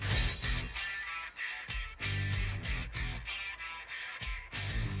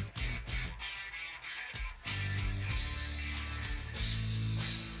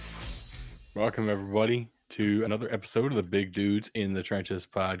Welcome, everybody, to another episode of the Big Dudes in the Trenches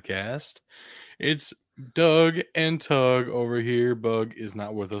podcast. It's Doug and Tug over here. Bug is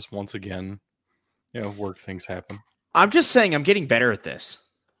not with us once again. Work things happen. I'm just saying I'm getting better at this.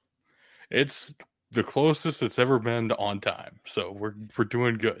 It's the closest it's ever been to on time, so we're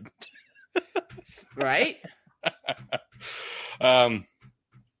doing good. Right?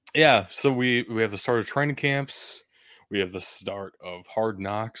 So we have the start of training camps. We have the start of Hard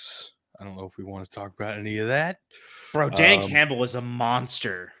Knocks. I don't know if we want to talk about any of that. Bro, Dan Campbell is a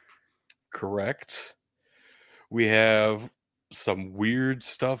monster. Correct. We have some weird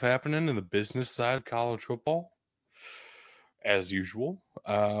stuff happening in the business side of college football, as usual.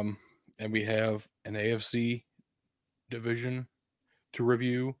 And we have an AFC division to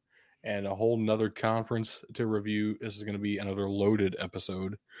review and a whole nother conference to review. This is going to be another loaded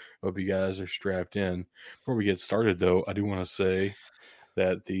episode. Hope you guys are strapped in. Before we get started, though, I do want to say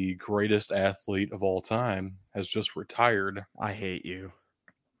that the greatest athlete of all time has just retired. I hate you.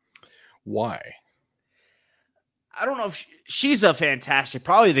 Why? I don't know if she's a fantastic,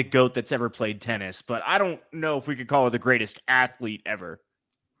 probably the GOAT that's ever played tennis, but I don't know if we could call her the greatest athlete ever.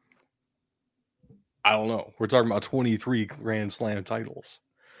 I don't know. We're talking about 23 Grand Slam titles.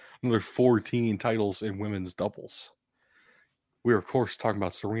 Another 14 titles in women's doubles. We're, of course, talking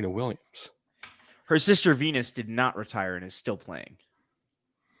about Serena Williams. Her sister Venus did not retire and is still playing.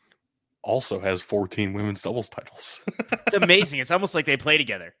 Also has 14 women's doubles titles. It's amazing. It's almost like they play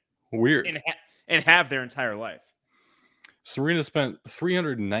together. Weird. And have their entire life. Serena spent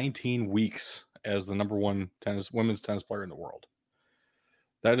 319 weeks as the number one women's tennis player in the world.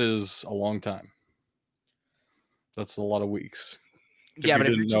 That is a long time. That's a lot of weeks. Yeah, but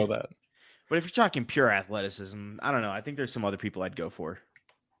if you didn't know that. But if you're talking pure athleticism, I don't know. I think there's some other people I'd go for.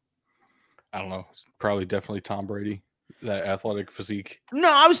 I don't know. It's probably definitely Tom Brady. That athletic physique.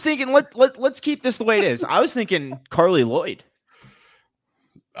 No, I was thinking let's keep this the way it is. I was thinking Carly Lloyd.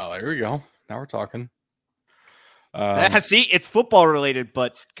 Oh, there we go. Now we're talking. See, it's football related,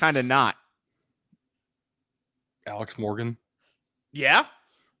 but kind of not. Alex Morgan. Yeah.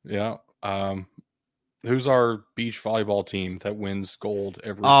 Yeah. Who's our beach volleyball team that wins gold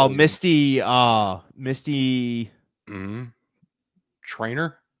every? Oh, Misty. Mm-hmm.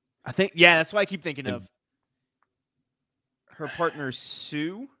 Trainer. I think. Yeah, that's what I keep thinking of. Her partner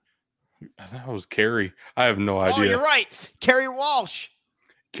Sue. That was Carrie. I have no idea. Oh, you're right, Carrie Walsh.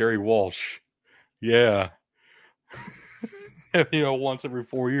 Carrie Walsh. Yeah. Once every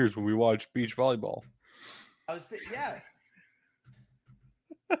 4 years when we watch beach volleyball. Yeah.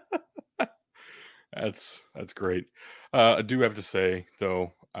 That's great. I do have to say,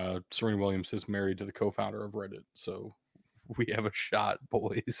 though, Serena Williams is married to the co-founder of Reddit, so we have a shot,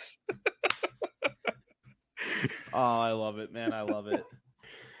 boys. Oh, I love it, man. I love it.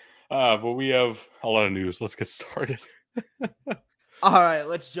 But we have a lot of news. Let's get started. All right,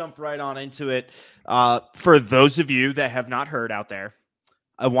 let's jump right on into it. For those of you that have not heard out there,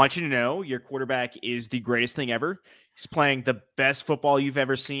 I want you to know your quarterback is the greatest thing ever. He's playing the best football you've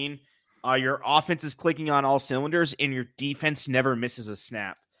ever seen. Your offense is clicking on all cylinders, and your defense never misses a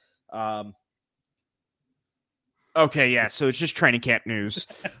snap. Okay, yeah, so it's just training camp news.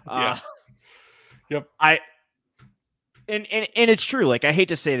 Yeah. Yep. And it's true. Like, I hate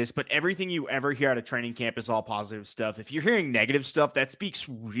to say this, but everything you ever hear out of training camp is all positive stuff. If you're hearing negative stuff, that speaks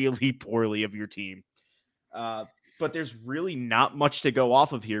really poorly of your team. But there's really not much to go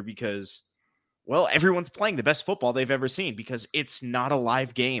off of here because, well, everyone's playing the best football they've ever seen because it's not a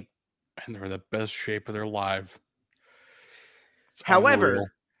live game. And they're in the best shape of their life.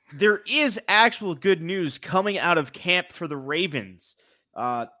 However, there is actual good news coming out of camp for the Ravens,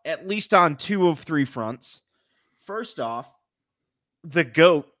 at least on 2 of 3 fronts. First off, the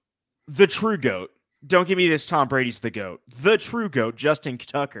GOAT, the true GOAT. Don't give me this Tom Brady's the GOAT. The true GOAT, Justin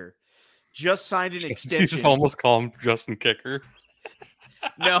Tucker, just signed an extension. You just almost call him Justin Kicker.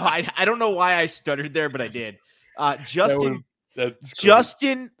 No, I don't know why I stuttered there, but I did. Justin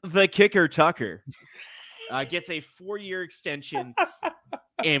the Kicker Tucker gets a 4-year extension.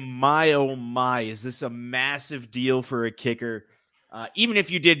 And my, oh my, is this a massive deal for a kicker? Even if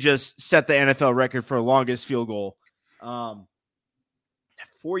you did just set the NFL record for longest field goal.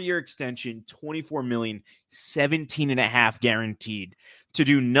 4-year extension, $24 million, 17.5 guaranteed to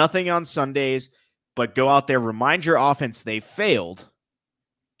do nothing on Sundays, but go out there, remind your offense they failed,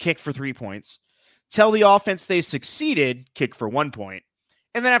 kick for 3 points, tell the offense they succeeded, kick for 1 point,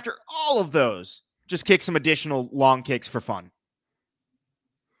 and then after all of those, just kick some additional long kicks for fun.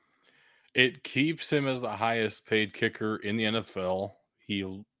 It keeps him as the highest paid kicker in the NFL. He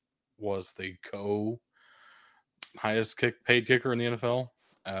was the highest paid kicker in the NFL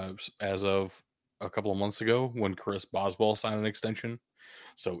as of a couple of months ago when Chris Boswell signed an extension.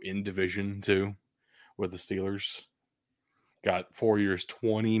 So in Division 2 with the Steelers. Got 4 years,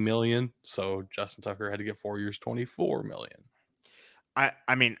 $20 million. So Justin Tucker had to get 4 years, $24 million.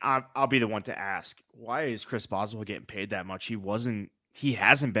 I mean, I'll be the one to ask, why is Chris Boswell getting paid that much? He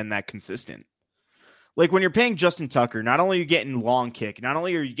hasn't been that consistent. Like when you're paying Justin Tucker, not only are you getting long kick, not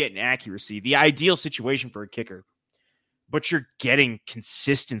only are you getting accuracy, the ideal situation for a kicker, but you're getting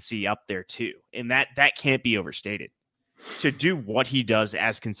consistency up there too. And that can't be overstated. To do what he does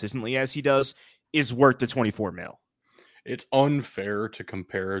as consistently as he does is worth the 24 mil. It's unfair to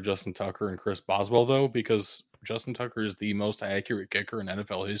compare Justin Tucker and Chris Boswell, though, because Justin Tucker is the most accurate kicker in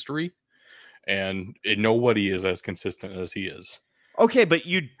NFL history, and nobody is as consistent as he is. Okay, but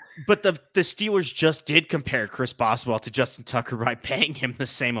the Steelers just did compare Chris Boswell to Justin Tucker by paying him the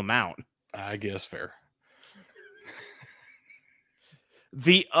same amount. I guess fair.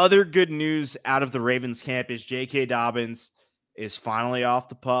 The other good news out of the Ravens camp is J.K. Dobbins is finally off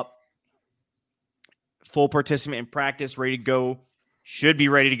the PUP. Full participant in practice, ready to go. Should be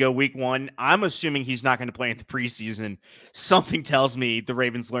ready to go week 1. I'm assuming he's not going to play in the preseason. Something tells me the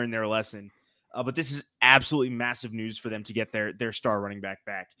Ravens learned their lesson. But this is absolutely massive news for them to get their star running back.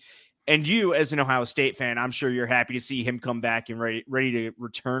 And you, as an Ohio State fan, I'm sure you're happy to see him come back and ready to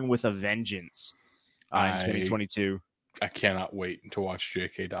return with a vengeance in 2022. I cannot wait to watch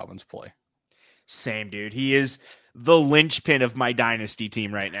J.K. Dobbins play. Same, dude. He is the linchpin of my dynasty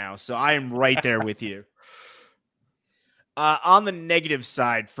team right now, so I am right there with you. On the negative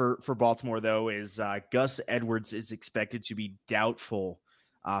side for Baltimore, though, is Gus Edwards is expected to be doubtful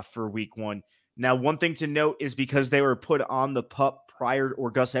for week 1. Now, one thing to note is because they were put on the PUP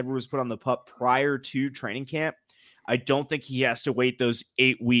Gus Edwards was put on the PUP prior to training camp, I don't think he has to wait those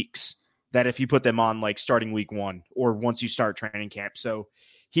 8 weeks that if you put them on like starting week 1 or once you start training camp. So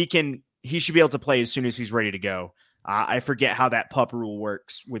he should be able to play as soon as he's ready to go. I forget how that PUP rule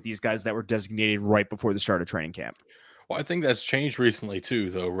works with these guys that were designated right before the start of training camp. Well, I think that's changed recently too,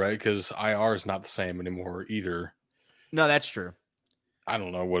 though, right? Because IR is not the same anymore either. No, that's true. I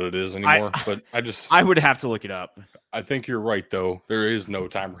don't know what it is anymore, but I would have to look it up. I think you're right, though. There is no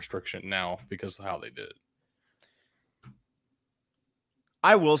time restriction now because of how they did it.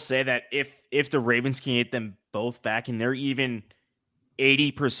 I will say that if the Ravens can get them both back and they're even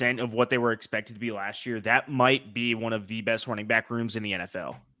 80% of what they were expected to be last year, that might be one of the best running back rooms in the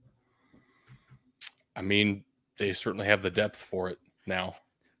NFL. I mean, they certainly have the depth for it now.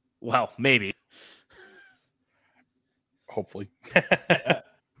 Well, maybe. Hopefully.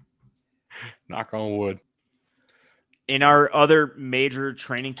 Knock on wood. In our other major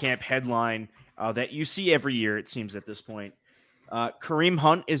training camp headline that you see every year, it seems at this point, Kareem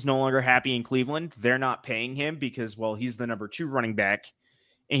Hunt is no longer happy in Cleveland. They're not paying him because, well, he's the number 2 running back,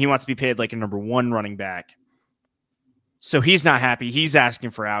 and he wants to be paid like a number 1 running back. So he's not happy. He's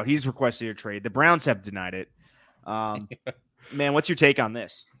asking for out. He's requested a trade. The Browns have denied it. Man, what's your take on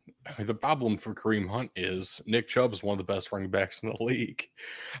this? I mean, the problem for Kareem Hunt is Nick Chubb is one of the best running backs in the league.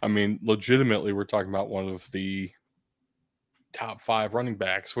 I mean, legitimately, we're talking about one of the top 5 running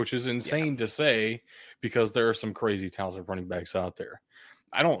backs, which is insane to say because there are some crazy talented running backs out there.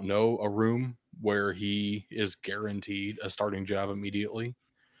 I don't know a room where he is guaranteed a starting job immediately.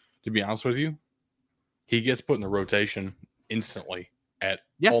 To be honest with you, he gets put in the rotation instantly at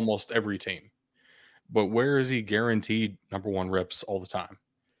almost every team. But where is he guaranteed number 1 reps all the time?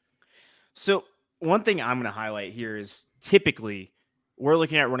 So one thing I'm going to highlight here is typically we're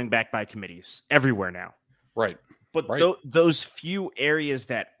looking at running back by committees everywhere now. Right. But those few areas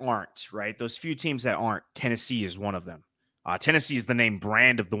that aren't, right? Those few teams that aren't, Tennessee is one of them. Tennessee is the name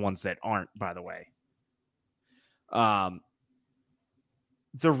brand of the ones that aren't, by the way. The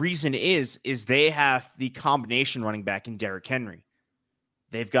reason is they have the combination running back in Derrick Henry.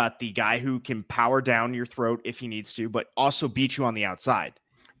 They've got the guy who can power down your throat if he needs to, but also beat you on the outside.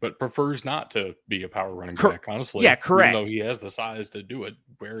 But prefers not to be a power running back, honestly. Yeah, correct. Even though he has the size to do it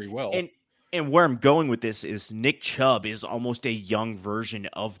very well. And where I'm going with this is Nick Chubb is almost a young version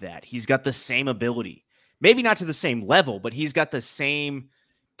of that. He's got the same ability. Maybe not to the same level, but he's got the same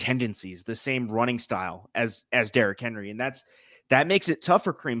tendencies, the same running style as Derrick Henry. And that makes it tough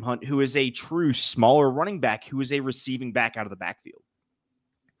for Kareem Hunt, who is a true smaller running back, who is a receiving back out of the backfield.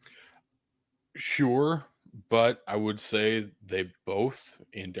 Sure, but I would say they both,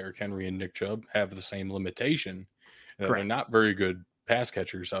 in Derrick Henry and Nick Chubb, have the same limitation. They're not very good pass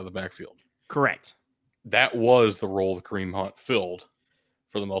catchers out of the backfield. Correct. That was the role that Kareem Hunt filled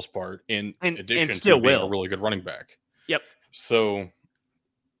for the most part, in addition still to being a really good running back. Yep. So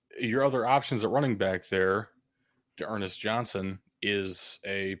your other options at running back there, to Ernest Johnson, is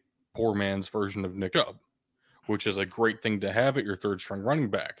a poor man's version of Nick Chubb, which is a great thing to have at your third string running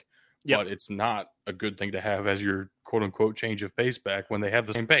back. Yep. But it's not a good thing to have as your quote unquote change of pace back when they have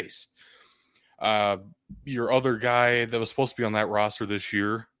the same pace. Your other guy that was supposed to be on that roster this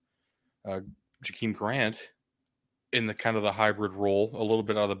year, Jakeem Grant, in the kind of the hybrid role, a little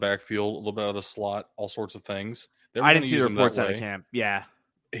bit out of the backfield, a little bit out of the slot, all sorts of things. I didn't see the reports out of camp. Yeah.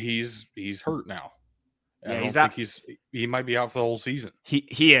 He's hurt now. Yeah, I don't think he might be out for the whole season.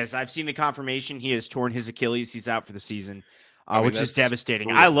 He is. I've seen the confirmation. He has torn his Achilles. He's out for the season, which is devastating.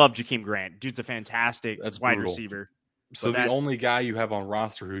 Brutal. I love Jakeem Grant. Dude's a fantastic wide receiver. So the only guy you have on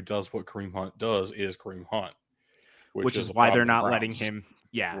roster who does what Kareem Hunt does is Kareem Hunt. Which is why they're not letting him.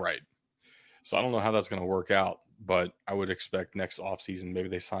 Yeah. Right. So I don't know how that's going to work out, but I would expect next offseason maybe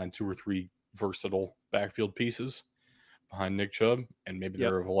they sign 2 or 3 versatile backfield pieces behind Nick Chubb, and maybe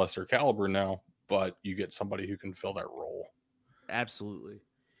they're of a lesser caliber now, but you get somebody who can fill that role. Absolutely.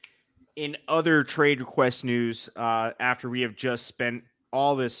 In other trade request news, after we have just spent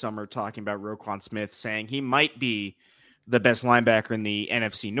all this summer talking about Roquan Smith, saying he might be the best linebacker in the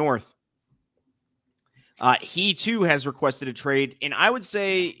NFC North, he too has requested a trade, and I would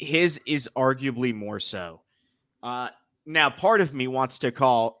say his is arguably more so. Now, part of me wants to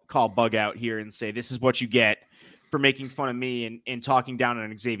call Bug out here and say this is what you get for making fun of me and talking down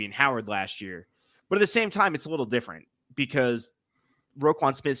on Xavier Howard last year. But at the same time, it's a little different because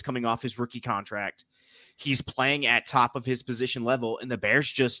Roquan Smith's coming off his rookie contract. He's playing at top of his position level, and the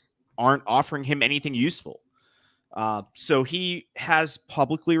Bears just aren't offering him anything useful. So he has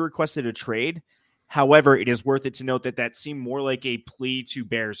publicly requested a trade. However, it is worth it to note that seemed more like a plea to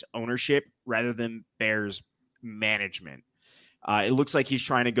Bears ownership rather than Bears management. It looks like he's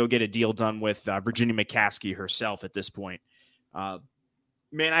trying to go get a deal done with Virginia McCaskey herself at this point.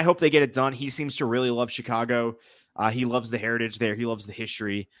 Man, I hope they get it done. He seems to really love Chicago. He loves the heritage there. He loves the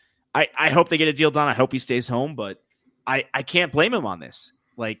history. I hope they get a deal done. I hope he stays home, but I can't blame him on this.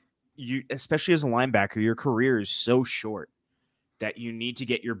 Like, you, especially as a linebacker, your career is so short that you need to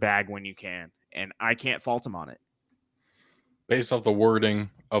get your bag when you can. And I can't fault him on it. Based off the wording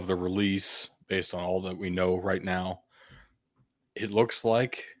of the release, based on all that we know right now, it looks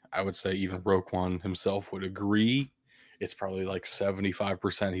like, I would say even Roquan himself would agree, it's probably like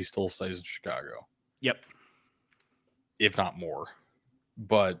 75% he still stays in Chicago. Yep. If not more.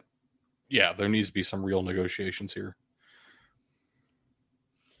 But, yeah, there needs to be some real negotiations here.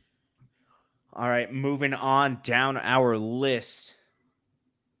 All right, moving on down our list.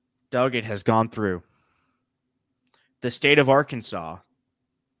 Doug, it has gone through. The state of Arkansas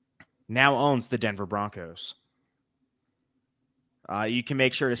now owns the Denver Broncos. You can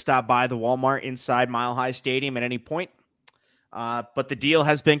make sure to stop by the Walmart inside Mile High Stadium at any point. But the deal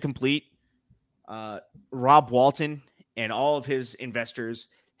has been complete. Rob Walton and all of his investors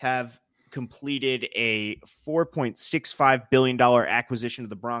have completed a $4.65 billion acquisition of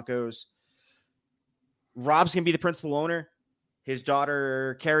the Broncos. Rob's going to be the principal owner. His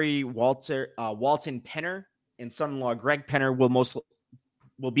daughter, Carrie Walton Penner, and son-in-law Greg Penner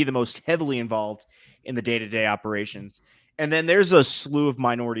will be the most heavily involved in the day-to-day operations. And then there's a slew of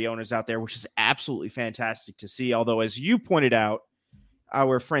minority owners out there, which is absolutely fantastic to see. Although, as you pointed out,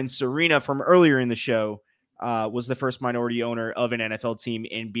 our friend Serena from earlier in the show was the first minority owner of an NFL team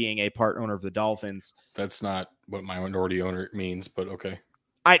in being a part owner of the Dolphins. That's not what minority owner means, but okay.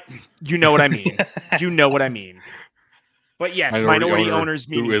 You know what I mean. You know what I mean. But yes, minority owners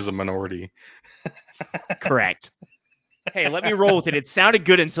mean who is a minority. Correct. Hey, let me roll with it. It sounded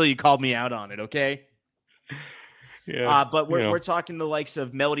good until you called me out on it, okay? Yeah. But we're talking the likes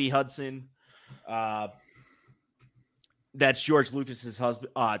of Melody Hudson. That's George Lucas's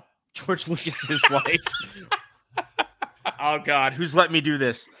husband. George Lucas's wife. Oh God, who's let me do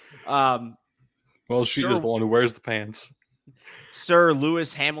this? Well, she is the one who wears the pants. Sir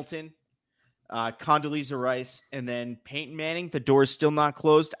Lewis Hamilton, Condoleezza Rice, and then Peyton Manning. The door's still not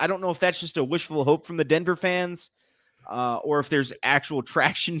closed. I don't know if that's just a wishful hope from the Denver fans, or if there's actual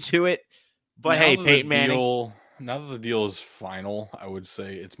traction to it. But hey, Peyton Manning. Now that the deal is final, I would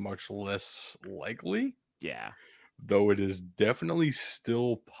say it's much less likely. Yeah. Though it is definitely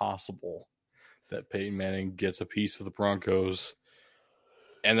still possible that Peyton Manning gets a piece of the Broncos.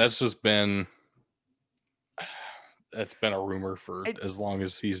 And that's just been a rumor for as long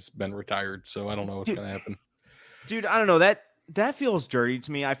as he's been retired. So I don't know what's going to happen. Dude, I don't know. That feels dirty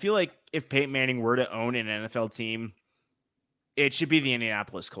to me. I feel like if Peyton Manning were to own an NFL team, it should be the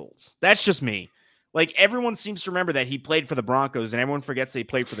Indianapolis Colts. That's just me. Like, everyone seems to remember that he played for the Broncos, and everyone forgets that he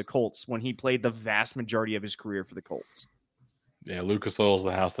played for the Colts when he played the vast majority of his career for the Colts. Yeah, Lucas Oil is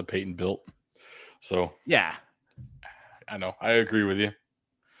the house that Peyton built. So yeah, I know. I agree with you.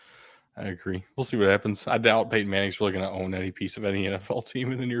 I agree. We'll see what happens. I doubt Peyton Manning's really going to own any piece of any NFL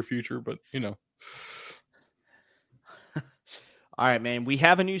team in the near future, but All right, man. We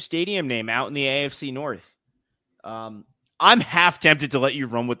have a new stadium name out in the AFC North. I'm half tempted to let you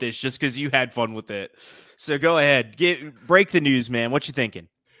run with this just because you had fun with it. So go ahead. Break the news, man. What you thinking?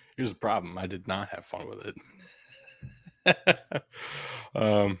 Here's the problem. I did not have fun with it.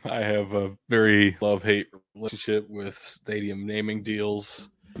 I have a very love-hate relationship with stadium naming deals.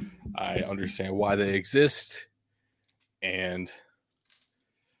 I understand why they exist, and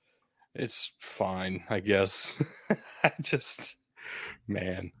it's fine, I guess.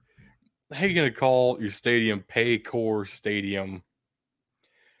 Man, how are you going to call your stadium Paycor Stadium?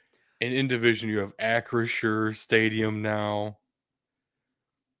 And in division, you have Acrisure Stadium now.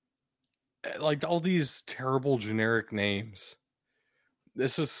 Like all these terrible generic names.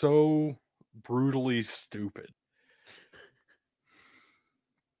 This is so brutally stupid.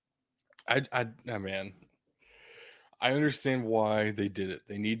 Man, I understand why they did it.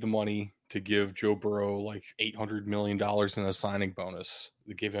 They need the money to give Joe Burrow like $800 million in a signing bonus.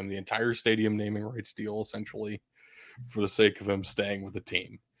 They give him the entire stadium naming rights deal essentially for the sake of him staying with the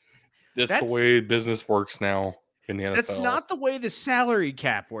team. That's the way business works now in the NFL. That's not the way the salary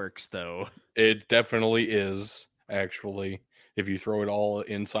cap works, though. It definitely is, actually. If you throw it all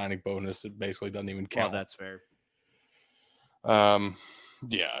in signing bonus, it basically doesn't even count. Well, that's fair.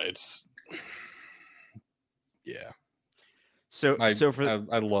 Yeah.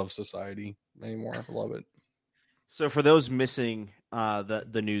 I love society anymore. I love it. So for those missing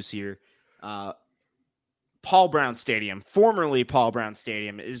the news here, Paul Brown Stadium, formerly Paul Brown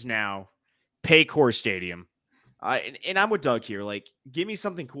Stadium, is now Paycor Stadium. And I'm with Doug here. Like, give me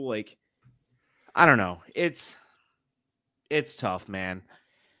something cool. Like, I don't know. It's tough, man.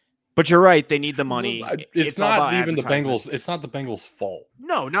 But you're right. They need the money. It's not even the Bengals. It's not the Bengals' fault.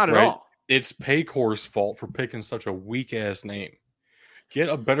 No, not at all. It's Paycor's fault for picking such a weak ass name. Get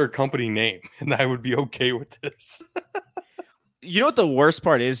a better company name, and I would be okay with this. You know what the worst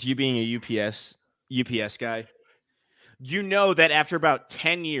part is? You being a UPS guy. You know that after about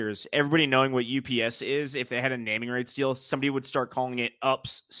 10 years, everybody knowing what UPS is, if they had a naming rights deal, somebody would start calling it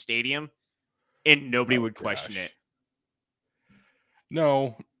Ups Stadium, and nobody would question it.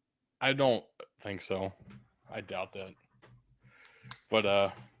 No, I don't think so. I doubt that. But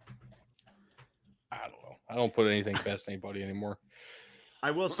I don't know. I don't put anything past anybody anymore.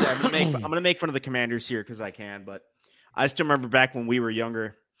 I will say I'm gonna make fun of the Commanders here because I can, but I still remember back when we were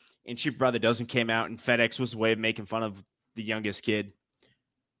younger and Cheap Brother Dozen came out and FedEx was a way of making fun of the youngest kid.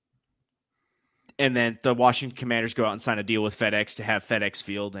 And then the Washington Commanders go out and sign a deal with FedEx to have FedEx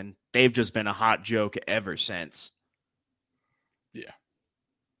Field, and they've just been a hot joke ever since.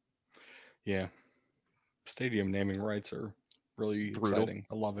 Yeah. Stadium naming rights are really exciting.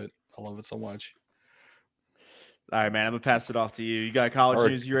 I love it. I love it so much. All right, man. I'm going to pass it off to you. You got college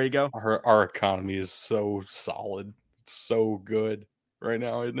news? You ready to go? Our economy is so solid. It's so good right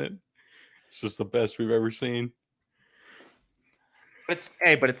now, isn't it? It's just the best we've ever seen. But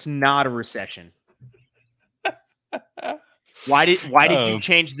it's not a recession. Why did you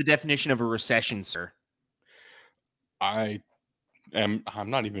change the definition of a recession, sir? I didn't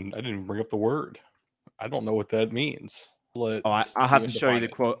even bring up the word. I don't know what that means. I'll have to show you the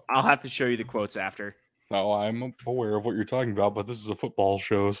quote. I'll have to show you the quotes after. No, I'm aware of what you're talking about, but this is a football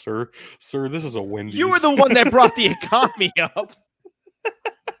show, sir. Sir, this is a Wendy's. You were the one that brought the economy up.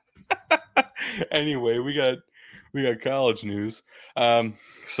 Anyway, we got college news.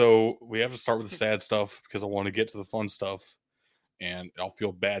 So we have to start with the sad stuff because I want to get to the fun stuff, and I'll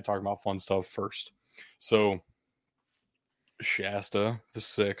feel bad talking about fun stuff first. So Shasta the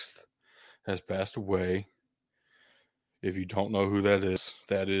 6th has passed away. If you don't know who that is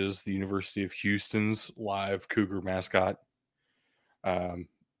the University of Houston's live Cougar mascot,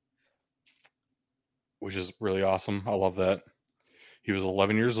 which is really awesome. I love that. He was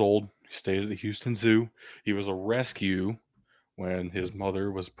 11 years old. He stayed at the Houston Zoo. He was a rescue when his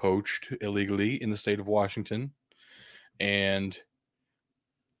mother was poached illegally in the state of Washington. And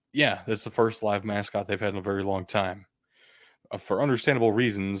yeah, that's the first live mascot they've had in a very long time. For understandable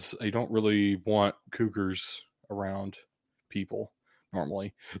reasons, you don't really want cougars around people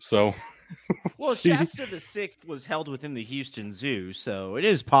normally. So, well, Shasta the 6th was held within the Houston Zoo, so it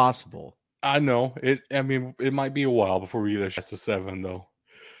is possible. I know it. I mean, it might be a while before we get a Shasta 7, though.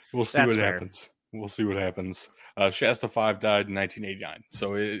 We'll see what happens. We'll see what happens. Shasta 5 died in 1989,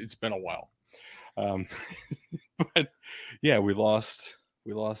 so it's been a while. But yeah, we lost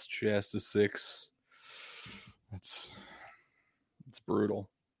Shasta 6. It's brutal.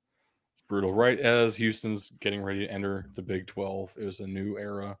 It's Brutal. Right as Houston's getting ready to enter the Big 12, it was a new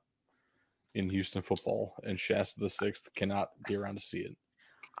era in Houston football, and Shasta the Sixth cannot be around to see it.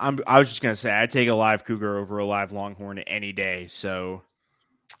 I was just gonna say I'd take a live Cougar over a live Longhorn any day. So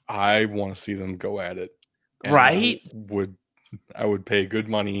I want to see them go at it. And right? I would pay good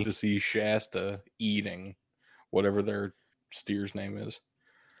money to see Shasta eating whatever their steer's name is.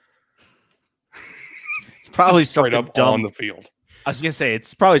 It's probably straight something up dumb on the field. I was gonna say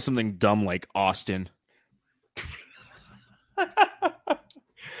it's probably something dumb like Austin.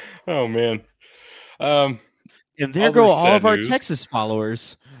 Oh man. And there go all of our news. Texas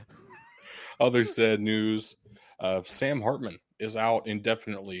followers. Other sad news. Sam Hartman is out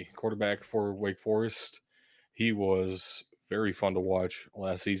indefinitely, quarterback for Wake Forest. He was very fun to watch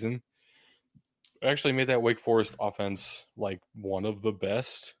last season. Actually made that Wake Forest offense like one of the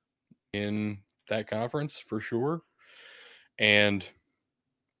best in that conference for sure. And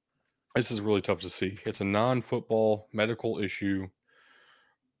this is really tough to see. It's a non-football medical issue.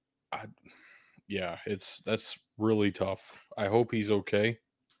 That's really tough. I hope he's okay.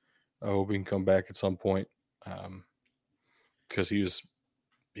 I hope he can come back at some point, because he is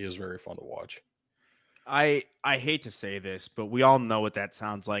very fun to watch. I hate to say this, but we all know what that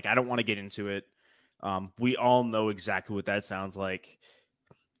sounds like. I don't want to get into it. We all know exactly what that sounds like.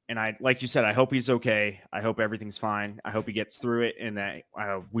 And like you said, I hope he's okay. I hope everything's fine. I hope he gets through it, and that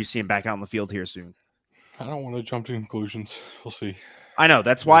we see him back out on the field here soon. I don't want to jump to conclusions. We'll see. I know.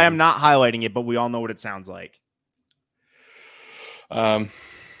 That's why I'm not highlighting it, but we all know what it sounds like.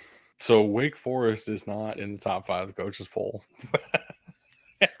 So Wake Forest is not in the top 5 of the coaches poll.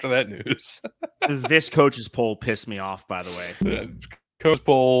 After that news. This coaches poll pissed me off, by the way. The coach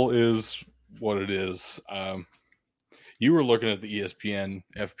poll is what it is. You were looking at the ESPN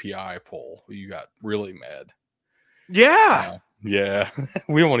FPI poll. You got really mad. Yeah. Yeah.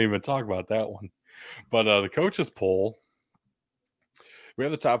 We won't even talk about that one. But the coaches poll, we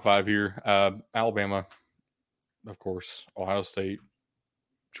have the top 5 here. Alabama, of course. Ohio State,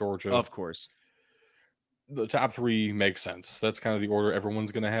 Georgia. Of course. The top 3 makes sense. That's kind of the order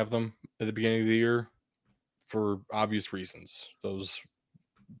everyone's going to have them at the beginning of the year for obvious reasons. Those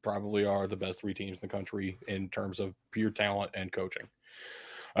probably are the best 3 teams in the country in terms of pure talent and coaching.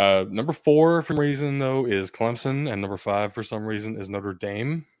 Number 4, for some reason, though, is Clemson, and number 5, for some reason, is Notre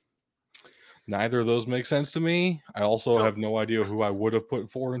Dame. Neither of those make sense to me. I also have no idea who I would have put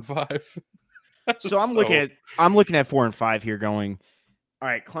 4 and 5. So I'm looking at 4 and 5 here going, all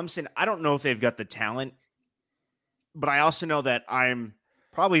right, Clemson, I don't know if they've got the talent, but I also know that I'm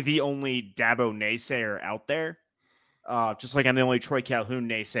probably the only Dabo naysayer out there. Just like I'm the only Troy Calhoun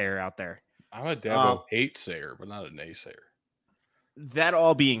naysayer out there. I'm a Dabo hate-sayer, but not a naysayer. That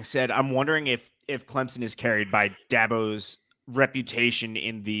all being said, I'm wondering if Clemson is carried by Dabo's reputation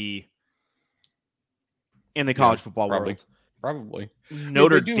in the college football world. Probably.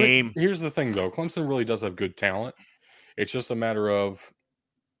 Notre Dame. Here's the thing, though. Clemson really does have good talent. It's just a matter of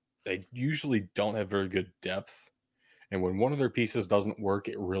they usually don't have very good depth. And when one of their pieces doesn't work,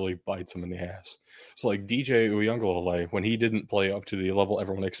 it really bites them in the ass. So like DJ Uiagalelei, when he didn't play up to the level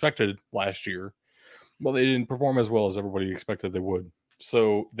everyone expected last year, well, they didn't perform as well as everybody expected they would.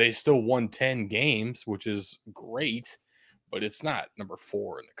 So they still won 10 games, which is great, but it's not number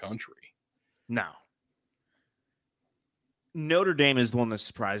 4 in the country. No. Notre Dame is the one that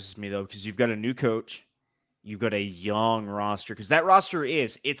surprises me, though, because you've got a new coach. You've got a young roster, because that roster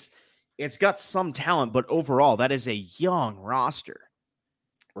it's got some talent, but overall, that is a young roster.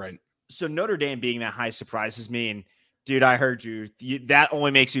 Right. So Notre Dame being that high surprises me. And, dude, I heard you. That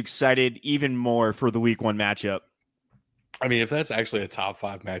only makes you excited even more for the week 1 matchup. I mean, if that's actually a top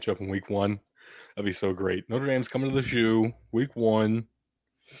 5 matchup in week 1, that'd be so great. Notre Dame's coming to the shoe, week 1.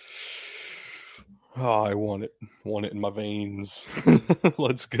 Oh, I want it. Want it in my veins.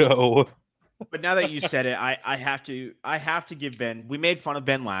 Let's go. But now that you said it, I have to give Ben. We made fun of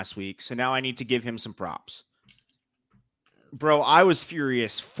Ben last week, so now I need to give him some props. Bro, I was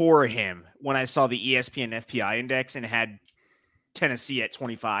furious for him when I saw the ESPN FPI index and had Tennessee at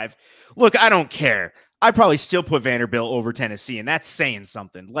 25. Look, I don't care. I probably still put Vanderbilt over Tennessee, and that's saying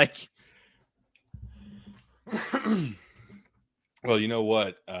something. Like, well, you know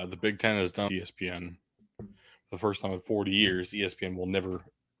what? The Big Ten has done ESPN for the first time in 40 years. ESPN will never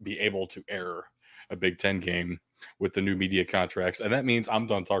be able to air a Big Ten game with the new media contracts. And that means I'm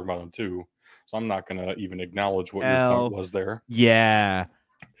done talking about them too. So I'm not going to even acknowledge what your point was there. Yeah.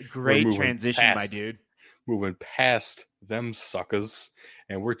 Great transition, my dude. Moving past them suckers.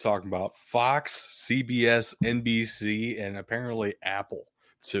 And we're talking about Fox, CBS, NBC, and apparently Apple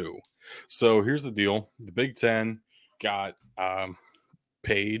too. So here's the deal. The Big Ten got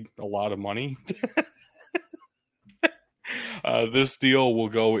paid a lot of money. This deal will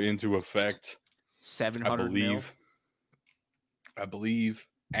go into effect, 700 mil. I believe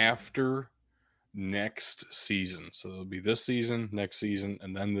after next season. So it'll be this season, next season,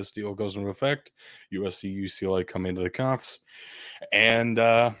 and then this deal goes into effect. USC, UCLA come into the conference, and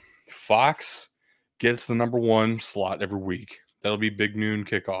Fox gets the number 1 slot every week. That'll be big noon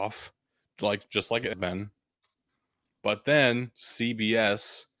kickoff, just like it's been. But then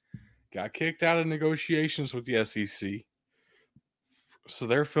CBS got kicked out of negotiations with the SEC. So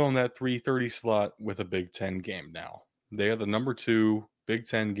they're filling that 3:30 slot with a Big Ten game now. They are the number 2 Big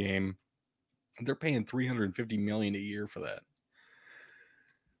Ten game. They're paying $350 million a year for that.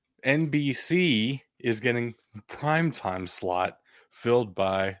 NBC is getting the primetime slot filled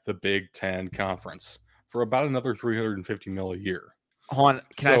by the Big Ten Conference for about another $350 million a year. Hold on,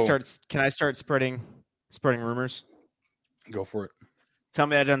 can I start spreading rumors? Go for it. Tell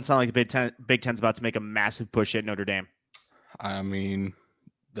me that doesn't sound like the Big Ten's about to make a massive push at Notre Dame. I mean,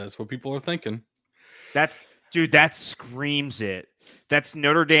 that's what people are thinking. That screams it. That's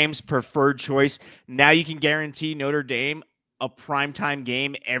Notre Dame's preferred choice. Now you can guarantee Notre Dame a primetime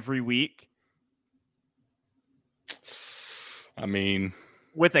game every week. I mean,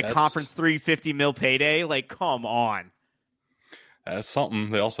 with a conference $350 million payday, like, come on. That's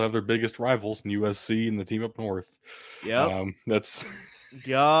something. They also have their biggest rivals in USC and the team up north. Yep. That's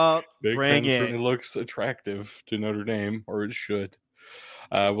yup. Big Ten certainly looks attractive to Notre Dame, or it should.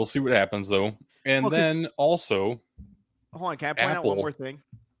 We'll see what happens though. And then also, hold on, can I point out one more thing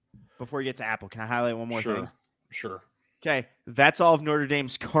before we get to Apple? Can I highlight one more thing? Sure. Okay, that's all of Notre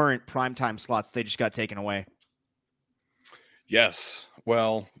Dame's current primetime slots. They just got taken away. Yes.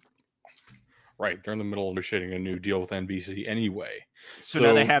 Well, right. They're in the middle of negotiating a new deal with NBC anyway. So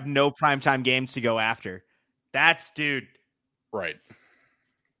now they have no primetime games to go after. Dude. Right.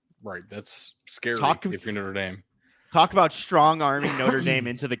 That's scary if you're Notre Dame. Talk about strong-arming Notre Dame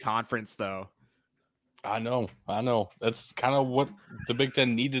into the conference, though. I know. That's kind of what the Big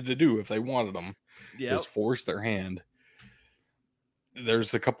Ten needed to do if they wanted them. Is force their hand.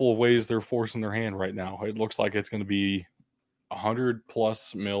 There's a couple of ways they're forcing their hand right now. It looks like it's going to be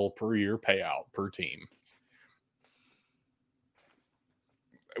 $100+ million per year payout per team,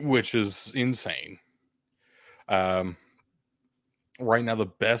 which is insane. Right now, the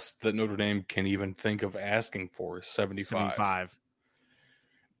best that Notre Dame can even think of asking for is 75.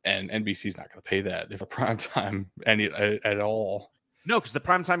 And NBC's not going to pay that if a primetime at all. No, because the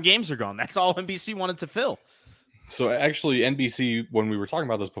primetime games are gone. That's all NBC wanted to fill. So actually, NBC, when we were talking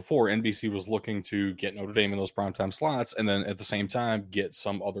about this before, NBC was looking to get Notre Dame in those primetime slots and then at the same time get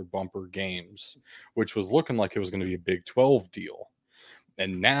some other bumper games, which was looking like it was going to be a Big 12 deal.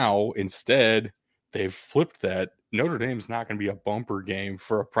 And now, instead, they've flipped that. Notre Dame's not going to be a bumper game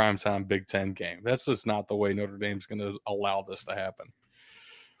for a primetime Big Ten game. That's just not the way Notre Dame's going to allow this to happen.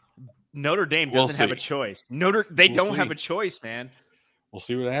 Notre Dame doesn't have a choice. They don't have a choice, man. We'll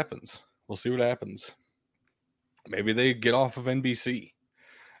see what happens. Maybe they get off of NBC.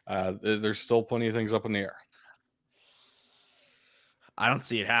 There's still plenty of things up in the air. I don't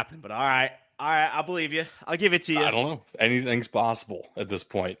see it happen, but all right, I'll believe you. I'll give it to you. I don't know. Anything's possible at this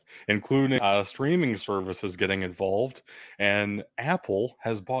point, including streaming services getting involved. And Apple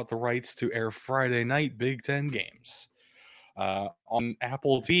has bought the rights to air Friday night Big Ten games on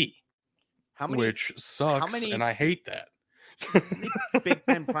Apple TV, which sucks, and I hate that. How many Big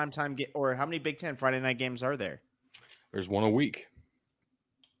Ten primetime or how many Big Ten Friday night games are there? There's one a week.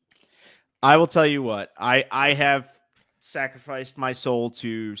 I will tell you what. I have sacrificed my soul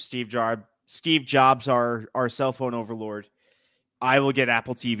to Steve Jobs. Steve Jobs, our cell phone overlord. I will get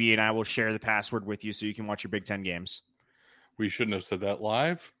Apple TV and I will share the password with you so you can watch your Big Ten games. We shouldn't have said that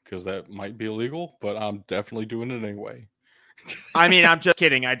live because that might be illegal, but I'm definitely doing it anyway. I mean, I'm just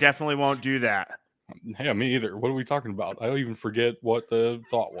kidding. I definitely won't do that. Hey, me either. What are we talking about? I don't even forget what the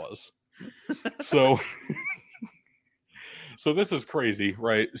thought was. So this is crazy,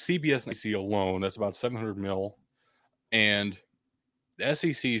 right? CBS and SEC alone, that's about $700 million. And the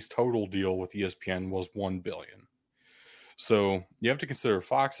SEC's total deal with ESPN was $1 billion. So you have to consider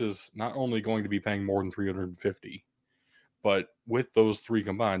Fox is not only going to be paying more than $350, but with those three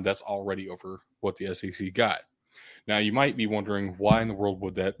combined, that's already over what the SEC got. Now, you might be wondering, why in the world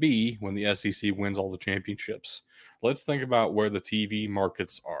would that be when the SEC wins all the championships? Let's think about where the TV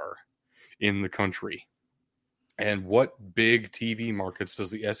markets are in the country. And what big TV markets does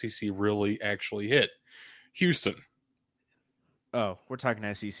the SEC really actually hit? Houston. Oh, we're talking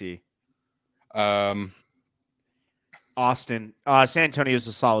SEC. Austin. San Antonio is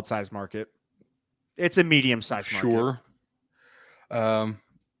a solid-sized market. It's a medium-sized market. Sure.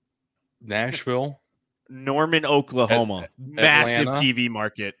 Nashville, Norman, Oklahoma. Massive Atlanta. TV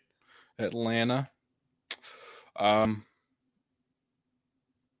market. Atlanta.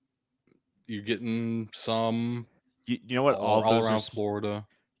 You're getting some You know what? all around Florida.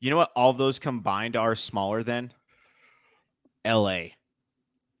 You know what? All of those combined are smaller than LA.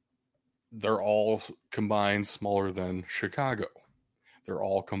 They're all combined smaller than Chicago. They're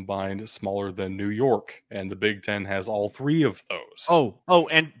all combined smaller than New York, and the Big Ten has all three of those. Oh,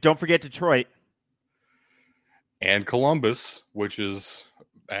 and don't forget Detroit. And Columbus, which is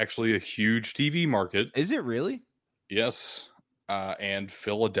actually a huge TV market. Is it really? Yes. And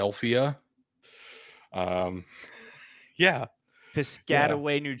Philadelphia. Yeah.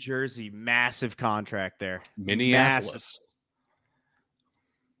 Piscataway, New Jersey. Massive contract there. Minneapolis.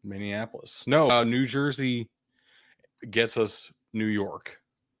 No, New Jersey gets us New York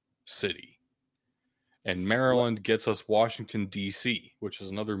City. And Maryland gets us Washington, D.C., which is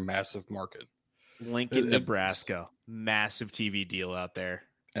another massive market. Lincoln, Nebraska. Massive TV deal out there.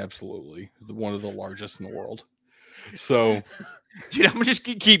 Absolutely. One of the largest in the world. So, dude, I'm just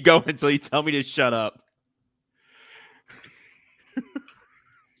going to keep going until you tell me to shut up.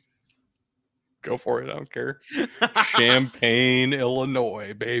 Go for it. I don't care. Champaign,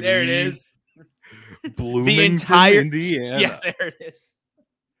 Illinois, baby. There it is. Bloomington, Indiana. Yeah, there it is.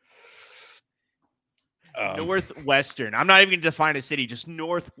 Northwestern. I'm not even going to define a city, just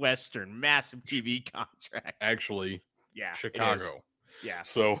Northwestern. Massive TV contract. Actually, yeah, Chicago. Yeah.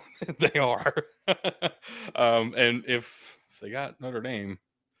 So they are. And if they got Notre Dame,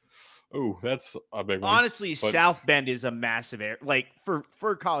 oh, that's a big one. Honestly, South Bend is a massive area. Like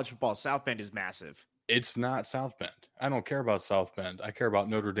for college football, South Bend is massive. It's not South Bend. I don't care about South Bend. I care about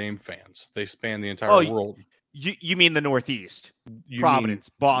Notre Dame fans. They span the entire world. You mean the Northeast? Providence,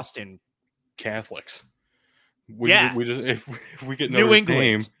 Boston, Catholics. We just if we get New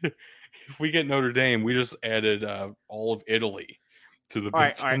England. Dame, if we get Notre Dame, we just added all of Italy to the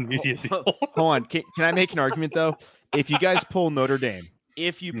Big Ten media deal. Hold on. Can I make an argument though? If you guys pull Notre Dame,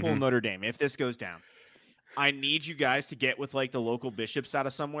 if this goes down, I need you guys to get with like the local bishops out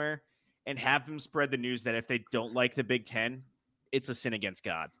of somewhere and have them spread the news that if they don't like the Big Ten, it's a sin against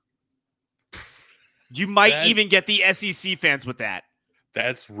God. You might even get the SEC fans with that.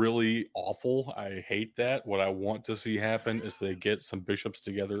 That's really awful. I hate that. What I want to see happen is they get some bishops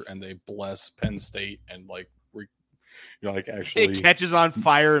together and they bless Penn State and actually it catches on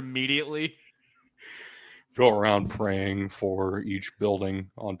fire immediately. Go around praying for each building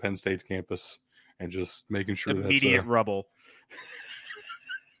on Penn State's campus and just making sure immediate rubble.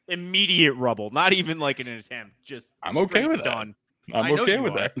 Immediate rubble. Not even like an attempt. Just I'm okay with done. that. I'm okay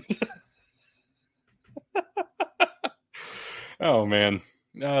with that. Oh, man.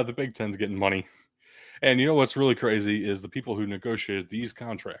 The Big Ten's getting money. And you know what's really crazy is the people who negotiated these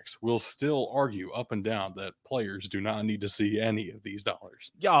contracts will still argue up and down that players do not need to see any of these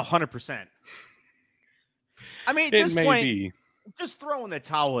dollars. Yeah, 100%. I mean, at this point, just throw in the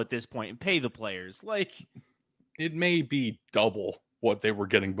towel at this point and pay the players. Like, it may be double what they were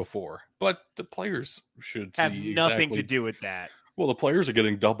getting before, but the players should have nothing to do with that. Well, the players are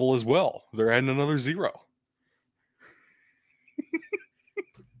getting double as well. They're adding another zero.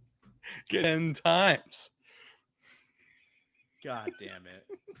 10 times. God damn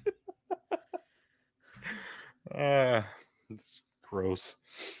it. It's gross.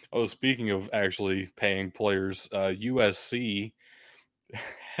 Oh, speaking of actually paying players, USC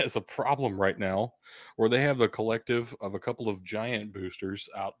has a problem right now where they have the collective of a couple of giant boosters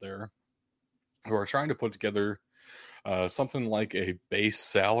out there who are trying to put together something like a base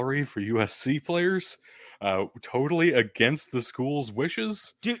salary for USC players. Totally against the school's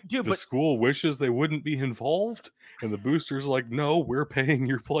wishes. The school wishes they wouldn't be involved, and the boosters are like, no, we're paying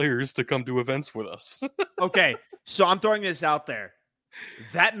your players to come to events with us. Okay, so I'm throwing this out there.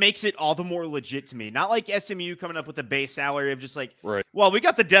 That makes it all the more legit to me. Not like SMU coming up with a base salary of just like, right. Well, we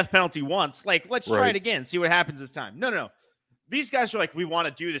got the death penalty once. Like, let's try it again, see what happens this time. No. These guys are like, we want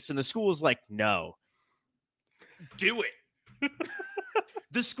to do this, and the school's like, no. Do it.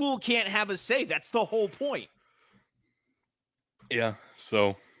 The school can't have a say. That's the whole point. Yeah,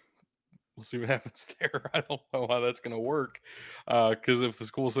 so we'll see what happens there. I don't know how that's going to work. Because if the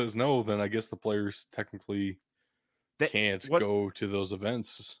school says no, then I guess the players technically can't go to those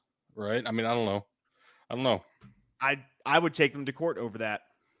events, right? I mean, I don't know. I would take them to court over that.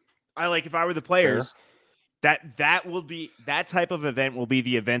 If I were the players, that will be that type of event will be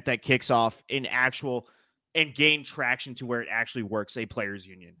the event that kicks off an actual and gain traction to where it actually works a players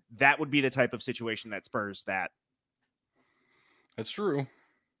union. That would be the type of situation that spurs that. That's true.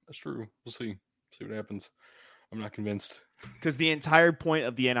 We'll see what happens. I'm not convinced. Because the entire point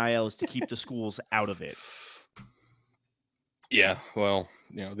of the NIL is to keep the schools out of it. Yeah, well,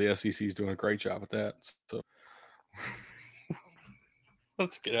 the SEC is doing a great job at that. So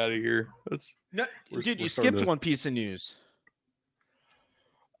let's get out of here. No, dude, you skipped one piece of news.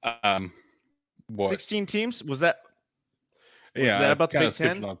 What? 16 teams? Was that about the Big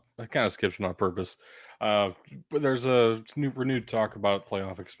Ten? I kind of skipped on purpose. But there's a renewed talk about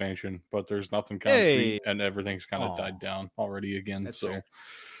playoff expansion, but there's nothing concrete, and everything's kind of died down already again. That's fair.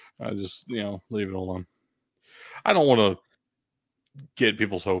 I just leave it alone. I don't want to get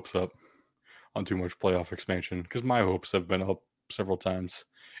people's hopes up on too much playoff expansion because my hopes have been up several times.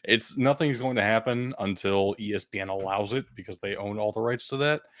 Nothing's going to happen until ESPN allows it because they own all the rights to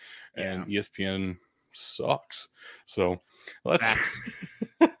that, and ESPN sucks. So let's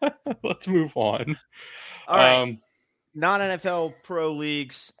move on. All right. Non-NFL pro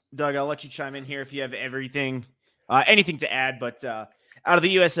leagues. Doug, I'll let you chime in here if you have anything to add. But out of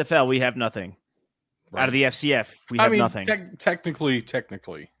the USFL, we have nothing. Right. Out of the FCF, we have nothing. Technically,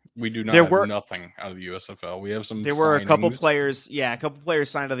 we do not have nothing out of the USFL. We have some. There were a couple players. Yeah, a couple players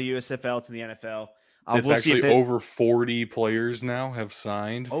signed out of the USFL to the NFL. It's actually over 40 players now have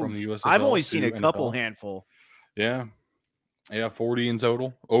signed from the USFL. I've only seen a couple handful. Yeah, 40 in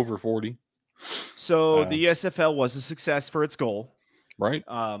total, over 40. So the USFL was a success for its goal, right?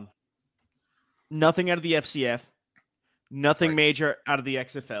 Nothing out of the FCF, nothing major out of the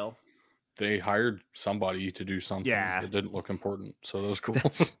XFL. They hired somebody to do something that didn't look important, so that was cool.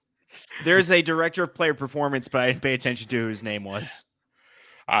 There's a director of player performance, but I didn't pay attention to who his name was.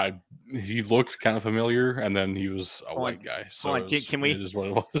 He looked kind of familiar, and then he was a white guy. So it is what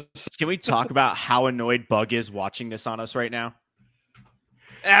it was. Can we talk about how annoyed Bug is watching this on us right now?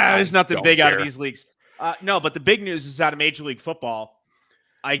 There's nothing big out of these leagues. No, but the big news is out of Major League Football.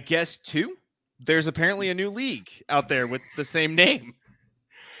 I guess, too, there's apparently a new league out there with the same name.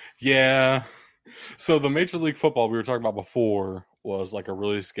 Yeah. So the Major League Football we were talking about before was like a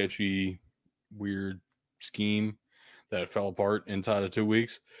really sketchy, weird scheme that fell apart inside of 2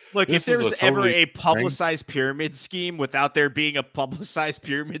 weeks. Look, if there was ever a publicized pyramid scheme without there being a publicized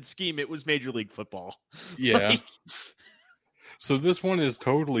pyramid scheme, it was Major League Football. Yeah. So this one is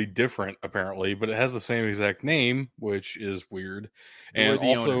totally different, apparently, but it has the same exact name, which is weird. And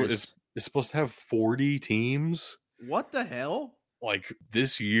also is supposed to have 40 teams. What the hell? Like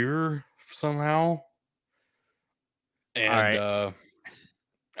this year somehow. And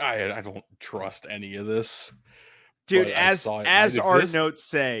I don't trust any of this. Dude, as our notes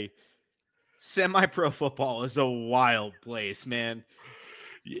say, semi-pro football is a wild place, man.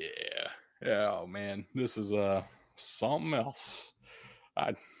 Yeah. Oh man, this is something else.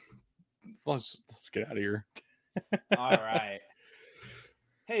 Let's get out of here. All right.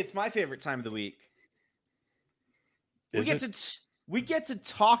 Hey, it's my favorite time of the week. We get to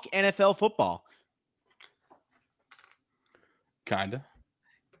talk NFL football. Kinda.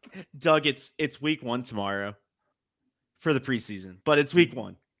 Doug, it's week 1 tomorrow for the preseason, but it's week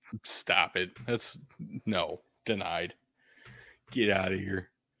 1. Stop it. That's denied. Get out of here.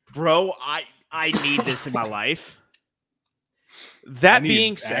 Bro, I need this in my life. That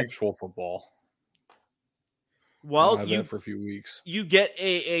being said, actual football. Well, for a few weeks. You get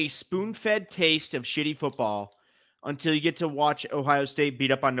a spoon-fed taste of shitty football until you get to watch Ohio State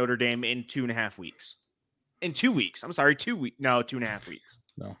beat up on Notre Dame in 2.5 weeks. In 2 weeks. I'm sorry, 2 weeks. No, 2.5 weeks.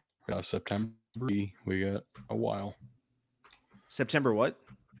 No. September. We got a while. September what?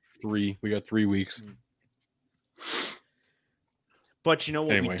 3. We got 3 weeks. But you know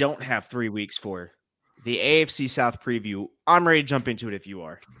what we don't have 3 weeks for? The AFC South preview. I'm ready to jump into it if you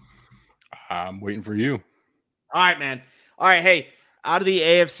are. I'm waiting for you. All right, man. All right, hey, out of the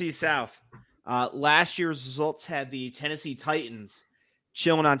AFC South, last year's results had the Tennessee Titans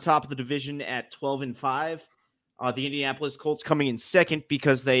chilling on top of the division at 12-5. The Indianapolis Colts coming in second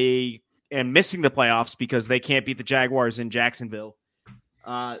because they and missing the playoffs because they can't beat the Jaguars in Jacksonville.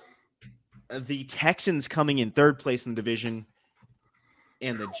 The Texans coming in third place in the division,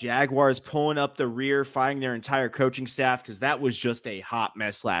 and the Jaguars pulling up the rear, firing their entire coaching staff because that was just a hot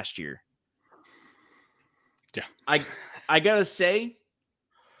mess last year. Yeah. I gotta say,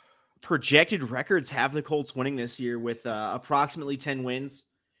 projected records have the Colts winning this year with approximately 10 wins.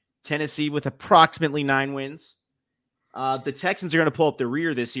 Tennessee with approximately 9 wins. The Texans are going to pull up the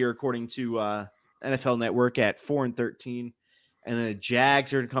rear this year, according to NFL Network, at 4-13. And then the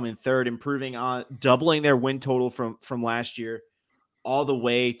Jags are going to come in third, improving on doubling their win total from last year, all the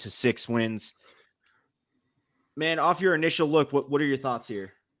way to 6 wins. Man, off your initial look, what are your thoughts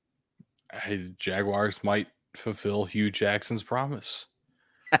here? The Jaguars might fulfill Hugh Jackson's promise.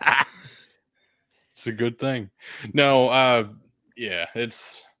 It's a good thing. No, yeah,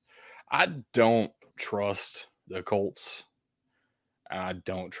 I don't trust the Colts. I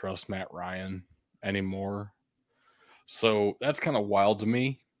don't trust Matt Ryan anymore. So that's kind of wild to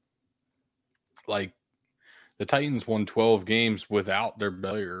me. Like, the Titans won 12 games without their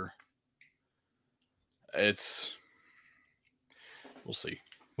player. We'll see.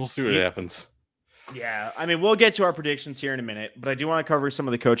 We'll see what happens. Yeah, I mean, we'll get to our predictions here in a minute, but I do want to cover some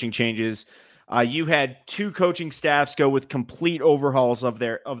of the coaching changes. You had two coaching staffs go with complete overhauls of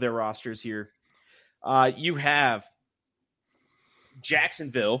their rosters here. You have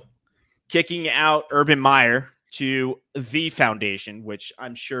Jacksonville kicking out Urban Meyer to the foundation, which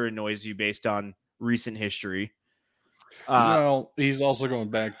I'm sure annoys you based on recent history. No, he's also going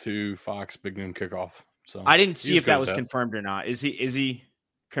back to Fox Big Noon Kickoff. So I didn't see if that was confirmed or not. Is he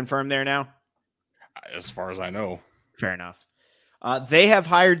confirmed there now? As far as I know. Fair enough. They have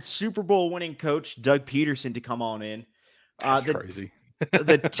hired Super Bowl winning coach Doug Peterson to come on in. That's crazy.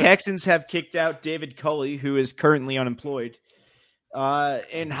 The Texans have kicked out David Culley, who is currently unemployed,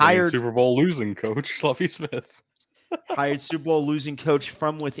 and hired Super Bowl losing coach Lovie Smith. Hired Super Bowl losing coach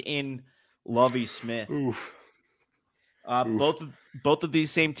from within, Lovie Smith. Oof. Both of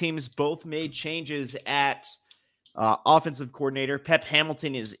these same teams both made changes at offensive coordinator. Pep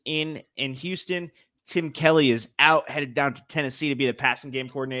Hamilton is in Houston. Tim Kelly is out, headed down to Tennessee to be the passing game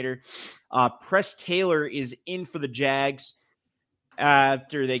coordinator. Press Taylor is in for the Jags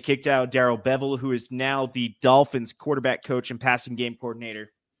after they kicked out Darrell Bevell, who is now the Dolphins quarterback coach and passing game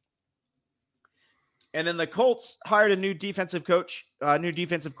coordinator. And then the Colts hired a new defensive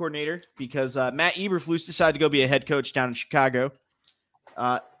coordinator, because Matt Eberflus decided to go be a head coach down in Chicago.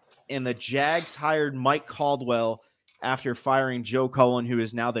 And the Jags hired Mike Caldwell after firing Joe Cullen, who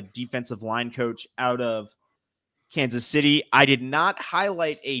is now the defensive line coach out of Kansas City. I did not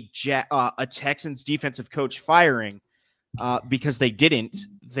highlight a Texans defensive coach firing because they didn't.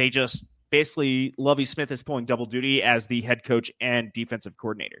 They just basically, Lovie Smith is pulling double duty as the head coach and defensive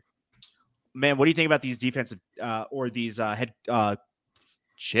coordinator. Man, what do you think about these defensive these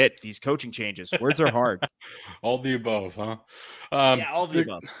these coaching changes? Words are hard. All the above, huh? All the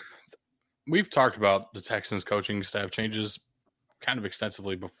above. We've talked about the Texans coaching staff changes kind of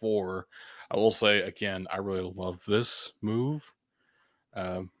extensively before. I will say, again, I really love this move.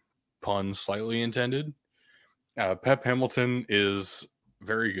 Pun slightly intended. Pep Hamilton is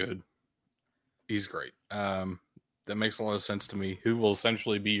very good. He's great. That makes a lot of sense to me. Who will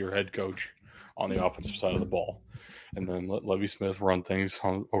essentially be your head coach on the offensive side of the ball, and then let Lovie Smith run things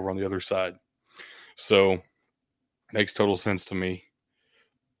over on the other side. So, makes total sense to me.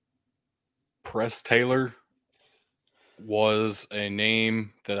 Press Taylor was a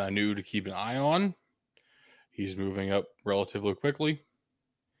name that I knew to keep an eye on. He's moving up relatively quickly,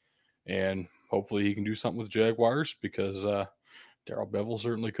 and hopefully he can do something with Jaguars, because Darrell Bevell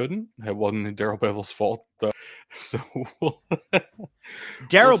certainly couldn't. It wasn't Darrell Bevell's fault.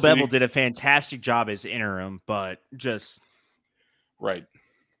 Darrell Bevell did a fantastic job as interim, but just right.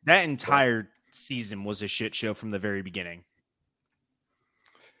 That entire season was a shit show from the very beginning.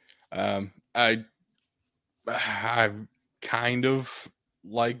 I kind of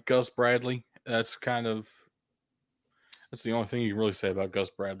like Gus Bradley. That's the only thing you can really say about Gus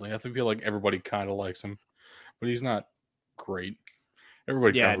Bradley. I feel like everybody kind of likes him, but he's not great.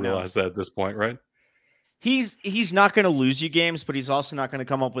 Everybody kind of realized that at this point, right? He's not going to lose you games, but he's also not going to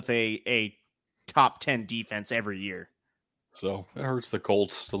come up with a top 10 defense every year. So it hurts the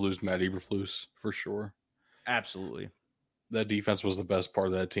Colts to lose Matt Eberflus for sure. Absolutely. That defense was the best part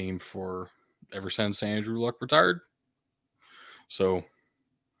of that team ever since Andrew Luck retired. So,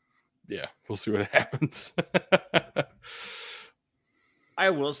 yeah, we'll see what happens. I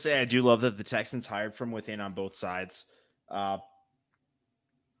will say I do love that the Texans hired from within on both sides.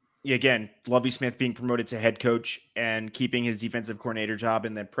 Again, Lovie Smith being promoted to head coach and keeping his defensive coordinator job,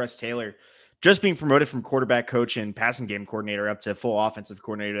 and then Press Taylor just being promoted from quarterback coach and passing game coordinator up to full offensive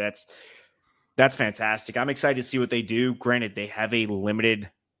coordinator. That's fantastic. I'm excited to see what they do. Granted, they have a limited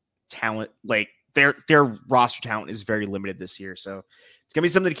talent. Like their roster talent is very limited this year. So it's going to be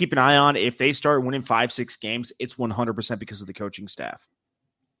something to keep an eye on. If they start winning 5-6 games, it's 100% because of the coaching staff.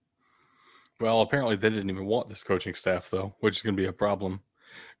 Well, apparently they didn't even want this coaching staff, though, which is going to be a problem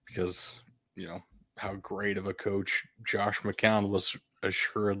because, how great of a coach Josh McCown was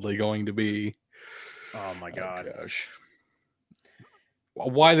assuredly going to be. Oh, my God. Oh, gosh.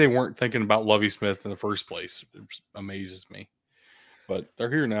 Why they weren't thinking about Lovie Smith in the first place amazes me. But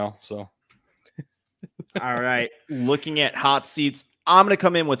they're here now, so. All right. Looking at hot seats, I'm going to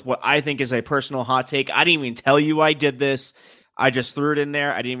come in with what I think is a personal hot take. I didn't even tell you I did this. I just threw it in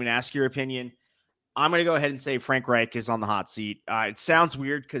there. I didn't even ask your opinion. I'm going to go ahead and say Frank Reich is on the hot seat. It sounds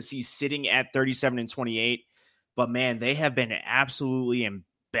weird because he's sitting at 37-28, but man, they have been absolutely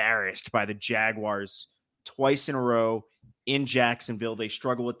embarrassed by the Jaguars twice in a row in Jacksonville. They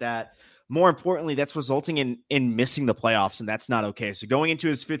struggle with that. More importantly, that's resulting in missing the playoffs, and that's not okay. So going into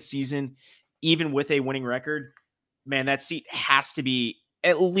his 5th season, even with a winning record, man, that seat has to be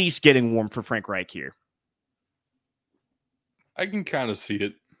at least getting warm for Frank Reich here. I can kind of see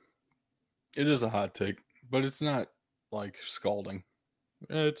it. It is a hot take, but it's not like scalding.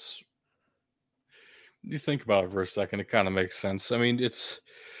 It's, you think about it for a second, it kind of makes sense. I mean,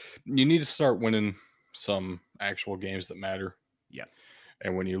 you need to start winning some actual games that matter. Yeah.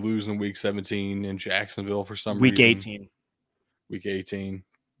 And when you lose in week 17 in Jacksonville for some week reason. 18. Week 18,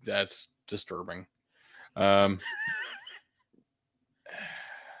 that's disturbing. Man,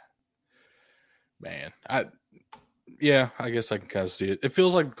 I guess I can kind of see it. It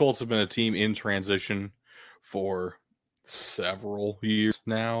feels like the Colts have been a team in transition for several years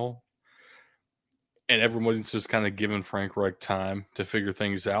now. And everyone's just kind of given Frank Reich time to figure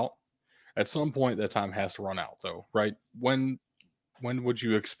things out. At some point, that time has to run out, though, right? When would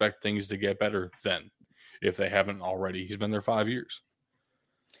you expect things to get better then, if they haven't already? He's been there 5 years.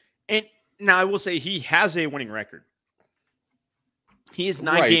 And now I will say he has a winning record. He is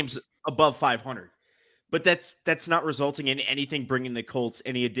 9 games above 500. But that's not resulting in anything bringing the Colts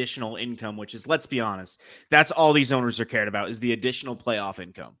any additional income, which is, let's be honest, that's all these owners are cared about is the additional playoff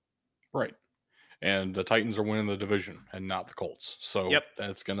income. Right. And the Titans are winning the division and not the Colts. So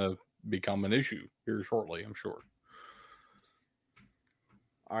That's going to become an issue here shortly, I'm sure.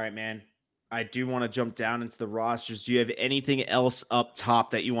 All right, man. I do want to jump down into the rosters. Do you have anything else up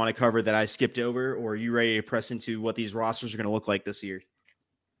top that you want to cover that I skipped over, or are you ready to press into what these rosters are going to look like this year?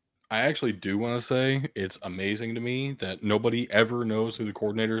 I actually do want to say it's amazing to me that nobody ever knows who the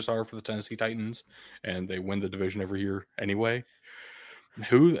coordinators are for the Tennessee Titans, and they win the division every year anyway.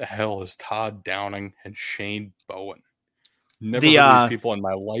 Who the hell is Todd Downing and Shane Bowen? Never heard of these people in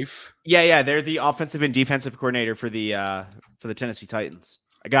my life. Yeah, they're the offensive and defensive coordinator for the Tennessee Titans.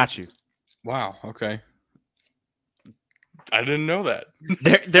 I got you. Wow. Okay. I didn't know that.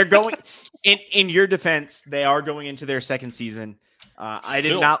 They're going in your defense. They are going into their 2nd season. I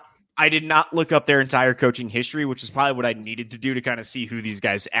did not look up their entire coaching history, which is probably what I needed to do to kind of see who these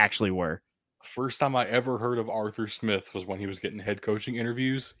guys actually were. First time I ever heard of Arthur Smith was when he was getting head coaching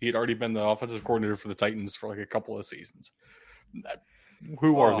interviews. He had already been the offensive coordinator for the Titans for like a couple of seasons.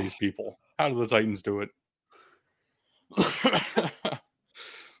 Who are these people? How do the Titans do it?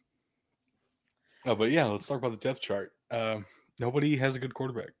 But yeah, let's talk about the depth chart. Nobody has a good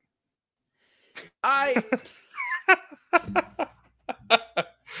quarterback. All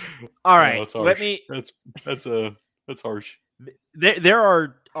right, that's harsh.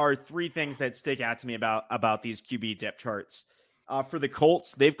 There are 3 things that stick out to me about these QB depth charts. For the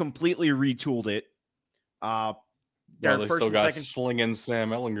Colts, they've completely retooled it. They still got slinging Sam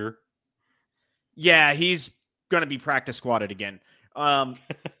Ehlinger. Yeah, he's going to be practice squatted again.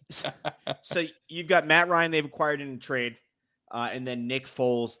 So you've got Matt Ryan they've acquired in a trade, and then Nick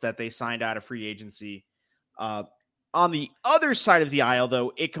Foles that they signed out of free agency. On the other side of the aisle,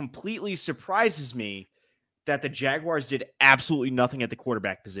 though, it completely surprises me that the Jaguars did absolutely nothing at the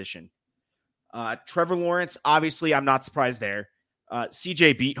quarterback position. Trevor Lawrence, obviously, I'm not surprised there.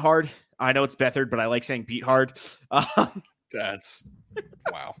 CJ Beathard, I know it's Beathard, but I like saying Beathard. That's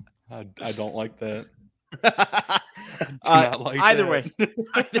wow. I don't like that. Either way,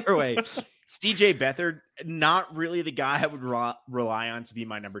 CJ Beathard, not really the guy I would rely on to be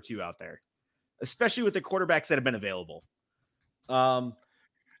my number 2 out there, especially with the quarterbacks that have been available.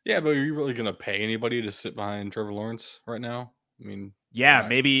 Yeah, but are you really going to pay anybody to sit behind Trevor Lawrence right now? I mean, yeah,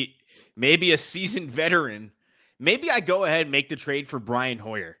 maybe a seasoned veteran. Maybe I go ahead and make the trade for Brian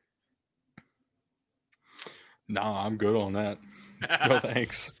Hoyer. Nah, I'm good on that. No,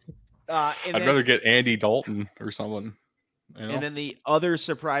 thanks. I'd rather get Andy Dalton or someone. You know? And then the other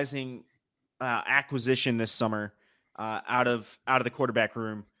surprising acquisition this summer out of the quarterback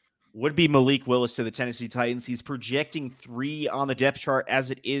room would be Malik Willis to the Tennessee Titans. He's projecting 3 on the depth chart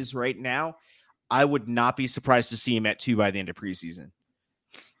as it is right now. I would not be surprised to see him at 2 by the end of preseason.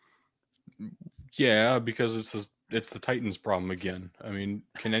 Yeah, because it's the Titans' problem again. I mean,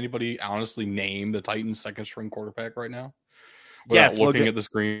 can anybody honestly name the Titans' 2nd string quarterback right now? Without looking at the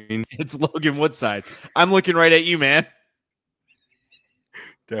screen. It's Logan Woodside. I'm looking right at you, man.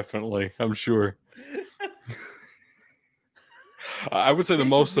 Definitely, I'm sure. I would say the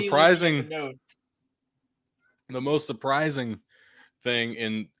most surprising thing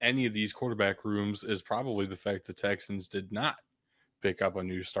in any of these quarterback rooms is probably the fact the Texans did not pick up a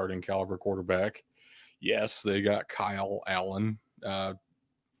new starting caliber quarterback Yes, they got Kyle Allen.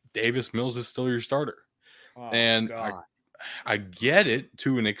 Davis Mills is still your starter. Oh, And God. I get it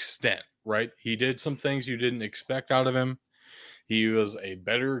to an extent, right? He did some things you didn't expect out of him. He was a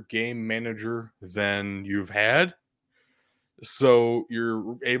better game manager than you've had. So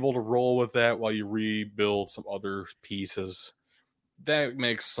you're able to roll with that while you rebuild some other pieces. That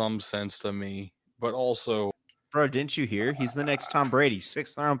makes some sense to me. But also, Bro, didn't you hear? He's the next Tom Brady,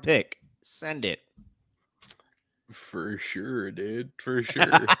 6th-round pick. Send it. for sure, dude. For sure.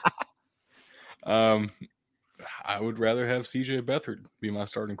 I would rather have CJ Beathard be my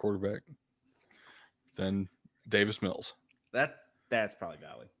starting quarterback than Davis Mills. That's probably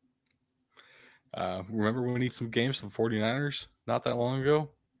valid. Remember when we need some games for the 49ers not that long ago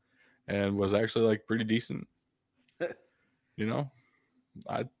and was actually like pretty decent? You know,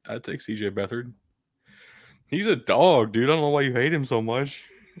 I'd take CJ Beathard. He's a dog, dude. I don't know why you hate him so much.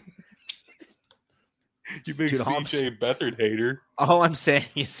 You big Dude, CJ Beathard hater. All I'm saying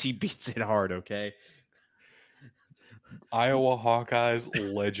is he beats it hard, okay? Iowa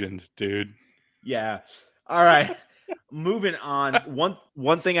Hawkeyes legend, dude. Yeah. All right. Moving on.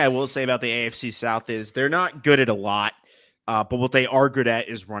 One thing I will say about the AFC South is they're not good at a lot, but what they are good at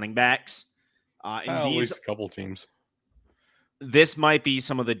is running backs. At least a couple teams. This might be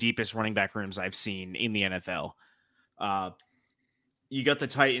some of the deepest running back rooms I've seen in the NFL. You got the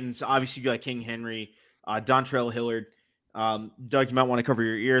Titans. Obviously, you got King Henry, Dontrell Hillard. Doug, you might want to cover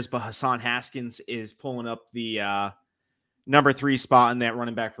your ears, but Hassan Haskins is pulling up the number 3 spot in that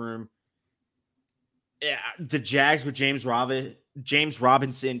running back room. Yeah, the Jags with James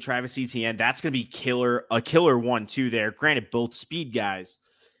Robinson, Travis Etienne, that's going to be a killer 1-2 there. Granted, both speed guys.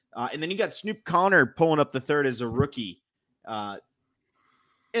 And then you got Snoop Connor pulling up the third as a rookie. And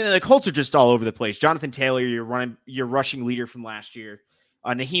then the Colts are just all over the place. Jonathan Taylor, your rushing leader from last year.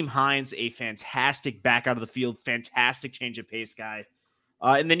 Naheem Hines, a fantastic back out of the field, fantastic change of pace guy.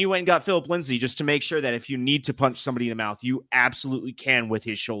 And then you went and got Philip Lindsay just to make sure that if you need to punch somebody in the mouth, you absolutely can with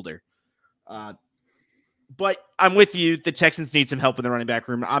his shoulder. But I'm with you. The Texans need some help in the running back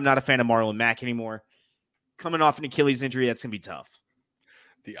room. I'm not a fan of Marlon Mack anymore. Coming off an Achilles injury, that's going to be tough.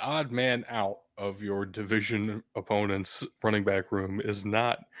 The odd man out of your division opponent's running back room is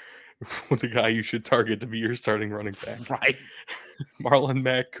not the guy you should target to be your starting running back. Right. Marlon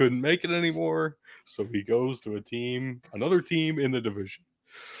Mack couldn't make it anymore, so he goes to another team in the division.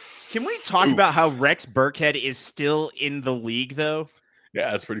 Can we talk about how Rex Burkhead is still in the league, though? Yeah,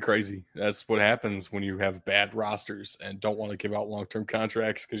 that's pretty crazy. That's what happens when you have bad rosters and don't want to give out long-term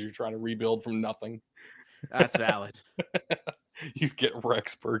contracts because you're trying to rebuild from nothing. That's valid. You get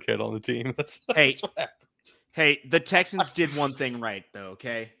Rex Burkhead on the team. That's what happens. Hey, the Texans did one thing right, though,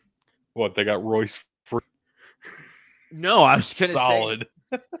 okay? What, they got Royce Free? No, I was going to say. Solid.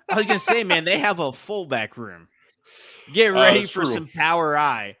 I was going to say, man, they have a fullback room. Get ready for some power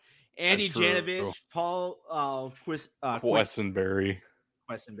eye. Andy Janovich, Paul Quessenberry.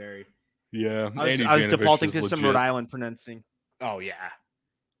 Yeah. I was defaulting to some Rhode Island pronouncing. Oh, yeah.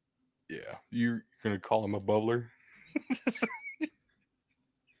 Yeah. You're going to call him a bubbler?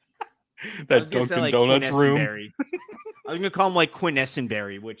 That Dunkin' Donuts room. I was going to call him like Quinn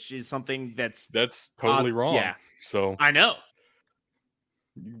Essenberry, which is something that's totally wrong. Yeah. So I know.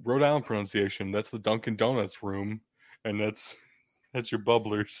 Rhode Island pronunciation. That's the Dunkin' Donuts room. And that's your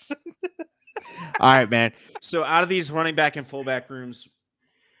bubblers. All right, man. So out of these running back and fullback rooms,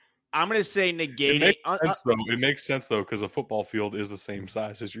 I'm going to say negating. It makes sense, though, because a football field is the same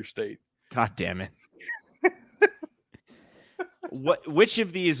size as your state. God damn it. Which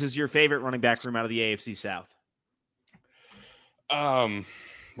of these is your favorite running back room out of the AFC South?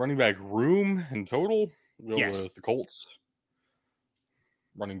 Running back room in total? Go yes. with the Colts.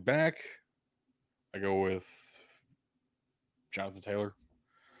 Running back, I go with Jonathan Taylor.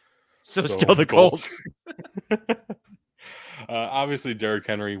 So still the Colts. Obviously, Derrick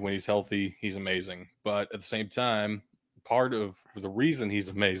Henry, when he's healthy, he's amazing. But at the same time, part of the reason he's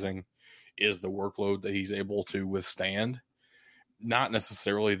amazing is the workload that he's able to withstand. Not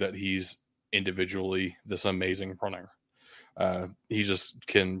necessarily that he's individually this amazing runner. He just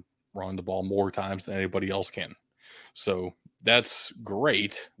can run the ball more times than anybody else can. So that's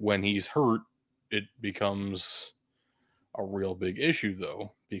great. When he's hurt, it becomes a real big issue,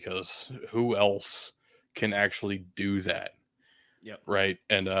 though, because who else can actually do that? Yep. Right.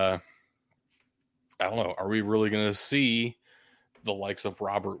 And I don't know. Are we really going to see the likes of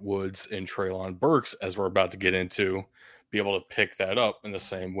Robert Woods and Treylon Burks, as we're about to get into, be able to pick that up in the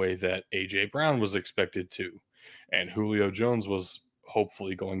same way that A.J. Brown was expected to, and Julio Jones was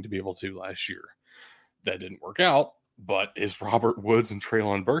hopefully going to be able to last year? That didn't work out, but is Robert Woods and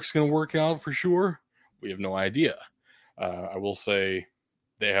Treylon Burks going to work out for sure? We have no idea. I will say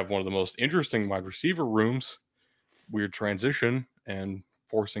they have one of the most interesting wide receiver rooms. Weird transition and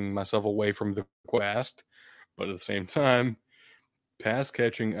forcing myself away from the quest, but at the same time, pass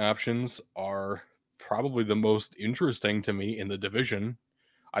catching options are probably the most interesting to me in the division.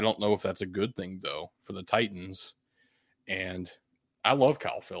 I don't know if that's a good thing though for the Titans. And I love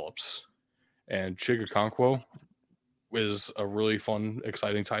Kyle Phillips, and Chig Okonkwo is a really fun,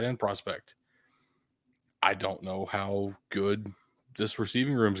 exciting tight end prospect. I don't know how good this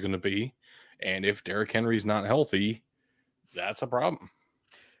receiving room is going to be, and if Derrick Henry's not healthy, that's a problem.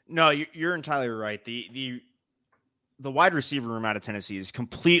 No, you're entirely right. The wide receiver room out of Tennessee is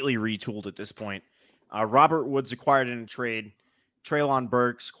completely retooled at this point. Robert Woods acquired in a trade. Treylon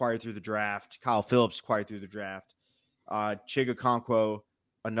Burks acquired through the draft. Kyle Phillips acquired through the draft. Chig Okonkwo,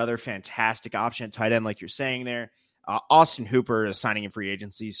 another fantastic option at tight end, like you're saying there. Austin Hooper is signing in free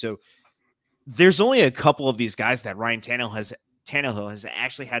agency. So there's only a couple of these guys that Ryan Tannehill has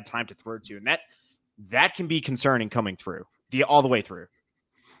actually had time to throw to, and that can be concerning coming through all the way through.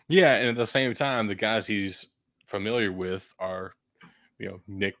 Yeah, and at the same time, the guys he's familiar with are,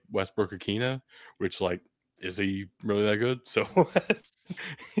 Nick Westbrook-Ikhine, which, like, is he really that good? So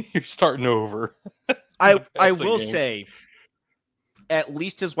you're starting over. I will say, at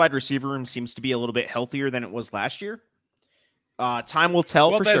least his wide receiver room seems to be a little bit healthier than it was last year. Time will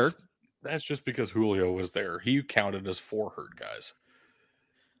tell for sure. That's just because Julio was there. He counted as 4 hurt guys.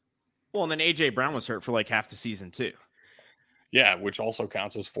 Well, and then A.J. Brown was hurt for like half the season too. Yeah, which also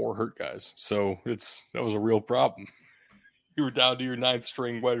counts as 4 hurt guys. So that was a real problem. You were down to your 9th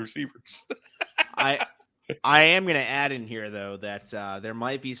string wide receivers. I am going to add in here, though, that there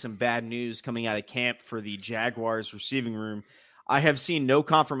might be some bad news coming out of camp for the Jaguars receiving room. I have seen no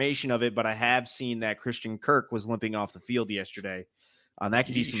confirmation of it, but I have seen that Christian Kirk was limping off the field yesterday. That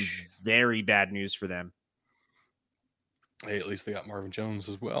could be some very bad news for them. Hey, at least they got Marvin Jones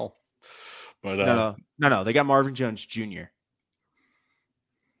as well. But no, they got Marvin Jones Jr.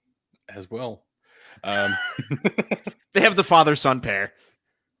 as well. They have the father-son pair.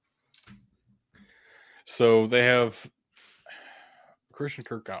 So they have Christian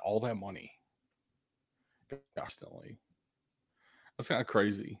Kirk got all that money constantly. That's kind of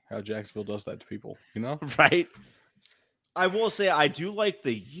crazy how Jacksonville does that to people, Right? I will say I do like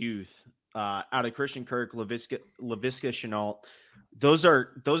the youth out of Christian Kirk, Laviska Shenault. Those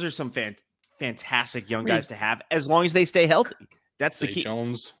are some fantastic young guys to have as long as they stay healthy. That's the key.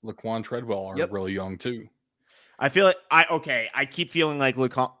 Jones, Laquan Treadwell are really young too. I feel like I keep feeling like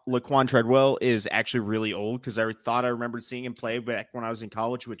Laquan Treadwell is actually really old because I thought I remembered seeing him play back when I was in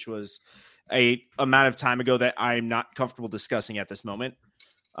college, which was a amount of time ago that I'm not comfortable discussing at this moment.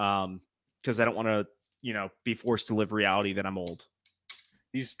 Because I don't want to, be forced to live reality that I'm old.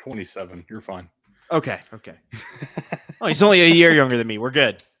 He's 27. You're fine. Okay. Oh, he's only a year younger than me. We're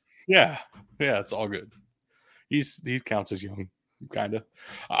good. Yeah, it's all good. He counts as young, kind of.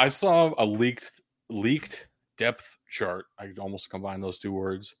 I saw a leaked depth chart. I could almost combine those two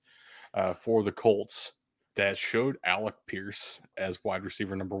words for the Colts that showed Alec Pierce as wide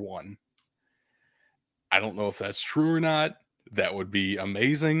receiver number 1. I don't know if that's true or not. That would be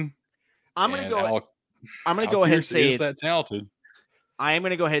amazing. I'm going to go ahead and say is that talented. I am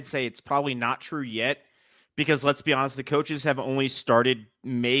going to go ahead and say it's probably not true yet because let's be honest, the coaches have only started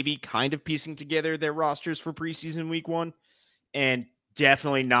maybe kind of piecing together their rosters for preseason week 1 and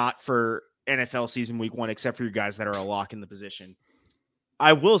definitely not for NFL season week 1, except for your guys that are a lock in the position.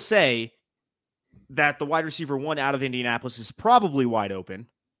 I will say that the wide receiver 1 out of Indianapolis is probably wide open.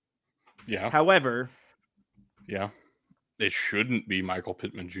 Yeah. However, it shouldn't be Michael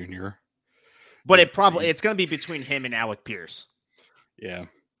Pittman Jr. But it's going to be between him and Alec Pierce. Yeah.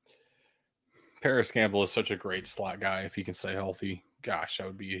 Paris Campbell is such a great slot guy. If he can stay healthy, gosh, that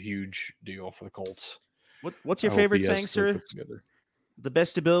would be a huge deal for the Colts. What's your favorite saying, sir? The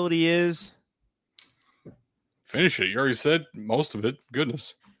best ability is? Finish it. You already said most of it.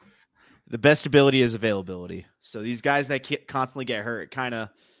 Goodness. The best ability is availability. So these guys that constantly get hurt kind of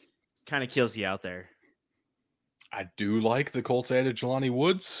kills you out there. I do like the Colts added Jelani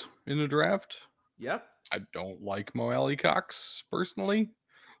Woods in the draft. Yep. I don't like Mo Alley Cox personally.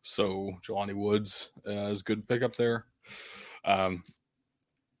 So Jelani Woods is a good pickup there.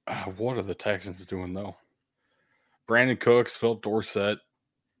 What are the Texans doing, though? Brandon Cooks, Philip Dorsett,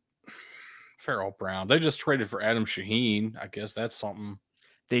 Farrell Brown. They just traded for Adam Shaheen. I guess that's something.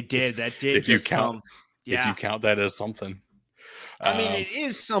 They did. That did. If you count that as something. I mean, it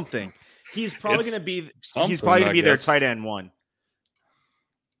is something. He's probably going to be. He's probably going to be their tight end 1.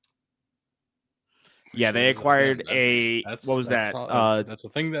 Yeah, they acquired what was that? That's a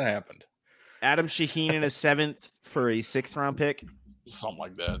thing that happened. Adam Shaheen in a 7th for a 6th round pick. Something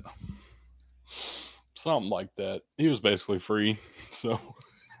like that. Something like that. He was basically free. So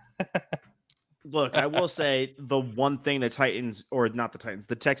Look, I will say the one thing the Titans, or not the Titans,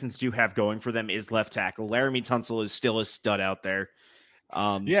 the Texans do have going for them is left tackle. Laramie Tunsil is still a stud out there.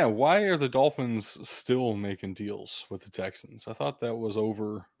 yeah, why are the Dolphins still making deals with the Texans? I thought that was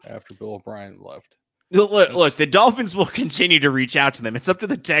over after Bill O'Brien left. Look, the Dolphins will continue to reach out to them. It's up to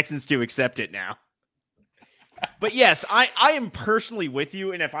the Texans to accept it now. But yes, I am personally with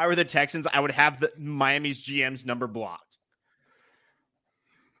you, and if I were the Texans, I would have the Miami's GM's number blocked.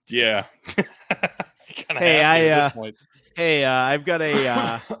 Yeah. I've got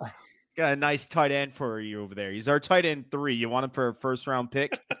a nice tight end for you over there. He's our tight end 3. You want him for a 1st round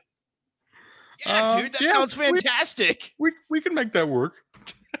pick? Yeah, dude, that sounds fantastic. We can make that work.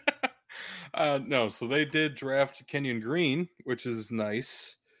 No, so they did draft Kenyon Green, which is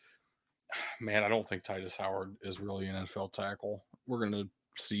nice. Man, I don't think Titus Howard is really an NFL tackle. We're going to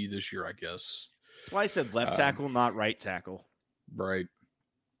see this year, I guess. That's why I said left tackle, not right tackle. Right.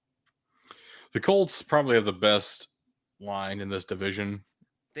 The Colts probably have the best line in this division.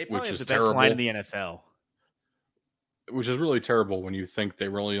 They probably have the best line in the NFL. Which is really terrible when you think they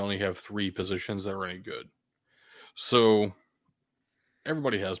really only have 3 positions that are any good. So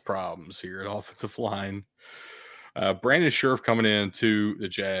everybody has problems here at offensive line. Brandon Scherff coming in to the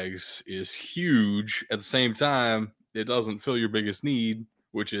Jags is huge. At the same time, it doesn't fill your biggest need,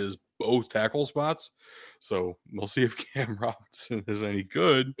 which is both tackle spots. So we'll see if Cam Robinson is any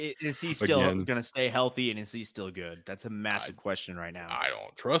good. Is he still going to stay healthy, and is he still good? That's a massive question right now. I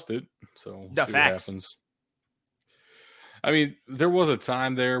don't trust it. So the see facts. what happens. I mean, there was a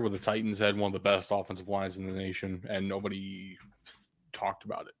time there where the Titans had one of the best offensive lines in the nation, and nobody talked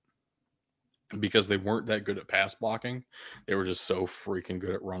about it because they weren't that good at pass blocking. They were just so freaking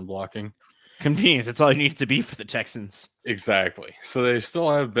good at run blocking. Convenient. That's all you need to be for the Texans. Exactly. So they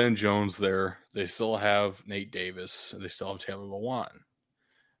still have Ben Jones there. They still have Nate Davis. And they still have Taylor Lewan.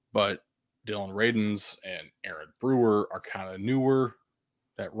 But Dylan Radins and Aaron Brewer are kind of newer.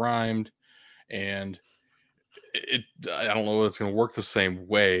 That rhymed. And I don't know if it's going to work the same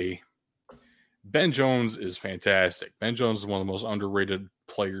way. Ben Jones is fantastic. Ben Jones is one of the most underrated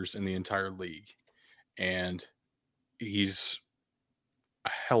players in the entire league. And he's a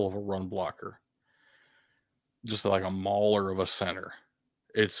hell of a run blocker. Just like a mauler of a center.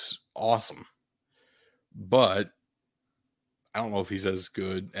 It's awesome. But I don't know if he's as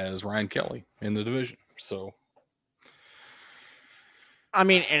good as Ryan Kelly in the division. So, I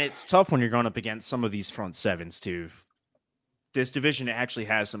mean, and it's tough when you're going up against some of these front sevens too. This division actually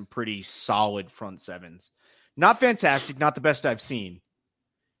has some pretty solid front sevens. Not fantastic, not the best I've seen,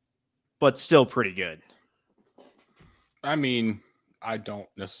 but still pretty good. I mean, I don't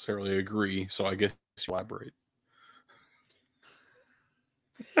necessarily agree, so I guess you elaborate.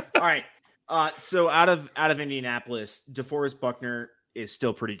 All right. So out of Indianapolis, DeForest Buckner is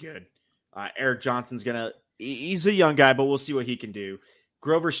still pretty good. Eric Johnson's he's a young guy, but we'll see what he can do.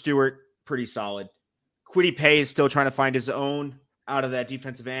 Grover Stewart, pretty solid. Kwity Paye is still trying to find his own out of that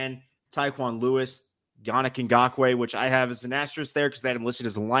defensive end. Tyquan Lewis, Yannick Ngakoue, which I have as an asterisk there because they had him listed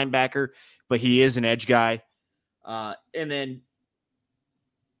as a linebacker, but he is an edge guy. And then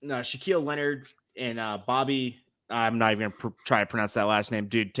Shaquille Leonard and Bobby. I'm not even going to try to pronounce that last name.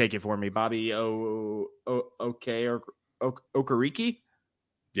 Dude, take it for me. Bobby Okereke?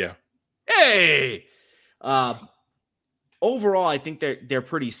 Yeah. Hey! Overall, I think they're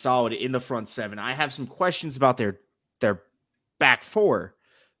pretty solid in the front seven. I have some questions about their back four,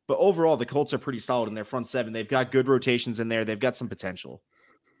 but overall, the Colts are pretty solid in their front seven. They've got good rotations in there. They've got some potential.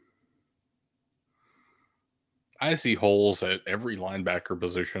 I see holes at every linebacker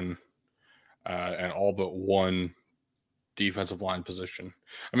position and all but one defensive line position.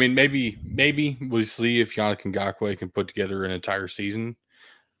 I mean, maybe we'll see if Yannick Ngakoue can put together an entire season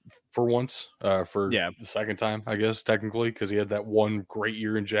for once, the second time, I guess, technically, because he had that one great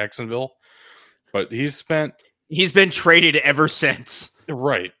year in Jacksonville. But he's been traded ever since.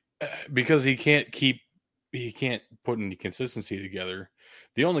 Right. Because he can't put any consistency together.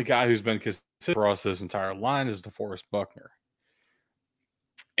 The only guy who's been consistent for us this entire line is DeForest Buckner.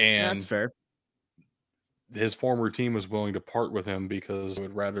 And that's fair. His former team was willing to part with him because they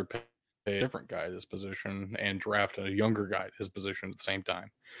would rather pay a different guy at his position and draft a younger guy at his position at the same time.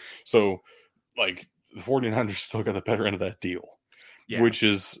 So, like, the 49ers still got the better end of that deal, which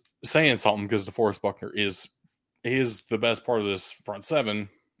is saying something because DeForest Buckner is the best part of this front seven.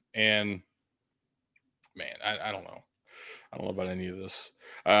 And, man, I don't know. I don't know about any of this.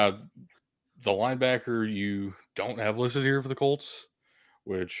 The linebacker you don't have listed here for the Colts,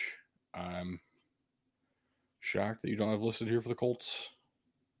 which I'm shocked that you don't have listed here for the Colts.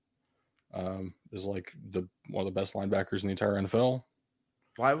 Is like one of the best linebackers in the entire NFL.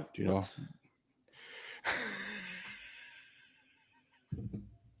 Why? Do you know?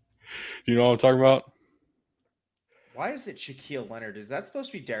 Do you know what I'm talking about? Why is it Shaquille Leonard? Is that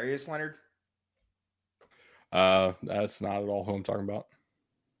supposed to be Darius Leonard? That's not at all who I'm talking about.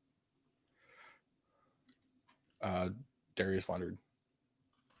 Darius Leonard.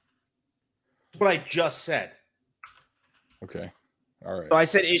 That's what I just said. Okay. All right. So I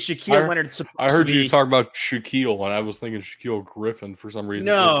said, is Shaquille Leonard supposed I heard to be... you talk about Shaquille, and I was thinking Shaquille Griffin for some reason.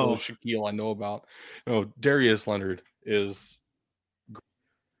 No. This is the Shaquille I know about. No, Darius Leonard is...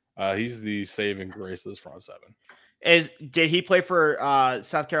 he's the saving grace of this front seven. Did he play for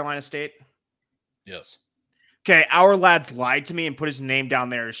South Carolina State? Yes. Okay, our lads lied to me and put his name down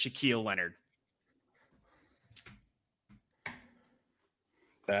there as Shaquille Leonard.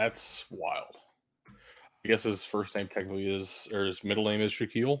 That's wild. I guess his first name technically is, or his middle name is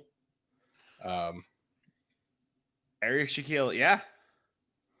Shaquille. Eric Shaquille, yeah.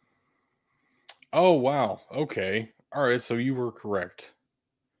 Oh, wow. Okay. All right, so you were correct.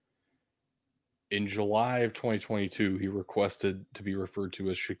 In July of 2022, he requested to be referred to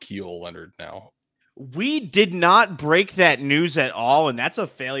as Shaquille Leonard now. We did not break that news at all, and that's a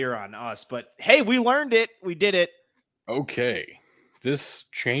failure on us. But hey, we learned it. We did it. Okay. This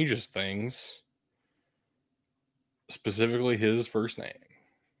changes things. Specifically his first name.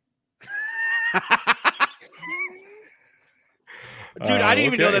 Dude, I didn't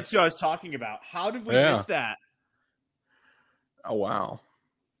even know that's who I was talking about. How did we miss that? Oh, wow.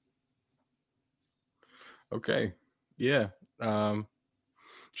 Okay. Yeah. Shaquille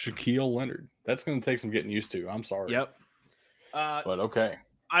Leonard. That's going to take some getting used to. I'm sorry. Yep. But okay.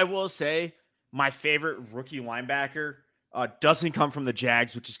 I will say my favorite rookie linebacker doesn't come from the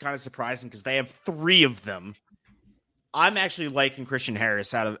Jags, which is kind of surprising because they have 3 of them. I'm actually liking Christian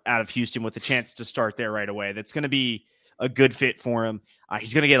Harris out of Houston with the chance to start there right away. That's going to be a good fit for him.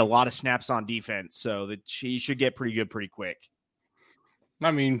 He's going to get a lot of snaps on defense, so that he should get pretty good pretty quick.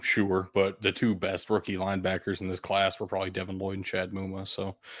 I mean, sure, but the 2 best rookie linebackers in this class were probably Devin Lloyd and Chad Muma.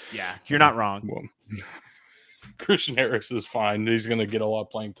 So yeah, you're not wrong. Well, Christian Harris is fine. He's going to get a lot of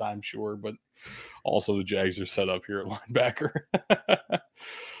playing time, sure, but also the Jags are set up here at linebacker.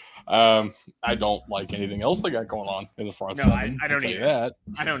 I don't like anything else they got going on in the front seven. I don't either. That.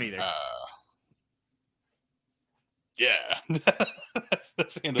 I don't either. Yeah.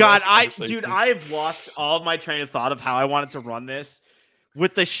 God, I've lost all of my train of thought of how I wanted to run this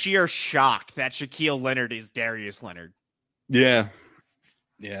with the sheer shock that Shaquille Leonard is Darius Leonard. Yeah.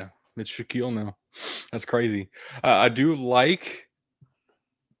 Yeah. It's Shaquille now. That's crazy. I do like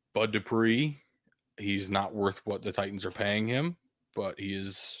Bud Dupree. He's not worth what the Titans are paying him, but he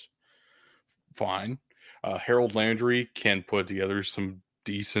is fine. Harold Landry can put together some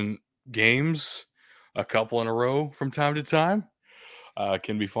decent games, a couple in a row from time to time.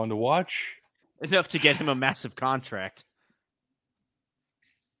 Can be fun to watch. Enough to get him a massive contract.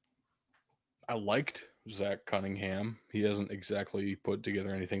 I liked Zach Cunningham. He hasn't exactly put together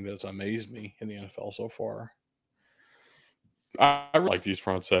anything that's amazed me in the NFL so far. I really like these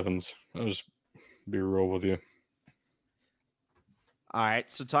front sevens. I'll just be real with you. All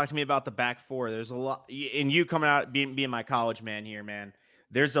right, so talk to me about the back 4. There's a lot, and you coming out being my college man here, man.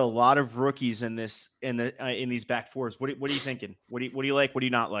 There's a lot of rookies in these back 4s. What are you thinking? What do you like? What do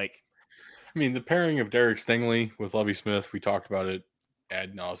you not like? I mean, the pairing of Derek Stingley with Lovie Smith, we talked about it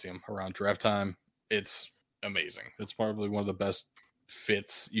ad nauseum around draft time. It's amazing. It's probably one of the best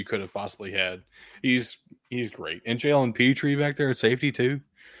fits you could have possibly had. He's great. And Jalen Petrie back there at safety too.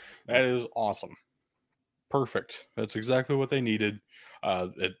 That is awesome. Perfect. That's exactly what they needed.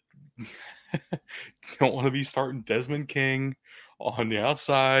 You don't want to be starting Desmond King on the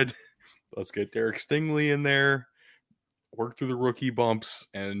outside. Let's get Derek Stingley in there, work through the rookie bumps,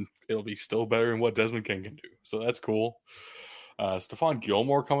 and it'll be still better than what Desmond King can do. So that's cool. Stephon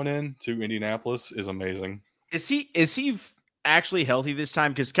Gilmore coming in to Indianapolis is amazing. Is he actually healthy this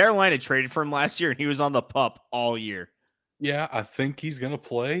time? Because Carolina traded for him last year, and he was on the PUP all year. Yeah, I think he's going to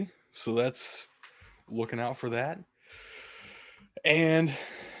play. So that's looking out for that. And,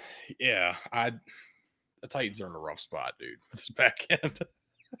 yeah, the Titans are in a rough spot, dude. This back end.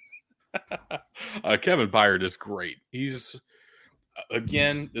 Kevin Byard is great. He's...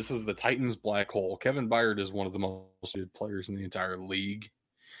 Again, this is the Titans black hole. Kevin Byard is one of the most good players in the entire league.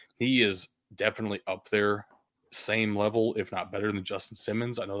 He is definitely up there, same level, if not better than Justin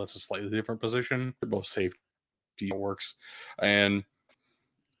Simmons. I know that's a slightly different position. They're both safety works. And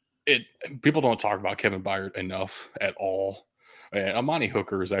people don't talk about Kevin Byard enough at all. And Amani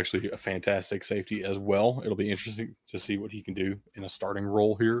Hooker is actually a fantastic safety as well. It'll be interesting to see what he can do in a starting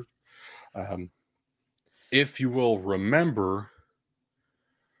role here. If you will remember,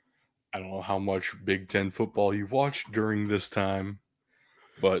 I don't know how much Big Ten football you watched during this time,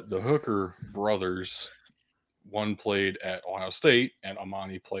 but the Hooker brothers, one played at Ohio State and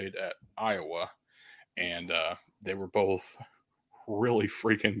Amani played at Iowa, and they were both really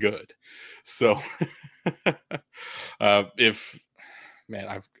freaking good. So I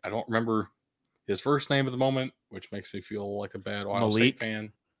don't remember his first name at the moment, which makes me feel like a bad Ohio State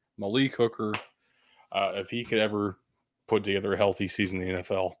fan. Malik Hooker. If he could ever put together a healthy season in the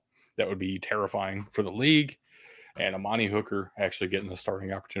NFL, that would be terrifying for the league. And Amani Hooker actually getting the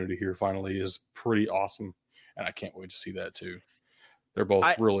starting opportunity here finally is pretty awesome. And I can't wait to see that too. They're both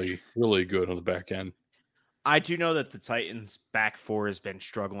really, really good on the back end. I do know that the Titans' back four has been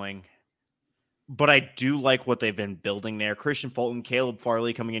struggling, but I do like what they've been building there. Christian Fulton, Caleb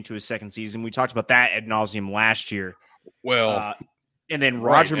Farley coming into his second season. We talked about that ad nauseum last year. Well, and then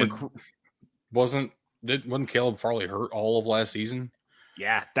Roger wasn't Caleb Farley hurt all of last season?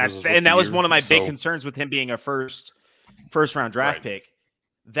 Yeah, that was one of my big concerns with him being a first round draft pick.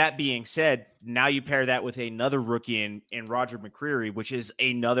 That being said, now you pair that with another rookie in Roger McCreary, which is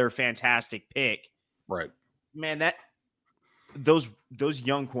another fantastic pick. Right. Man, those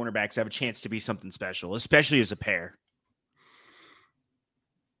young cornerbacks have a chance to be something special, especially as a pair.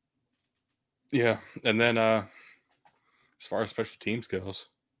 Yeah, and then as far as special teams goes,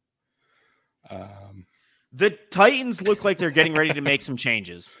 the Titans look like they're getting ready to make some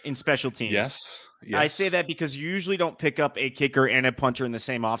changes in special teams. Yes. I say that because you usually don't pick up a kicker and a punter in the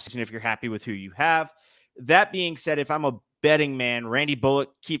same offseason if you're happy with who you have. That being said, if I'm a betting man, Randy Bullock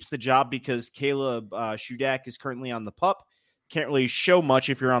keeps the job because Caleb Shudak is currently on the PUP. Can't really show much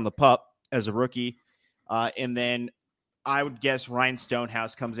if you're on the PUP as a rookie. And then I would guess Ryan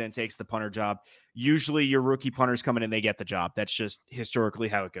Stonehouse comes in and takes the punter job. Usually your rookie punters come in and they get the job. That's just historically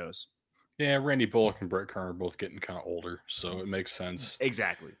how it goes. Yeah, Randy Bullock and Brett Kern are both getting kind of older, so it makes sense.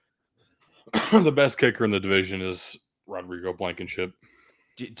 Exactly. The best kicker in the division is Rodrigo Blankenship.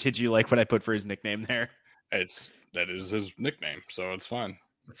 Did you like what I put for his nickname there? That is his nickname, so it's fine.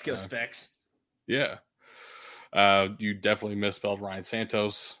 Let's go, Specs. Yeah. You definitely misspelled Ryan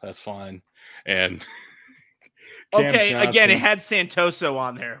Santos. That's fine. And okay, Johnson, again, it had Santoso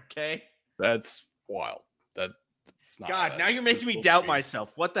on there. Okay, that's wild. That's not. God, now you're making me doubt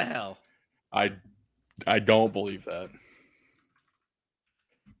myself. What the hell? I don't believe that.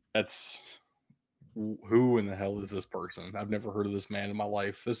 That's who in the hell is this person? I've never heard of this man in my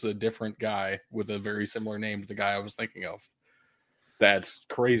life. This is a different guy with a very similar name to the guy I was thinking of. That's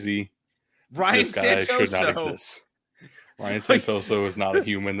crazy. Ryan this guy Santoso should not exist. Ryan Santoso is not a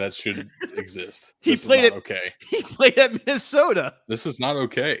human that should exist. He played at Minnesota. This is not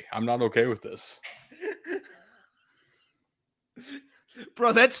okay. I'm not okay with this.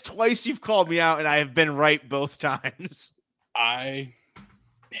 Bro, that's twice you've called me out, and I have been right both times. I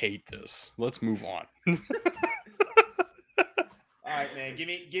hate this. Let's move on. All right, man. Give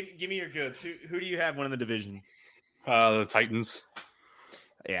me your goods. Who do you have winning the division? The Titans.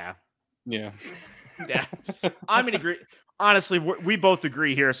 Yeah. Yeah. I'm in agree. Honestly, we both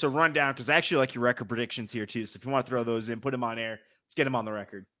agree here. So run down, because I actually like your record predictions here too. So if you want to throw those in, put them on air. Let's get them on the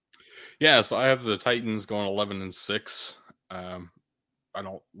record. Yeah. So I have the Titans going 11-6. I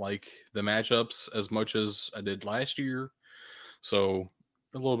don't like the matchups as much as I did last year. So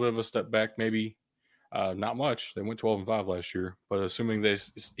a little bit of a step back, maybe. Not much. They went 12-5 last year, but assuming they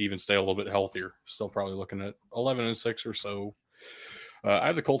even stay a little bit healthier, still probably looking at 11-6 or so. I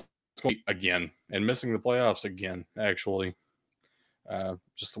have the Colts again and missing the playoffs again, actually.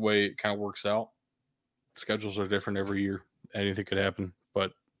 Just the way it kind of works out. Schedules are different every year. Anything could happen,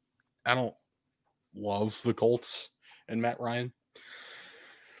 but I don't love the Colts and Matt Ryan.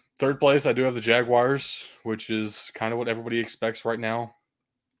 Third place, I do have the Jaguars, which is kind of what everybody expects right now.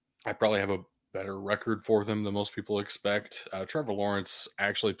 I probably have a better record for them than most people expect. Trevor Lawrence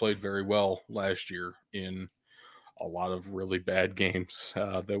actually played very well last year in a lot of really bad games.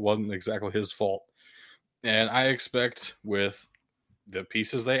 That wasn't exactly his fault. And I expect with the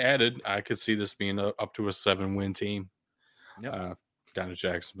pieces they added, I could see this being up to a 7-win team down to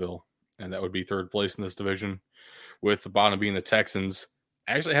Jacksonville. And that would be third place in this division, with the bottom being the Texans.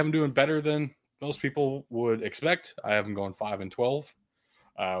 I actually have them doing better than most people would expect. I have them going 5-12,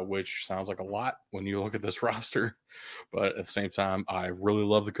 which sounds like a lot when you look at this roster. But at the same time, I really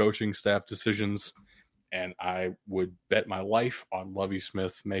love the coaching staff decisions, and I would bet my life on Lovie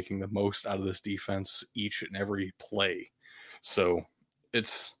Smith making the most out of this defense each and every play. So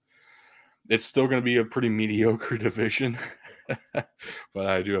it's still going to be a pretty mediocre division But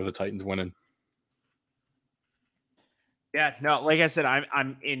I do have the Titans winning. Yeah, no, like I said,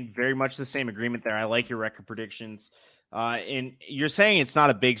 I'm in very much the same agreement there. I like your record predictions. And you're saying it's not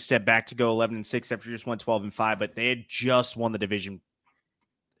a big step back to go 11-6 after you just won 12-5, but they had just won the division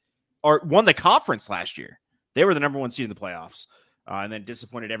or won the conference last year. They were the number 1 seed in the playoffs, and then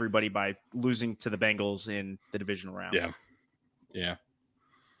disappointed everybody by losing to the Bengals in the divisional round. Yeah.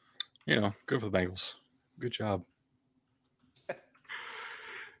 Good for the Bengals. Good job.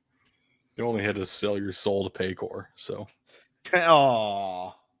 You only had to sell your soul to Paycor, so. Oh.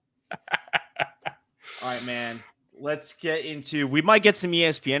 All right, man. Let's get into. We might get some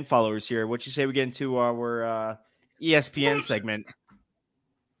ESPN followers here. What you say we get into our ESPN segment?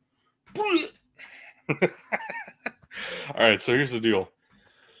 All right, so here's the deal.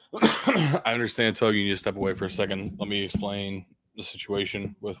 I understand, Tug, you need to step away for a second. Let me explain the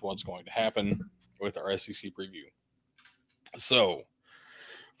situation with what's going to happen with our SEC preview. So,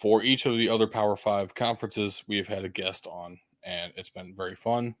 for each of the other Power 5 conferences, we've had a guest on, and it's been very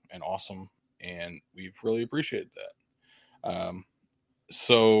fun and awesome, and we've really appreciated that.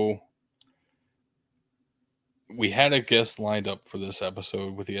 So, we had a guest lined up for this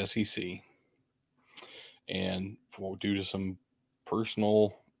episode with the SEC, and due to some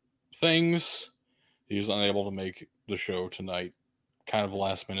personal things, he was unable to make the show tonight, kind of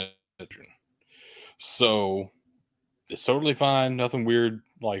last minute. So it's totally fine. Nothing weird,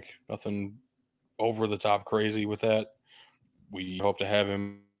 like nothing over the top crazy with that. We hope to have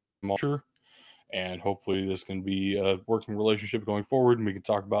him on, and hopefully this can be a working relationship going forward, and we can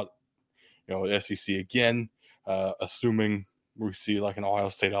talk about SEC again, assuming we see like an Ohio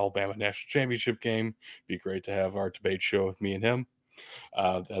State Alabama national championship game. Be great to have our debate show with me and him.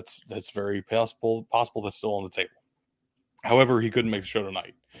 That's very possible that's still on the table. However, he couldn't make the show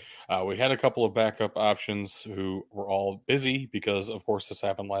tonight. We had a couple of backup options who were all busy because, of course, this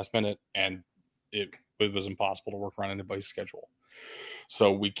happened last minute, and it was impossible to work around anybody's schedule.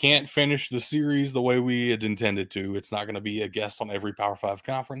 So we can't finish the series the way we had intended to. It's not going to be a guest on every Power 5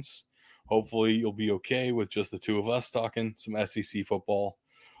 conference. Hopefully you'll be okay with just the two of us talking some SEC football.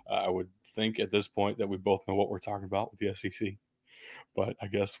 I would think at this point that we both know what we're talking about with the SEC. But I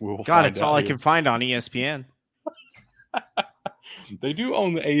guess we'll find out. God, it's all I can find on ESPN. They do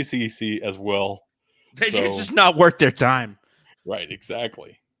own the ACC as well. It's just not worth their time. Right,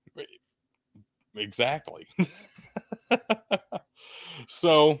 exactly. Exactly.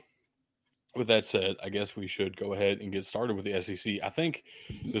 So, with that said, I guess we should go ahead and get started with the SEC. I think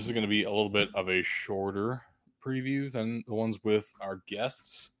this is going to be a little bit of a shorter preview than the ones with our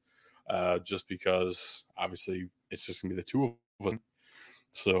guests, just because, obviously, it's just going to be the two of them.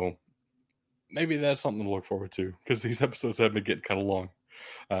 So, maybe that's something to look forward to, because these episodes have been getting kind of long.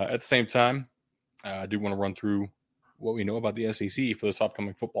 At the same time, I do want to run through what we know about the SEC for this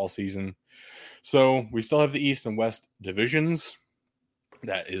upcoming football season. So we still have the East and West divisions.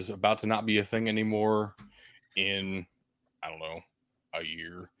 That is about to not be a thing anymore in, I don't know, a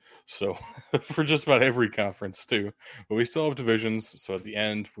year. So for just about every conference too. But we still have divisions. So at the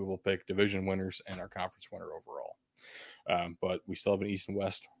end, we will pick division winners and our conference winner overall. But we still have an East and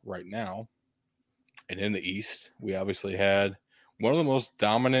West right now. And in the East, we obviously had one of the most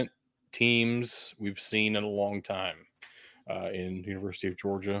dominant teams we've seen in a long time in University of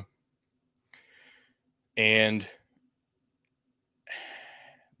Georgia. And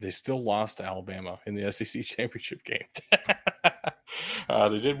they still lost to Alabama in the SEC championship game.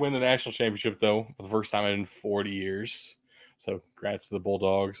 They did win the national championship, though, for the first time in 40 years. So congrats to the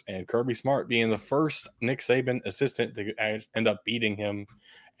Bulldogs. And Kirby Smart being the first Nick Saban assistant to end up beating him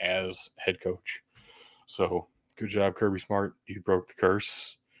as head coach. So good job, Kirby Smart. You broke the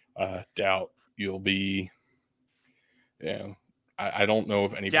curse. Doubt you'll be, I don't know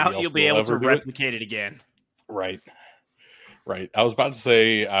if anybody else you'll be able to replicate it again. Right. I was about to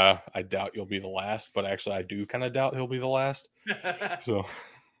say I doubt you'll be the last, but actually I do kind of doubt he'll be the last. So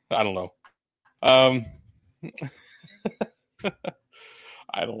I don't know. I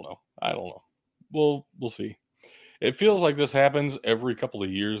don't know. We'll see. It feels like this happens every couple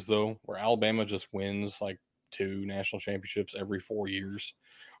of years, though, where Alabama just wins like 2 national championships every 4 years.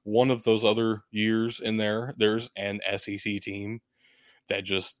 One of those other years in there, there's an SEC team that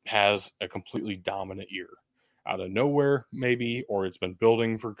just has a completely dominant year. Out of nowhere, maybe, or it's been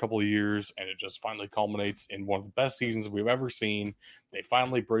building for a couple of years, and it just finally culminates in one of the best seasons we've ever seen. They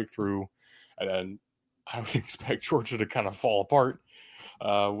finally break through, and then I would expect Georgia to kind of fall apart.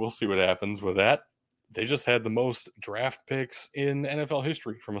 We'll see what happens with that. They just had the most draft picks in NFL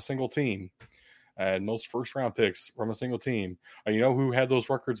history from a single team, and most first-round picks from a single team. You know who had those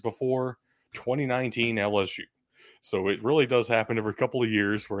records before? 2019 LSU. So it really does happen every couple of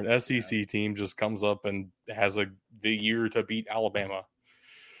years where an SEC team just comes up and has the year to beat Alabama.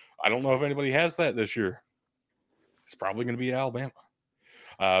 I don't know if anybody has that this year. It's probably going to be Alabama.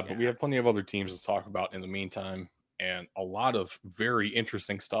 But we have plenty of other teams to talk about in the meantime, and a lot of very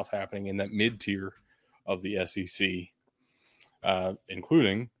interesting stuff happening in that mid-tier of the SEC,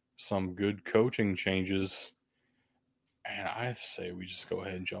 including some good coaching changes. And I say we just go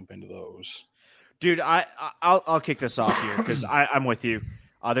ahead and jump into those. Dude, I'll kick this off here because I'm with you.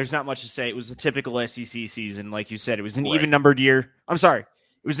 There's not much to say. It was a typical SEC season, like you said. It was an even-numbered year. I'm sorry.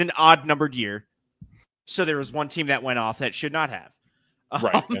 It was an odd-numbered year. So there was one team that went off that should not have.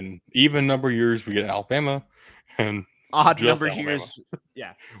 Right. And even number years, we get Alabama. And odd number years.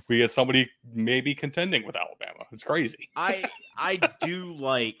 Yeah. We get somebody maybe contending with Alabama. It's crazy. I do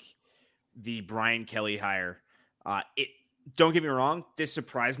like the Brian Kelly hire. Don't get me wrong. This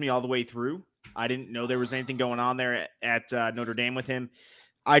surprised me all the way through. I didn't know there was anything going on there at Notre Dame with him.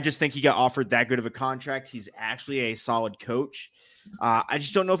 I just think he got offered that good of a contract. He's actually a solid coach. I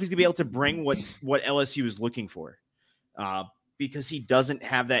just don't know if he's going to be able to bring what LSU is looking for because he doesn't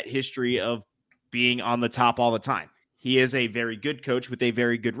have that history of being on the top all the time. He is a very good coach with a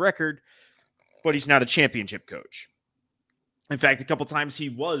very good record, but he's not a championship coach. In fact, a couple times he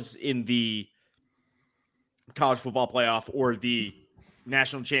was in the college football playoff or the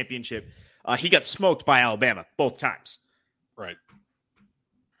national championship. He got smoked by Alabama both times. Right.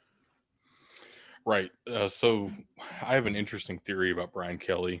 Right. So I have an interesting theory about Brian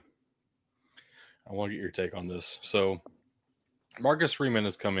Kelly. I want to get your take on this. So Marcus Freeman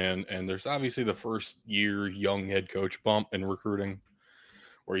has come in, and there's obviously the first year young head coach bump in recruiting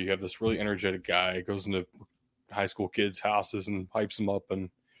where you have this really energetic guy, goes into high school kids' houses and hypes them up. And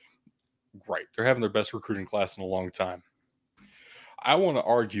right, they're having their best recruiting class in a long time. I want to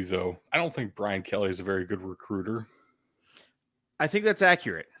argue, though, I don't think Brian Kelly is a very good recruiter. I think that's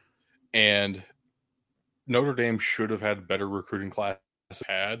accurate. And Notre Dame should have had better recruiting class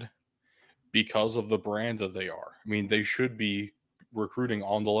because of the brand that they are. I mean, they should be recruiting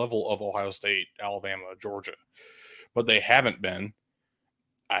on the level of Ohio State, Alabama, Georgia, but they haven't been.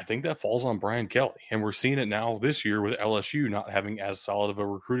 I think that falls on Brian Kelly, and we're seeing it now this year with LSU not having as solid of a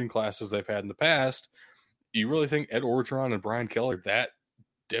recruiting class as they've had in the past. You really think Ed Orgeron and Brian Kelly are that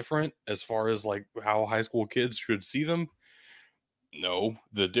different as far as like how high school kids should see them? No,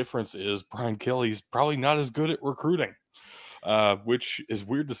 the difference is Brian Kelly's probably not as good at recruiting, which is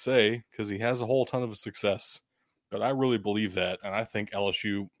weird to say because he has a whole ton of success. But I really believe that, and I think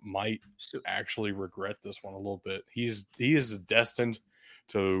LSU might actually regret this one a little bit. He is destined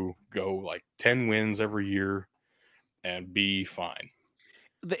to go like 10 wins every year and be fine.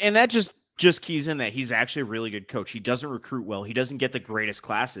 And that just keys in that he's actually a really good coach. He doesn't recruit well. He doesn't get the greatest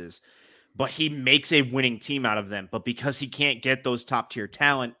classes, but he makes a winning team out of them. But because he can't get those top tier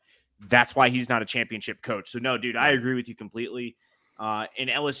talent, that's why he's not a championship coach. So no, dude, I agree with you completely. And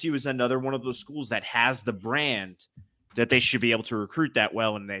LSU is another one of those schools that has the brand that they should be able to recruit that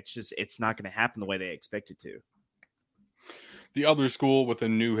well. And it's not going to happen the way they expect it to. The other school with a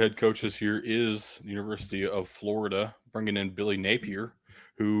new head coach this year is the University of Florida, bringing in Billy Napier,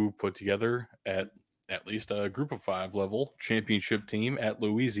 who put together at least a group of 5 level championship team at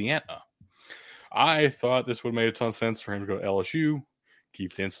Louisiana. I thought this would have made a ton of sense for him to go to LSU,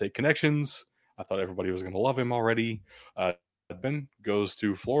 keep the in-state connections. I thought everybody was going to love him already. Ben goes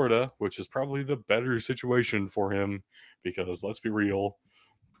to Florida, which is probably the better situation for him because let's be real,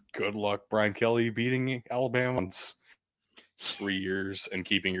 good luck Brian Kelly beating Alabama once 3 years and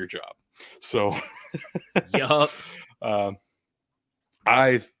keeping your job. So, yup.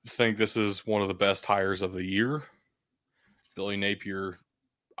 I think this is one of the best hires of the year. Billy Napier,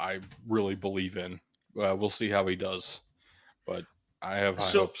 I really believe in. We'll see how he does, but I have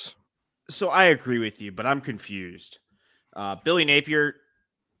high hopes. So I agree with you, but I'm confused. Billy Napier,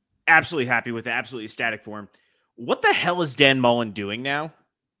 absolutely happy with it, absolutely ecstatic for him. What the hell is Dan Mullen doing now?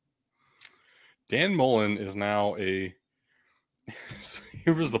 Dan Mullen is now so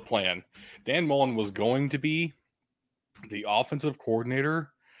here was the plan. Dan Mullen was going to be the offensive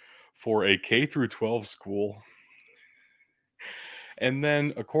coordinator for a K through 12 school. And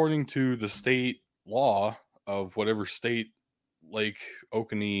then according to the state law of whatever state Lake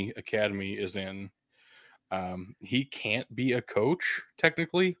Oconee Academy is in, he can't be a coach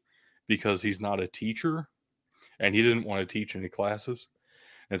technically because he's not a teacher and he didn't want to teach any classes.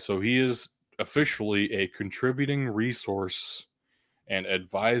 And so he is officially a contributing resource and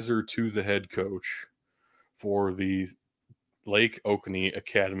advisor to the head coach for the Lake Oconee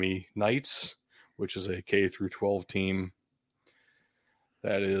Academy Knights, which is a K through 12 team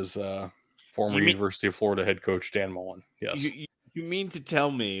that is Former You mean- University of Florida head coach Dan Mullen. Yes. You mean to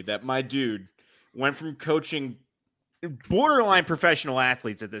tell me that my dude went from coaching borderline professional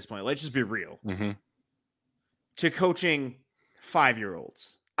athletes at this point, let's just be real, Mm-hmm. to coaching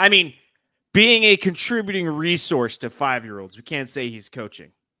 5-year-olds? I mean, being a contributing resource to 5-year-olds. We can't say he's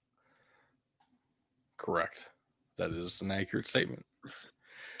coaching. Correct. That is an accurate statement.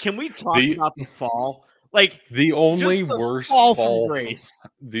 Can we talk about the fall? Like, the only just the worst fall fall, from grace.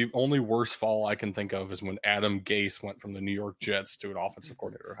 the only worst fall I can think of is when Adam Gase went from the New York Jets to an offensive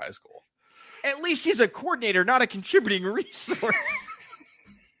coordinator at high school. At least he's a coordinator, not a contributing resource.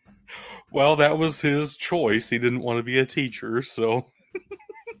 Well, that was his choice. He didn't want to be a teacher, so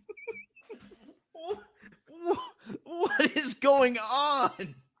What is going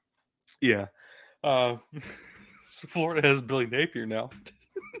on? yeah. So Florida has Billy Napier now.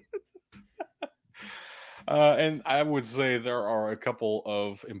 And I would say there are a couple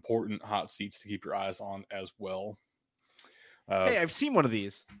of important hot seats to keep your eyes on as well. Hey, I've seen one of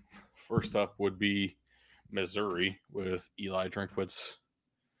these. First up would be Missouri with Eli Drinkwitz.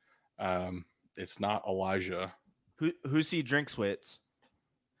 It's not Elijah. Who's he drinks with?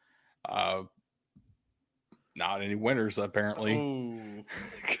 Not any winners apparently, Oh.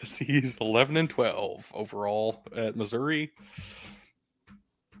 because he's 11-12 overall at Missouri.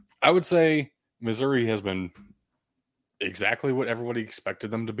 I would say Missouri has been exactly what everybody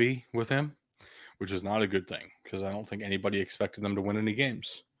expected them to be with him, which is not a good thing because I don't think anybody expected them to win any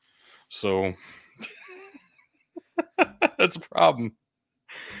games. So that's a problem.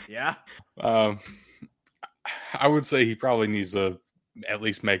 Yeah. I would say he probably needs to at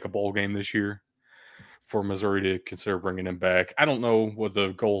least make a bowl game this year for Missouri to consider bringing him back. I don't know what the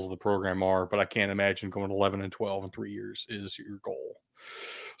goals of the program are, but I can't imagine going 11-12 in 3 years is your goal.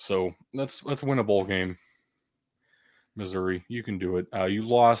 So let's win a bowl game, Missouri. You can do it. You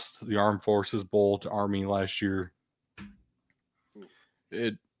lost the Armed Forces Bowl to Army last year.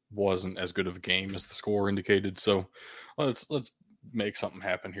 It wasn't as good of a game as the score indicated. So let's make something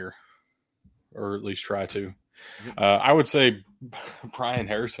happen here, or at least try to. I would say Brian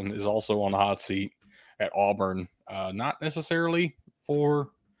Harrison is also on the hot seat at Auburn, not necessarily for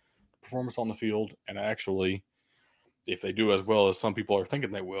performance on the field, and actually, if they do as well as some people are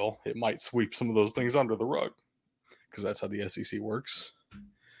thinking they will, it might sweep some of those things under the rug, because that's how the SEC works.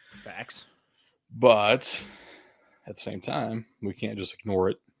 Facts. But at the same time, we can't just ignore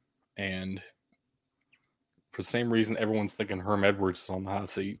it. And for the same reason everyone's thinking Herm Edwards is on the hot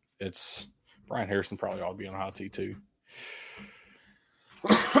seat, it's Brian Harrison probably ought to be on the hot seat too.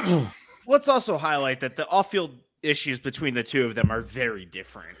 Let's also highlight that the off-field issues between the two of them are very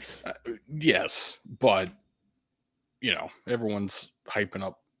different. Yes, but everyone's hyping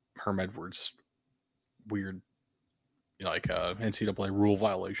up Herm Edwards' weird, NCAA rule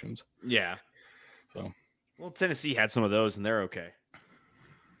violations. Yeah. So, well, Tennessee had some of those, and they're okay.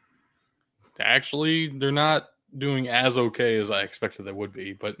 Actually, they're not doing as okay as I expected they would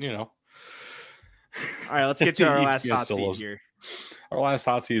be, but All right, let's get to our last hot seat here. Our last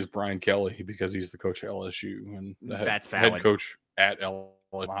hot seat is Brian Kelly because he's the coach at LSU and the That's head valid. coach at LSU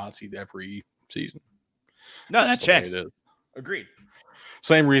on the hot seat every season. No, that That's the way checks. it is. Agreed.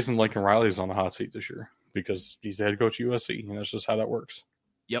 Same reason Lincoln Riley's on the hot seat this year, because he's the head coach at USC, and that's just how that works.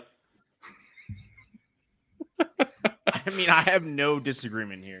 Yep. I mean, I have no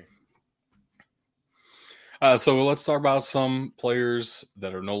disagreement here. So let's talk about some players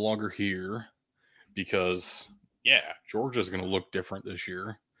that are no longer here, because Georgia's going to look different this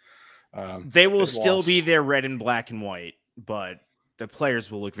year. They will still lost. be there red and black and white, but the players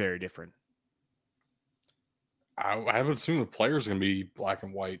will look very different. I would assume the players are going to be black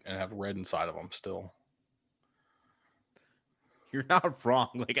and white and have red inside of them still. You're not wrong.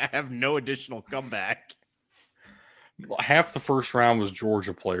 Like, I have no additional comeback. Half the first round was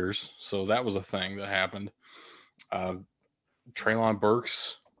Georgia players, so that was a thing that happened. Treylon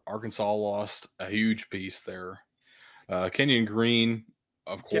Burks, Arkansas lost a huge piece there. Kenyon Green,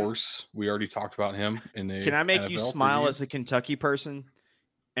 of course, we already talked about him. Can I make NFL you smile preview. as a Kentucky person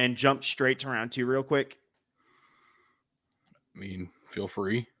and jump straight to round 2 real quick? I mean, feel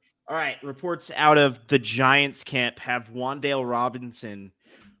free. All right. Reports out of the Giants camp have Wan'Dale Robinson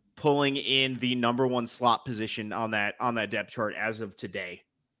pulling in the number 1 slot position on that depth chart as of today.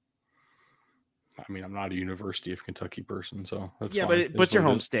 I mean, I'm not a University of Kentucky person, so that's yeah, fine. but it's your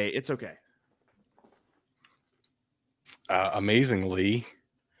home state. It's okay. Amazingly,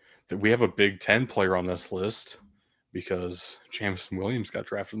 that we have a Big Ten player on this list because Jamison Williams got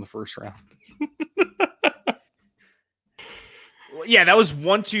drafted in the first round. Yeah, that was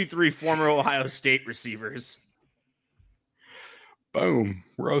 1, 2, 3 former Ohio State receivers. Boom,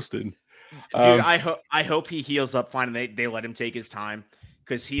 roasted. Dude, I hope he heals up fine and they let him take his time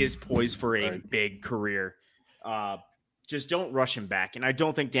because he is poised for a big career. Just don't rush him back. And I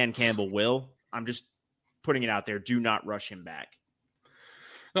don't think Dan Campbell will. I'm just putting it out there. Do not rush him back.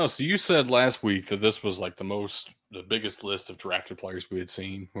 No, so you said last week that this was like the biggest list of drafted players we had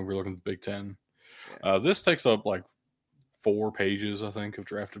seen when we were looking at the Big Ten. Yeah. This takes up like 4 pages, I think, of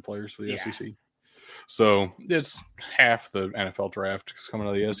drafted players for the SEC. So it's half the NFL draft coming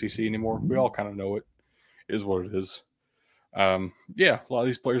out of the SEC anymore. We all kind of know it is what it is. A lot of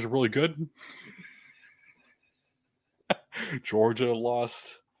these players are really good. Georgia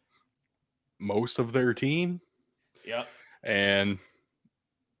lost most of their team. Yep. And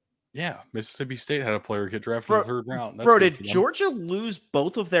Mississippi State had a player get drafted in the 3rd round. That's did Georgia lose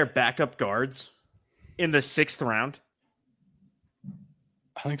both of their backup guards in the 6th round?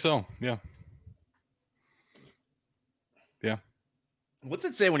 I think so, yeah. Yeah. What's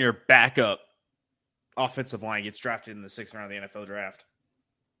it say when your backup offensive line gets drafted in the 6th round of the NFL draft?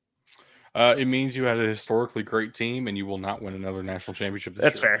 It means you had a historically great team and you will not win another national championship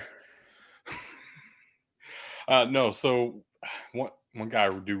this year. That's fair. No, so one guy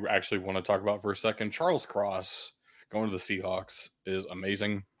I do actually want to talk about for a second, Charles Cross going to the Seahawks is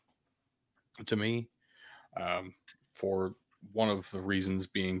amazing to me. For one of the reasons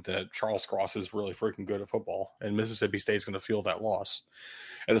being that Charles Cross is really freaking good at football, and Mississippi State's going to feel that loss.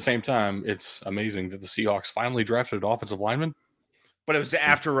 At the same time, it's amazing that the Seahawks finally drafted an offensive lineman. But it was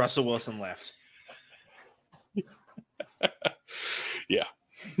after Russell Wilson left. Yeah.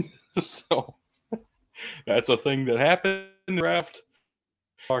 So that's a thing that happened in the draft.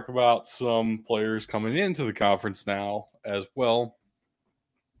 Talk about some players coming into the conference now as well.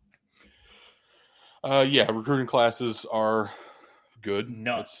 Recruiting classes are good.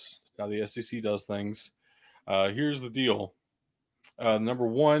 That's how the SEC does things. Here's the deal. Number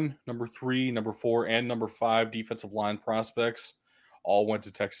 1, number 3, number 4, and number 5 defensive line prospects all went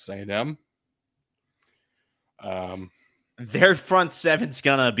to Texas A&M. Their front seven's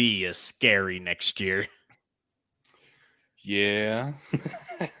going to be scary next year. Yeah.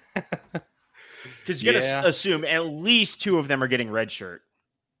 Because you're going to assume at least 2 of them are getting redshirt.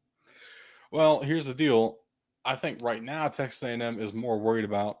 Well, here's the deal. I think right now Texas A&M is more worried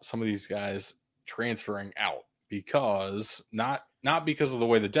about some of these guys transferring out because not because of the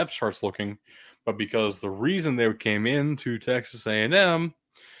way the depth chart's looking, but because the reason they came into Texas A&M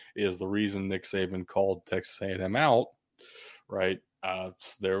is the reason Nick Saban called Texas A&M out, right?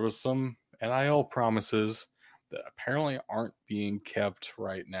 There was some NIL promises that apparently aren't being kept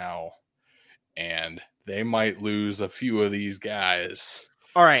right now, and they might lose a few of these guys.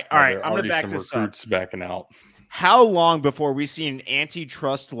 All right. I'm going to back this up. Recruits backing out. How long before we see an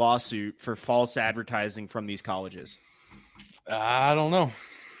antitrust lawsuit for false advertising from these colleges? I don't know.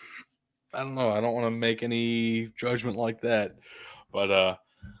 I don't want to make any judgment like that. But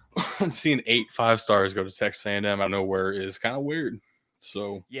seeing 8 5-stars go to Texas A&M out of nowhere is kind of weird.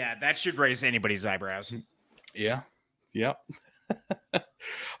 So yeah, that should raise anybody's eyebrows. Yeah. Yep.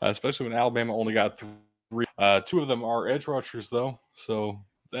 Especially when Alabama only got 3. 2 of them are edge rushers, though, so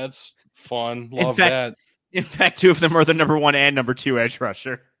that's fun. Love that. In fact, 2 of them are the number 1 and number 2 edge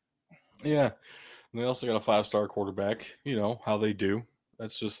rusher. Yeah, and they also got a 5-star quarterback. You know how they do.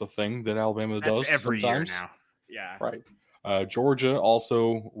 That's just a thing that Alabama does every sometimes. Year now. Yeah, right. Georgia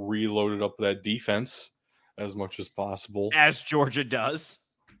also reloaded up that defense as much as possible, as Georgia does.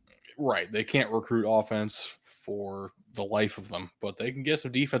 Right, they can't recruit offense for the life of them, but they can get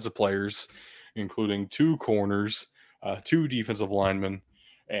some defensive players, including 2 corners, 2 defensive linemen,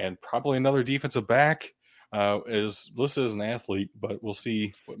 and probably another defensive back. Is listed as an athlete, but we'll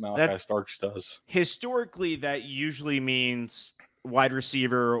see what Malachi Starks does. Historically, that usually means wide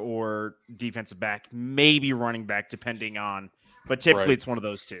receiver or defensive back, maybe running back, depending on. But typically, It's one of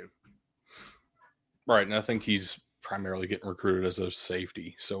those 2. Right, and I think he's primarily getting recruited as a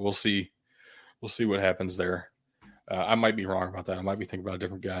safety. So we'll see. We'll see what happens there. I might be wrong about that. I might be thinking about a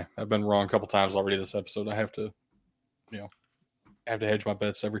different guy. I've been wrong a couple times already this episode. I have to, hedge my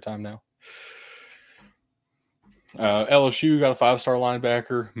bets every time now. LSU got a 5-star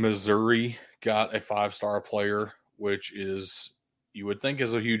linebacker. Missouri got a 5-star player, which is, you would think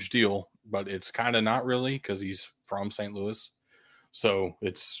is a huge deal, but it's kind of not really because he's from St. Louis. So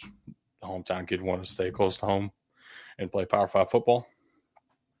it's a hometown kid wanting to stay close to home and play Power 5 football.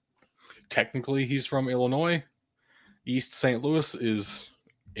 Technically, he's from Illinois. East St. Louis is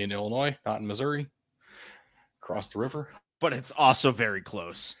in Illinois, not in Missouri. Across the river. But it's also very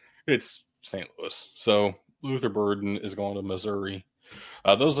close. It's St. Louis. So Luther Burden is going to Missouri.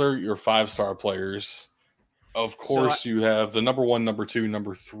 Those are your 5-star players. Of course, you have the number 1, number 2,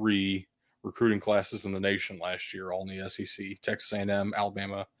 number 3 recruiting classes in the nation last year, all in the SEC: Texas A&M,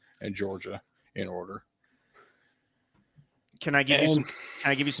 Alabama, and Georgia in order. Can I give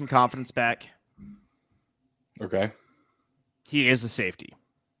you some confidence back? Okay. He is a safety.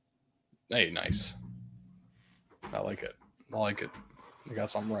 Hey, nice. I like it. You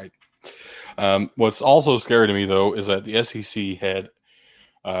got something right. What's also scary to me, though, is that the SEC had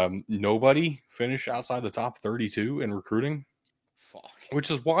nobody finish outside the top 32 in recruiting. Fuck.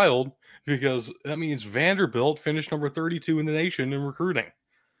 Which is wild, because that means Vanderbilt finished number 32 in the nation in recruiting.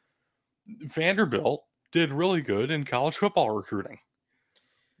 Vanderbilt did really good in college football recruiting.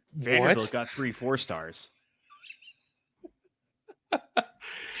 Vanderbilt got 3 4-stars.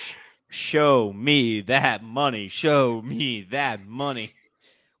 Show me that money. Show me that money.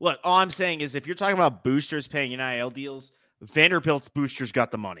 Look, all I'm saying is if you're talking about boosters paying NIL deals, Vanderbilt's boosters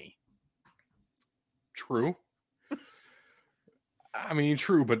got the money. True. I mean,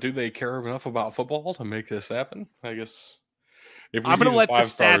 true, but do they care enough about football to make this happen? I guess if we I'm see going to let some the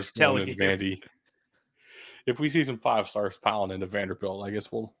 5 stars stats tell going into Vandy, if we see some 5 stars piling into Vanderbilt, I guess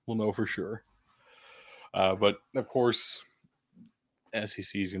we'll know for sure. But of course,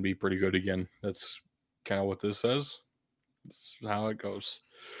 SEC is going to be pretty good again. That's kind of what this says. That's how it goes.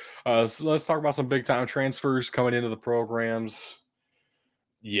 So let's talk about some big time transfers coming into the programs.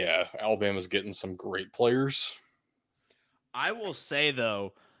 Yeah, Alabama's getting some great players. I will say,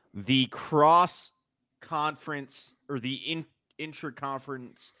 though, the cross-conference or the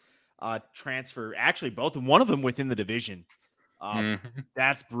intra-conference transfer, actually one of them within the division,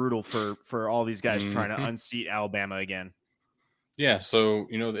 that's brutal for all these guys trying to unseat Alabama again. Yeah, so,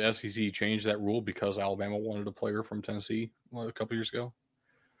 the SEC changed that rule because Alabama wanted a player from Tennessee a couple years ago.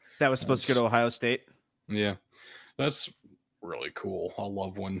 That was supposed to go to Ohio State? Yeah, that's really cool. I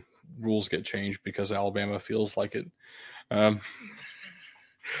love when rules get changed because Alabama feels like it. But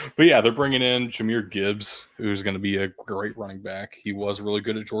yeah, they're bringing in Jahmyr Gibbs, who's going to be a great running back. He was really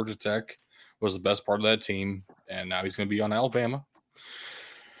good at Georgia Tech, was the best part of that team, and now he's going to be on Alabama.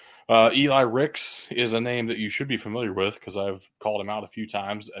 Eli Ricks is a name that you should be familiar with because I've called him out a few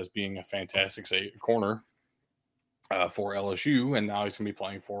times as being a fantastic corner for LSU, and now he's going to be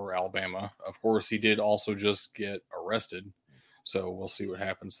playing for Alabama. Of course, he did also just get arrested, so we'll see what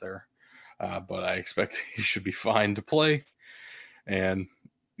happens there. But I expect he should be fine to play. And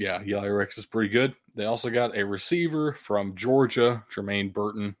yeah, Eli Ricks is pretty good. They also got a receiver from Georgia, Jermaine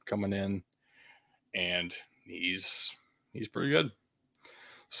Burton, coming in, and he's pretty good.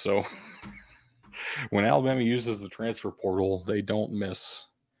 So when Alabama uses the transfer portal, they don't miss.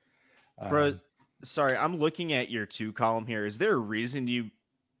 Bro, sorry, I'm looking at your 2 column here. Is there a reason you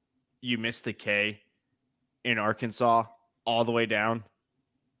missed the K in Arkansas all the way down?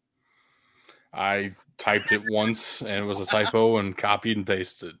 I typed it once and it was a typo and copied and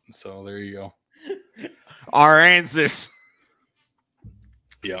pasted. So there you go. Aransas.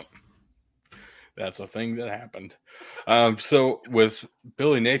 Yep. That's a thing that happened. So with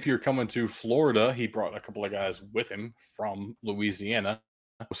Billy Napier coming to Florida, he brought a couple of guys with him from Louisiana.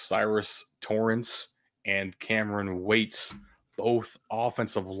 Cyrus Torrance and Cameron Waits, both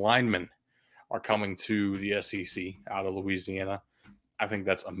offensive linemen, are coming to the SEC out of Louisiana. I think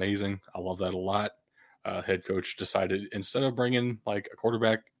that's amazing. I love that a lot. Head coach decided instead of bringing like a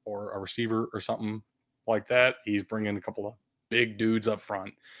quarterback or a receiver or something like that, he's bringing a couple of big dudes up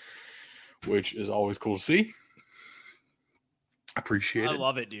front, which is always cool to see. Appreciate it. I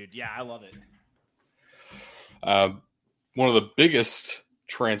love it, dude. Yeah, I love it. One of the biggest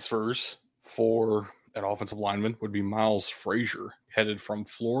transfers for an offensive lineman would be Miles Frazier, headed from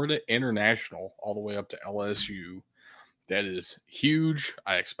Florida International all the way up to LSU. That is huge.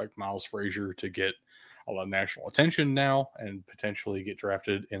 I expect Miles Frazier to get a lot of national attention now and potentially get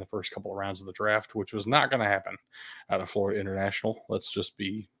drafted in the first couple of rounds of the draft, which was not going to happen out of Florida International. Let's just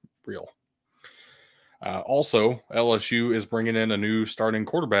be real. Also, LSU is bringing in a new starting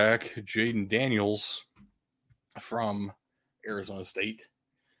quarterback, Jaden Daniels, from Arizona State.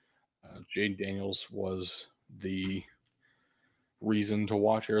 Jaden Daniels was the reason to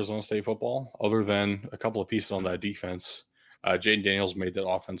watch Arizona State football, other than a couple of pieces on that defense. Jaden Daniels made that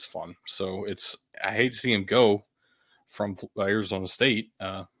offense fun. So I hate to see him go from Arizona State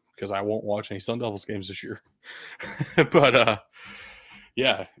because I won't watch any Sun Devils games this year. But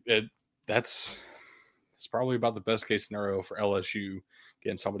yeah, it's probably about the best case scenario for LSU,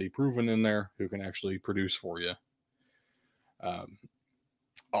 getting somebody proven in there who can actually produce for you.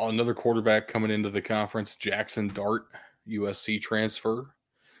 Another quarterback coming into the conference, Jackson Dart, USC transfer.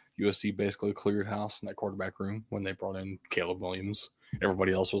 USC basically cleared house in that quarterback room when they brought in Caleb Williams.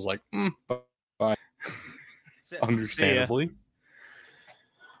 Everybody else was like, bye. Understandably.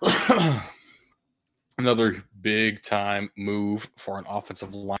 Another big time move for an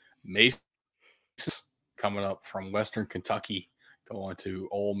offensive line. Mason coming up from Western Kentucky, going to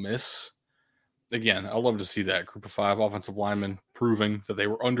Ole Miss. Again, I love to see that group of 5 offensive linemen proving that they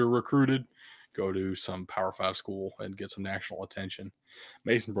were under recruited, go to some Power 5 school and get some national attention.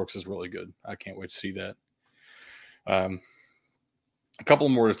 Mason Brooks is really good. I can't wait to see that. A couple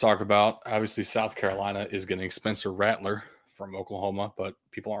more to talk about. Obviously, South Carolina is getting Spencer Rattler from Oklahoma, but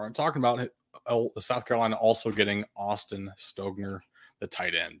people aren't talking about it. South Carolina also getting Austin Stogner, the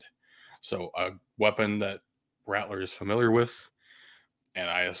tight end. So a weapon that Rattler is familiar with, and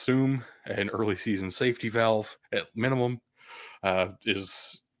I assume an early season safety valve at minimum.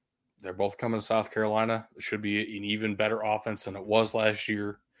 They're both coming to South Carolina. It should be an even better offense than it was last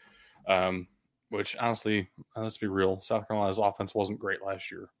year. Which honestly, let's be real, South Carolina's offense wasn't great last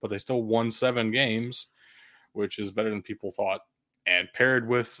year, but they still won 7 games, which is better than people thought. And paired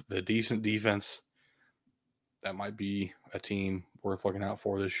with the decent defense, that might be a team worth looking out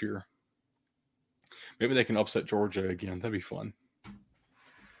for this year. Maybe they can upset Georgia again. That'd be fun.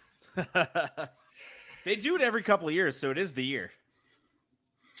 They do it every couple of years, so it is the year.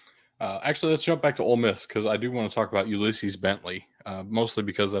 Actually, let's jump back to Ole Miss because I do want to talk about Ulysses Bentley, mostly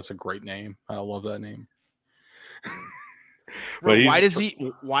because that's a great name. I love that name. Bro,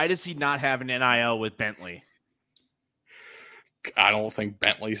 why does he not have an NIL with Bentley? I don't think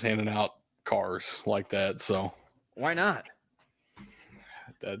Bentley's handing out cars like that. So why not?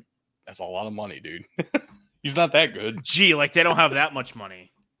 That's a lot of money, dude. He's not that good. Gee, like they don't have that much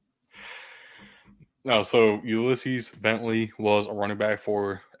money. No, so Ulysses Bentley was a running back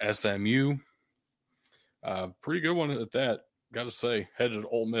for SMU. Pretty good one at that, got to say. Headed to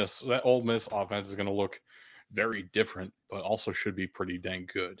Ole Miss. So that Ole Miss offense is going to look very different, but also should be pretty dang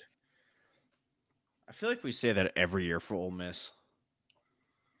good. I feel like we say that every year for Ole Miss.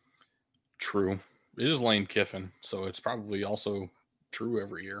 True. It is Lane Kiffin, so it's probably also true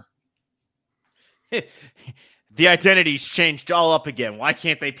every year. The identity's changed all up again. Why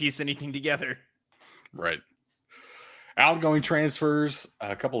can't they piece anything together? Right. Outgoing transfers,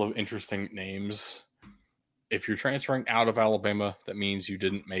 a couple of interesting names. If you're transferring out of Alabama, that means you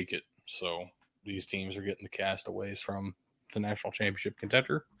didn't make it. So these teams are getting the castaways from the national championship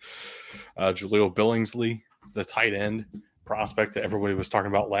contender. Jaleel Billingsley, the tight end prospect that everybody was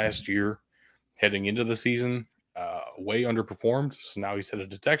talking about last year, heading into the season, way underperformed. So now he's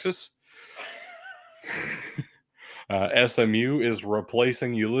headed to Texas. SMU is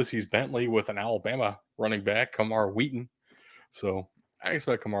replacing Ulysses Bentley with an Alabama running back, Kamar Wheaton. So I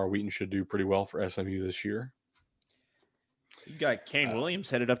expect Kamar Wheaton should do pretty well for SMU this year. You got Kane Williams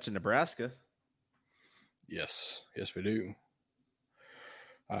headed up to Nebraska. Yes, we do.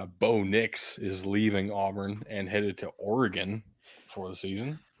 Bo Nix is leaving Auburn and headed to Oregon for the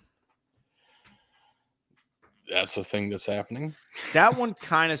season. That's a thing that's happening. That one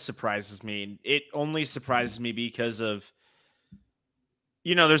kind of surprises me. It only surprises me because of,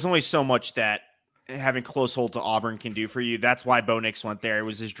 there's only so much that having close hold to Auburn can do for you. That's why Bo Nix went there. It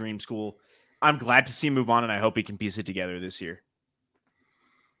was his dream school. I'm glad to see him move on, and I hope he can piece it together this year.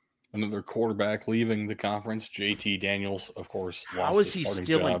 Another quarterback leaving the conference, JT Daniels, of course. How is he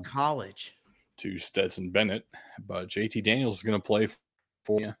still in college? To Stetson Bennett. But JT Daniels is going to play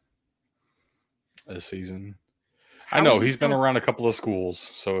for you this season. I know he's been around a couple of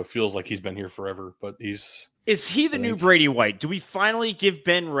schools, so it feels like he's been here forever, but Is he the new Brady White? Do we finally give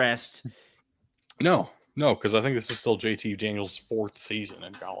Ben rest? No, because I think this is still JT Daniels' 4th season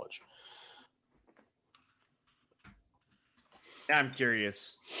in college. I'm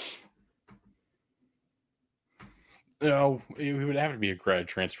curious. No, he would have to be a grad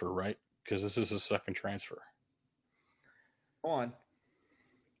transfer, right? Because this is his 2nd transfer. Go on.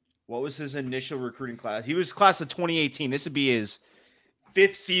 What was his initial recruiting class? He was class of 2018. This would be his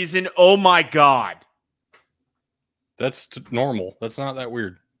 5th season. Oh, my God. That's normal. That's not that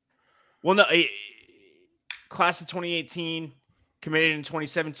weird. Well, no. Class of 2018, committed in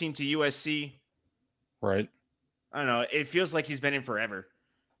 2017 to USC. Right. I don't know. It feels like he's been in forever.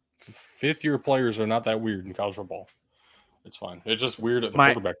 5th-year players are not that weird in college football. It's fine. It's just weird at the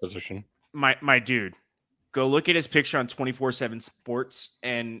quarterback position. My dude. Go look at his picture on 24/7 Sports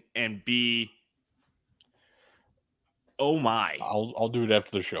and be, oh my! I'll do it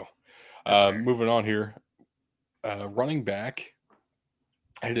after the show. Moving on here, running back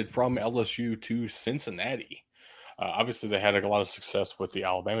headed from LSU to Cincinnati. Obviously, they had a lot of success with the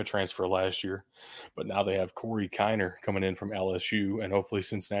Alabama transfer last year, but now they have Corey Kiner coming in from LSU, and hopefully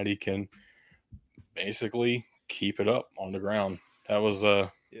Cincinnati can basically keep it up on the ground. That was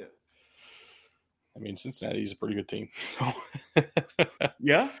Cincinnati is a pretty good team. So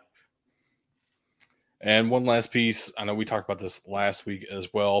yeah. And one last piece. I know we talked about this last week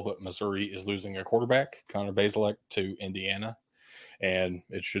as well, but Missouri is losing a quarterback, Connor Bazelak, to Indiana. And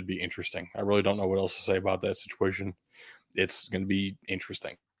it should be interesting. I really don't know what else to say about that situation. It's going to be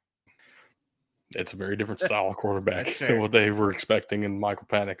interesting. It's a very different style of quarterback than what they were expecting in Michael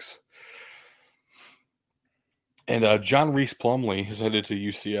Penix. And John Reese Plumlee is headed to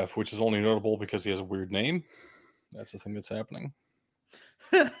UCF, which is only notable because he has a weird name. That's the thing that's happening.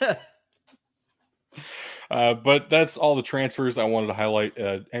 But that's all the transfers I wanted to highlight.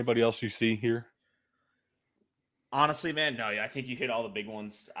 Anybody else you see here? Honestly, man, no, I think you hit all the big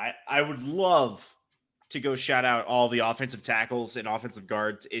ones. I would love to go shout out all the offensive tackles and offensive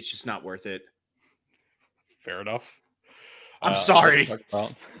guards. It's just not worth it. Fair enough. I'm sorry.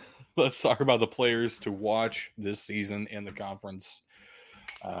 Let's talk about the players to watch this season in the conference.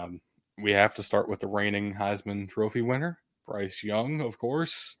 We have to start with the reigning Heisman Trophy winner, Bryce Young, of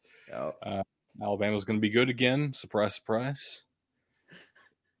course. Yep. Alabama's going to be good again. Surprise, surprise.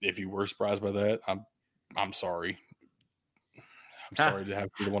 If you were surprised by that, I'm sorry. I'm sorry to have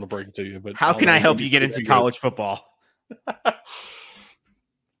to want to break it to you, but how can I help you get into college football?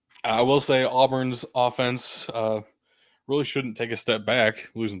 I will say Auburn's offense really shouldn't take a step back.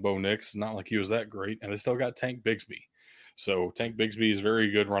 Losing Bo Nix, not like he was that great, and they still got Tank Bigsby. So Tank Bigsby is a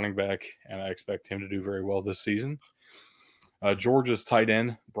very good running back, and I expect him to do very well this season. Georgia's tight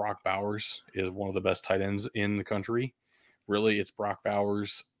end, Brock Bowers, is one of the best tight ends in the country. Really, it's Brock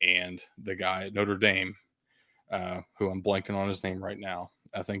Bowers and the guy at Notre Dame, who I'm blanking on his name right now.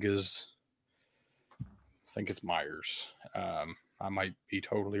 I think it's Myers. I might be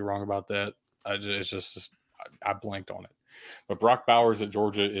totally wrong about that. I blanked on it. But Brock Bowers at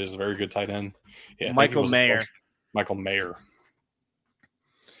Georgia is a very good tight end. Yeah, Michael Mayer. Michael Mayer.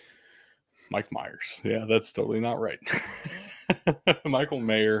 Mike Myers. Yeah, that's totally not right. Michael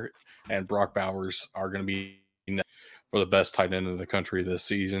Mayer and Brock Bowers are going to be for the best tight end in the country this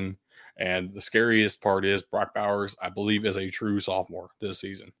season. And the scariest part is Brock Bowers, I believe, is a true sophomore this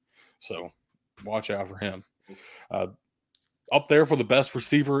season. So watch out for him. Up there for the best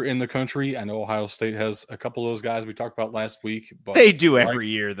receiver in the country, I know Ohio State has a couple of those guys we talked about last week. But they do every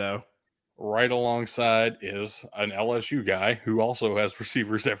year, though. Right alongside is an LSU guy who also has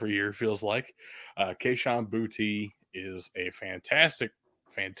receivers every year, feels like. Kayshon Boutte is a fantastic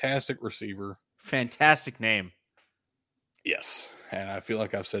receiver. Fantastic name. Yes, and I feel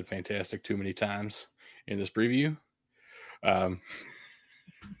like I've said fantastic too many times in this preview.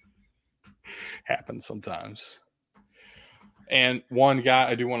 Happens sometimes. And one guy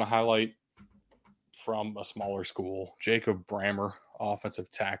I do want to highlight from a smaller school, Jacob Brammer,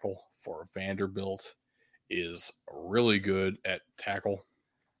 offensive tackle for Vanderbilt, is really good at tackle.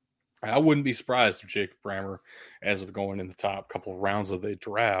 I wouldn't be surprised if Jacob Brammer ends up going in the top couple of rounds of the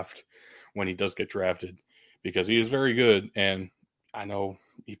draft when he does get drafted, because he is very good. And I know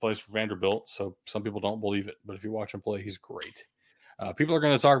he plays for Vanderbilt, so some people don't believe it. But if you watch him play, he's great. People are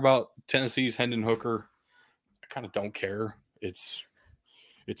going to talk about Tennessee's Hendon Hooker. I kind of don't care. It's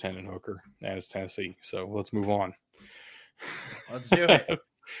Hendon Hooker, and it's Tennessee. So let's move on. Let's do it.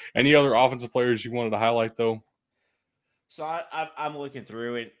 Any other offensive players you wanted to highlight, though? So I'm looking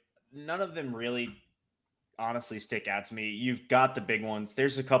through it. None of them really honestly stick out to me. You've got the big ones.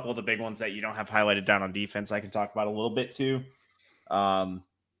 There's a couple of the big ones that you don't have highlighted down on defense I can talk about a little bit too. But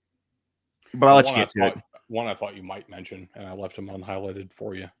I'll let you get to it. One I thought you might mention, and I left him unhighlighted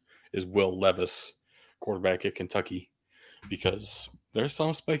for you, is Will Levis, quarterback at Kentucky, because there's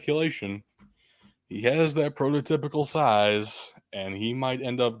some speculation he has that prototypical size, and he might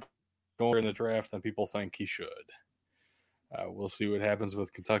end up going in the draft than people think he should. We'll see what happens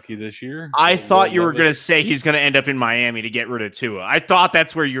with Kentucky this year. I thought you were going to say he's going to end up in Miami to get rid of Tua. I thought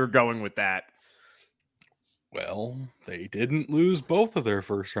that's where you were going with that. Well, they didn't lose both of their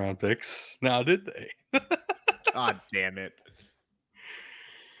first-round picks, now did they? God damn it.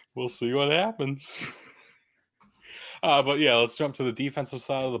 We'll see what happens. But yeah, let's jump to the defensive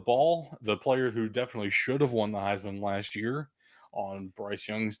side of the ball. The player who definitely should have won the Heisman last year on Bryce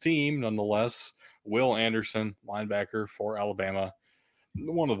Young's team, nonetheless, Will Anderson, linebacker for Alabama,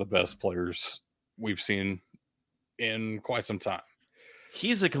 one of the best players we've seen in quite some time.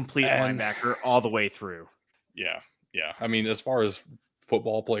 He's a complete linebacker all the way through. Yeah. I mean, as far as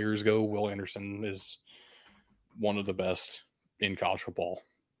football players go, Will Anderson is one of the best in college football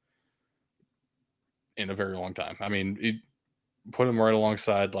in a very long time. I mean, put him right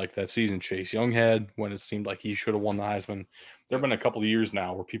alongside like that season Chase Young had when it seemed like he should have won the Heisman. There have been a couple of years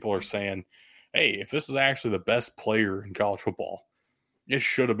now where people are saying, hey, if this is actually the best player in college football, it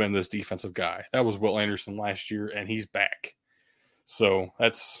should have been this defensive guy. That was Will Anderson last year, and he's back. So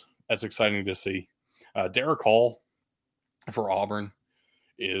that's exciting to see. Derek Hall for Auburn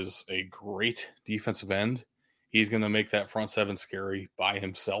is a great defensive end. He's going to make that front seven scary by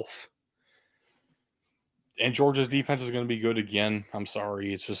himself. And Georgia's defense is going to be good again. I'm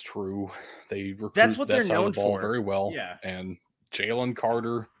sorry, it's just true. They recruit That's what that they're side of known the ball for. very well. Yeah. And Jalen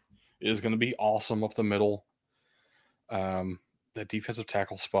Carter is going to be awesome up the middle. That defensive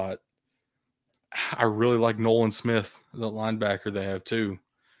tackle spot. I really like Nolan Smith, the linebacker they have too.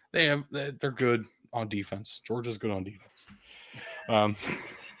 They're good on defense. Georgia's good on defense.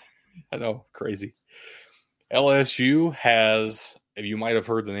 I know, crazy. LSU has, you might have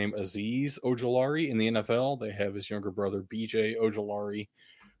heard the name Azeez Ojulari in the NFL. They have his younger brother, BJ Ojulari,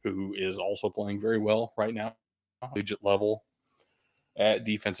 who is also playing very well right now, collegiate level at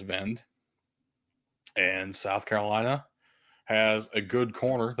defensive end. And South Carolina has a good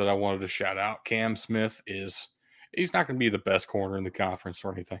corner that I wanted to shout out. Cam Smith he's not going to be the best corner in the conference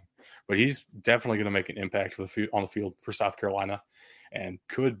or anything, but he's definitely going to make an impact on the field for South Carolina and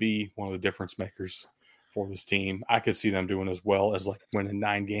could be one of the difference makers for this team. I could see them doing as well as like winning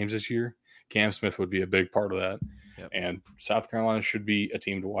 9 games this year. Cam Smith would be a big part of that. Yep. And South Carolina should be a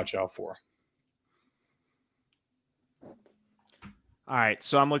team to watch out for. All right,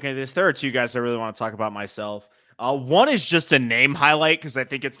 so I'm looking at this. There are 2 guys I really want to talk about myself. One is just a name highlight because I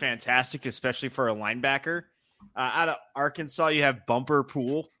think it's fantastic, especially for a linebacker. Out of Arkansas, you have Bumper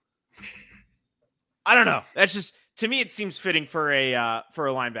Pool. I don't know. That's just, to me, it seems fitting for a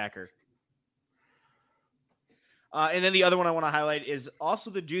linebacker. And then the other one I want to highlight is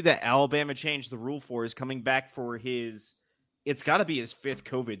also the dude that Alabama changed the rule for is coming back for it's got to be his 5th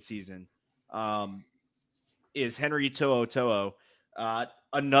COVID season, is Henry To'o.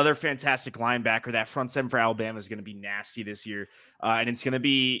 Another fantastic linebacker. That front seven for Alabama is going to be nasty this year. And it's going to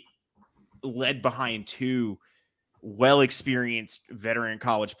be led behind 2 well-experienced veteran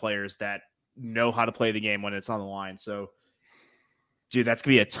college players that know how to play the game when it's on the line. So, dude, that's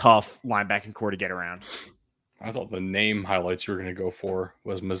going to be a tough linebacking core to get around. I thought the name highlights you were going to go for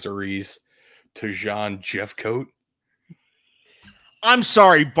was Missouri's Tejan Jeffcoat. I'm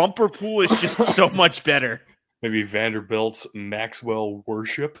sorry. Bumper Pool is just so much better. Maybe Vanderbilt's Maxwell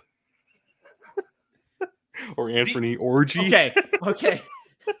Worship. Or Anthony Orgy.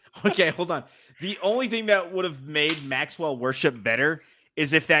 Okay, hold on. The only thing that would have made Maxwell Worship better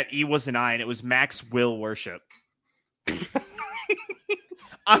is if that E was an I and it was Max Will Worship.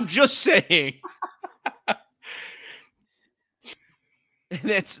 I'm just saying.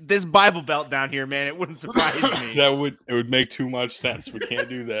 It's this Bible Belt down here, man. It wouldn't surprise me. It would make too much sense. We can't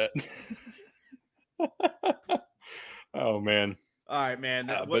do that. Oh man. All right, man.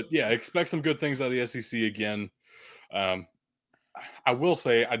 But yeah, expect some good things out of the SEC again. I will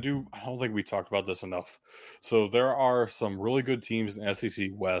say I don't think we talked about this enough. So there are some really good teams in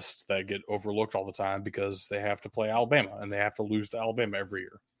SEC West that get overlooked all the time because they have to play Alabama and they have to lose to Alabama every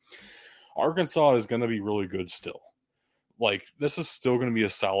year. Arkansas is going to be really good still. Like, this is still going to be a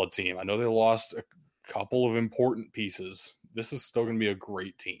solid team. I know they lost a couple of important pieces. This is still going to be a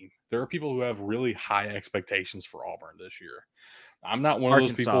great team. There are people who have really high expectations for Auburn this year. I'm not one of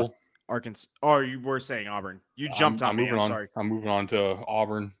those people. Arkansas. Oh, you were saying Auburn. You jumped on me. I'm sorry. I'm moving on to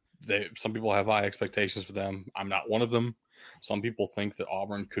Auburn. Some people have high expectations for them. I'm not one of them. Some people think that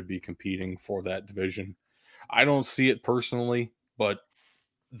Auburn could be competing for that division. I don't see it personally, but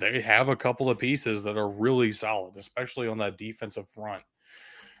they have a couple of pieces that are really solid, especially on that defensive front.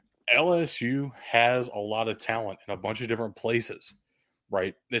 LSU has a lot of talent in a bunch of different places,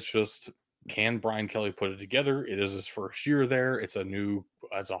 right? It's just, can Brian Kelly put it together? It is his first year there. It's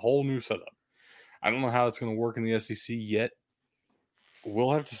a whole new setup. I don't know how it's going to work in the SEC yet.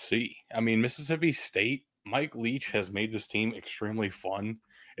 We'll have to see. I mean, Mississippi State, Mike Leach has made this team extremely fun.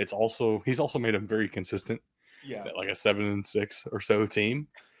 He's also made them very consistent. Yeah, like a 7-6 or so team.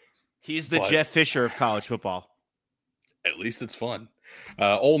 He's the Jeff Fisher of college football. At least it's fun.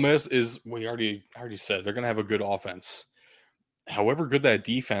 Ole Miss is, we already said, they're going to have a good offense. However good that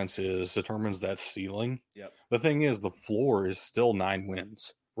defense is determines that ceiling. Yep. The thing is, the floor is still 9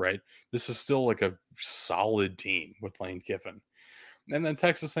 wins, right? This is still like a solid team with Lane Kiffin. And then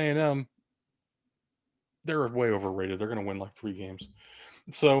Texas A&M, they're way overrated. They're going to win like 3 games.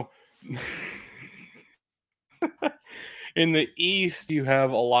 So in the East, you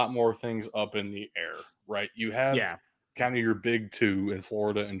have a lot more things up in the air, right? You have kind of your big 2 in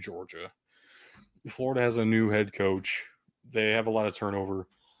Florida and Georgia. Florida has a new head coach. They have a lot of turnover.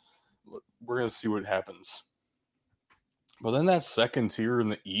 We're going to see what happens. But then that second tier in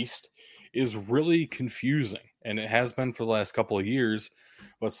the East is really confusing, and it has been for the last couple of years.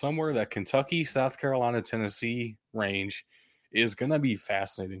 But somewhere that Kentucky, South Carolina, Tennessee range is going to be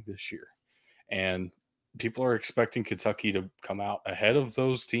fascinating this year. And people are expecting Kentucky to come out ahead of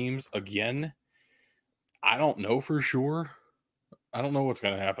those teams again. I don't know for sure. I don't know what's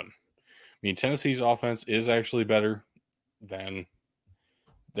going to happen. I mean, Tennessee's offense is actually better than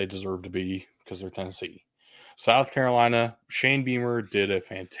they deserve to be because they're Tennessee. South Carolina, Shane Beamer did a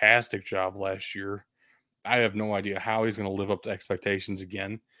fantastic job last year. I have no idea how he's going to live up to expectations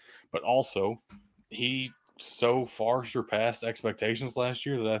again, but also he so far surpassed expectations last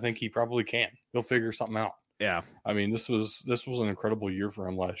year that I think he probably can. He'll figure something out. Yeah. I mean, this was an incredible year for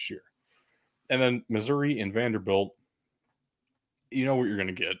him last year. And then Missouri and Vanderbilt, you know what you're going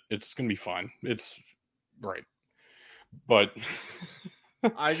to get. It's going to be fine. It's right. But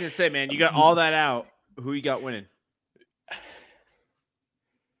I was going to say, man, you got all that out. Who you got winning?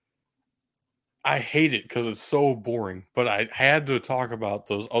 I hate it because it's so boring, but I had to talk about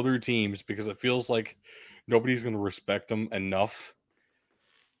those other teams because it feels like nobody's going to respect them enough.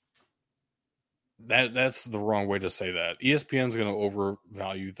 That's the wrong way to say that. ESPN's going to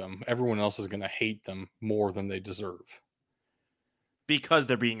overvalue them. Everyone else is going to hate them more than they deserve. Because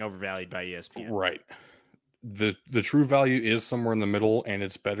they're being overvalued by ESPN. Right. The true value is somewhere in the middle, and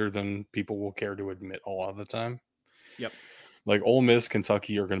it's better than people will care to admit a lot of the time. Yep. Like Ole Miss,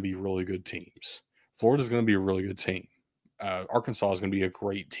 Kentucky are going to be really good teams. Florida's going to be a really good team. Arkansas is going to be a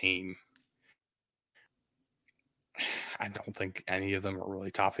great team. I don't think any of them are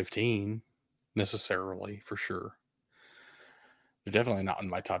really top 15 necessarily, for sure. They're definitely not in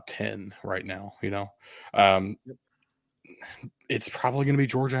my top 10 right now, you know. It's probably going to be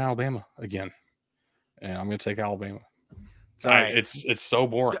Georgia and Alabama again. And I'm going to take Alabama. Right. It's so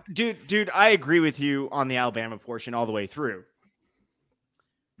boring. Dude, I agree with you on the Alabama portion all the way through.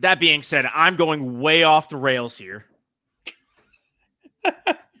 That being said, I'm going way off the rails here.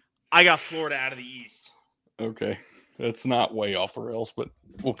 I got Florida out of the East. Okay. That's not way off the rails, but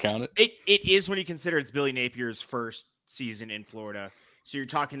we'll count it. It is when you consider it's Billy Napier's first season in Florida. So you're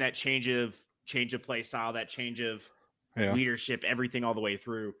talking that change of play style, that change of leadership, everything all the way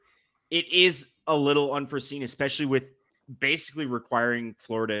through. It is a little unforeseen, especially with basically requiring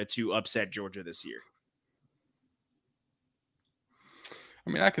Florida to upset Georgia this year. I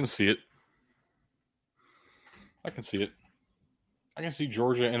mean, I can see it. I can see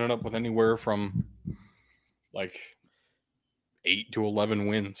Georgia ending up with anywhere from like 8 to 11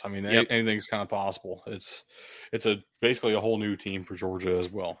 wins. I mean, anything's kind of possible. It's basically a whole new team for Georgia as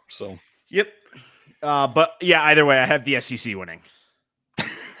well. So, yep. But yeah, either way, I have the SEC winning.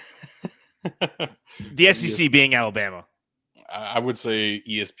 The SEC being Alabama. I would say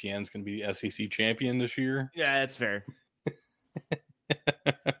ESPN's going to be the SEC champion this year. Yeah, that's fair.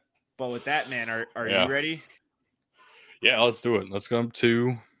 But with that, man, are you ready? Yeah, let's do it. Let's go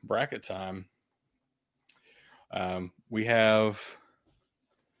to bracket time. We have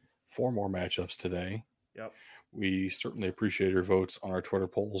 4 more matchups today. Yep. We certainly appreciate your votes on our Twitter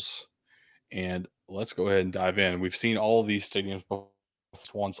polls. And let's go ahead and dive in. We've seen all of these stadiums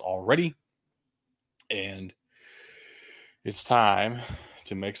once already. And it's time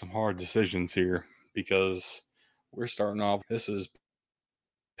to make some hard decisions here because we're starting off. This is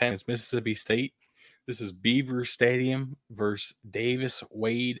Mississippi State. This is Beaver Stadium versus Davis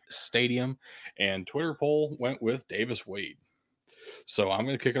Wade Stadium. And Twitter poll went with Davis Wade. So I'm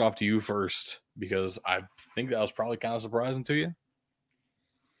going to kick it off to you first because I think that was probably kind of surprising to you.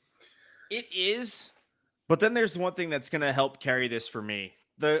 It is. But then there's one thing that's going to help carry this for me.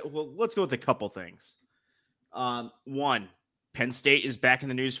 Let's go with a couple things. One, Penn State is back in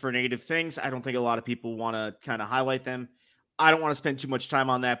the news for negative things. I don't think a lot of people want to kind of highlight them. I don't want to spend too much time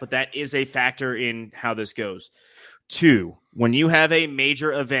on that, but that is a factor in how this goes. 2, when you have a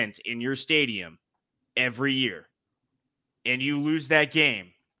major event in your stadium every year and you lose that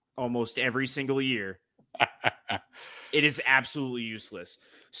game almost every single year, it is absolutely useless.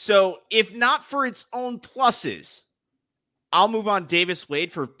 So if not for its own pluses, I'll move on Davis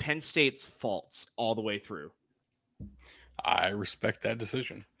Wade for Penn State's faults all the way through. I respect that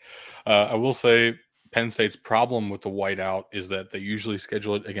decision. I will say Penn State's problem with the whiteout is that they usually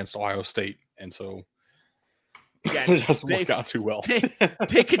schedule it against Ohio State, and so it doesn't work out too well.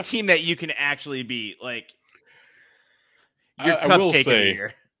 Pick a team that you can actually beat. Like your I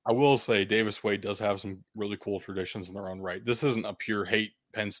will say Davis Wade does have some really cool traditions in their own right. This isn't a pure hate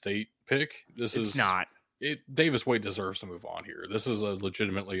Penn State pick. It's not. Davis Wade deserves to move on here. This is a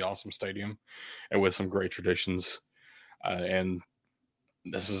legitimately awesome stadium and with some great traditions. And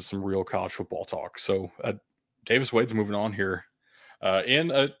this is some real college football talk. So Davis Wade's moving on here.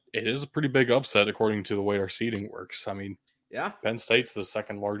 And it is a pretty big upset according to the way our seating works. I mean, yeah, Penn State's the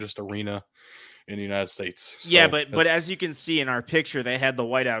second largest arena in the United States. Yeah, So but as you can see in our picture, they had the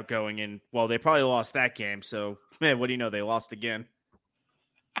whiteout going, and well, they probably lost that game. So, man, what do you know? They lost again.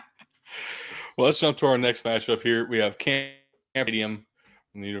 well, let's jump to our next matchup here. We have Camp Stadium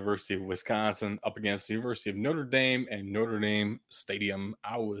from the University of Wisconsin up against the University of Notre Dame and Notre Dame Stadium.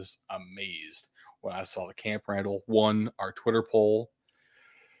 I was amazed when I saw the Camp Randall won our Twitter poll.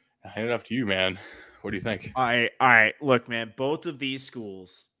 I hand it off to you, man. What do you think? All right. Look, man, both of these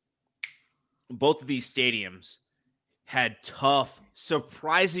schools, both of these stadiums had tough,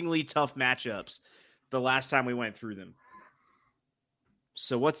 surprisingly tough matchups the last time we went through them.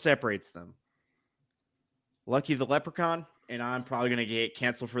 So what separates them? Lucky the Leprechaun, and I'm probably going to get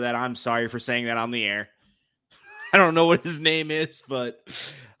canceled for that. I'm sorry for saying that on the air. I don't know what his name is, but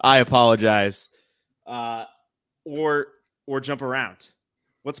I apologize. Or jump around.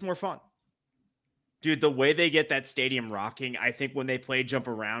 What's more fun? Dude, the way they get that stadium rocking, I think when they play jump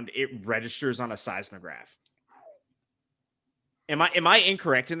around, it registers on a seismograph. Am I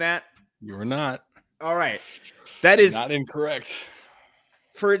incorrect in that? You're not. All right. That is not incorrect.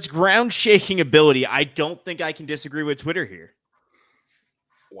 For its ground shaking ability, I don't think I can disagree with Twitter here.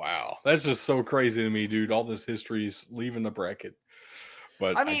 Wow. That's just so crazy to me, dude. All this history's leaving the bracket.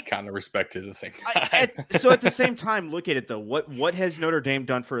 But I kind of respect it at the same time. So at the same time, look at it, though. What has Notre Dame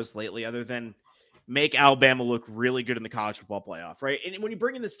done for us lately other than make Alabama look really good in the college football playoff, right? And when you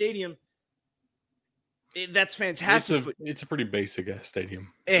bring in the stadium, that's fantastic. It's a pretty basic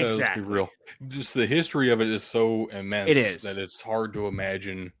stadium. Exactly. Let's be real. Just the history of it is so immense it is. that it's hard to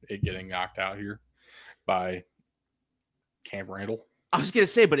imagine it getting knocked out here by Camp Randall. I was going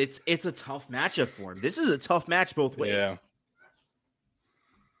to say, but it's a tough matchup for him. This is a tough match both ways.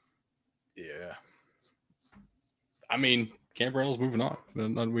 Yeah. I mean, Camp Randall's moving on.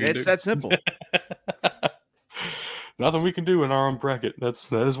 It's that simple. Nothing we can do in our own bracket.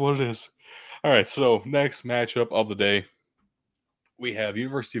 That is what it is. All right, so next matchup of the day, we have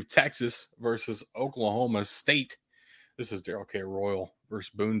University of Texas versus Oklahoma State. This is Darrell K. Royal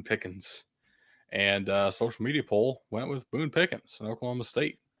versus Boone Pickens. And social media poll went with Boone Pickens and Oklahoma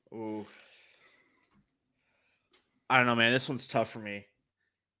State. Ooh. I don't know, man. This one's tough for me.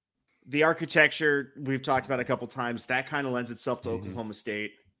 The architecture, we've talked about a couple times, that kind of lends itself to Oklahoma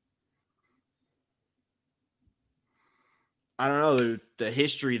State. I don't know. The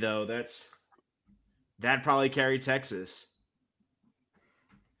history, though, that'd probably carry Texas.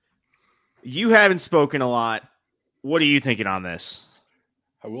 You haven't spoken a lot. What are you thinking on this?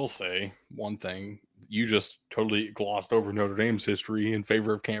 I will say one thing. You just totally glossed over Notre Dame's history in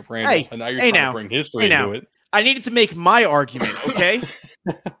favor of Camp Randall. And now you're trying to bring history into it. I needed to make my argument, okay?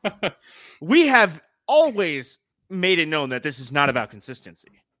 We have always made it known that this is not about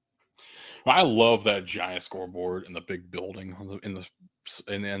consistency. I love that giant scoreboard and the big building in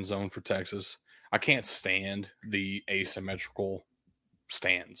the end zone for Texas. I can't stand the asymmetrical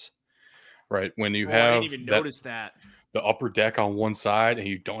stands, right? When you have I didn't even notice that. The upper deck on one side and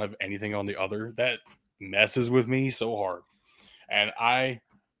you don't have anything on the other, that messes with me so hard. And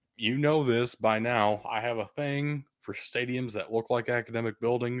you know this by now, I have a thing for stadiums that look like academic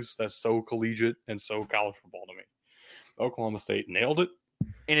buildings. That's so collegiate and so college football to me. Oklahoma State nailed it.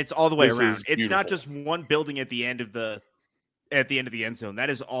 And it's all the way around. It's not just one building at the end of the end zone. That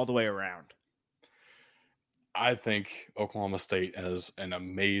is all the way around. I think Oklahoma State has an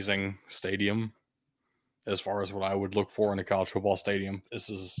amazing stadium as far as what I would look for in a college football stadium. This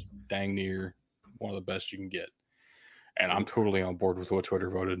is dang near one of the best you can get. And I'm totally on board with what Twitter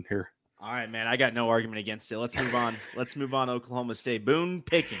voted here. All right, man. I got no argument against it. Let's move on. Let's move on to Oklahoma State. Boone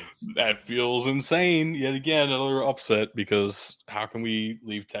Pickens. That feels insane. Yet again, another upset because how can we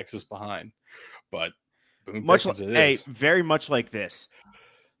leave Texas behind? But Boone Pickens it is. Very much like this.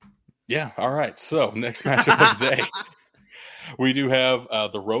 Yeah, all right. So, next matchup of the day. We do have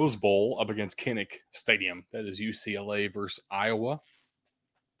the Rose Bowl up against Kinnick Stadium. That is UCLA versus Iowa.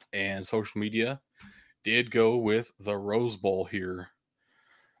 And social media did go with the Rose Bowl here.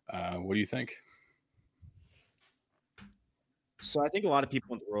 What do you think? So I think a lot of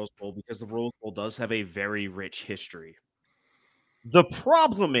people in the Rose Bowl because the Rose Bowl does have a very rich history. The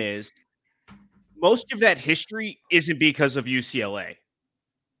problem is most of that history isn't because of UCLA.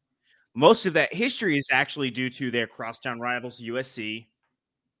 Most of that history is actually due to their crosstown rivals, USC,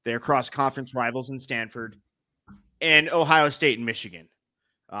 their cross-conference rivals in Stanford, and Ohio State and Michigan,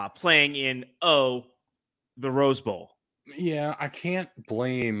 playing in the Rose Bowl. Yeah, I can't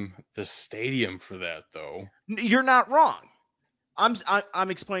blame the stadium for that, though. You're not wrong.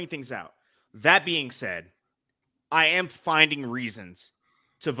 I'm explaining things out. That being said, I am finding reasons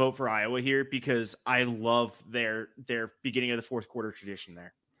to vote for Iowa here because I love their beginning of the fourth quarter tradition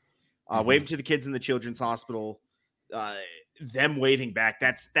there. Waving to the kids in the children's hospital, them waving back.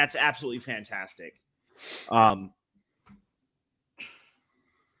 That's absolutely fantastic.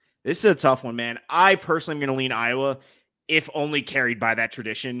 This is a tough one, man. I personally am going to lean Iowa, if only carried by that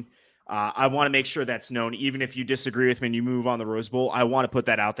tradition. I want to make sure that's known, even if you disagree with me and you move on the Rose Bowl. I want to put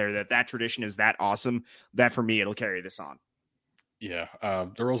that out there, that tradition is that awesome that for me, it'll carry this on. Yeah,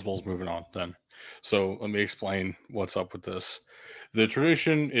 the Rose Bowl's moving on then. So let me explain what's up with this. The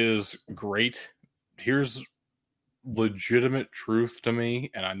tradition is great. Here's legitimate truth to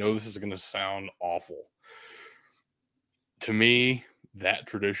me, and I know this is going to sound awful. To me, that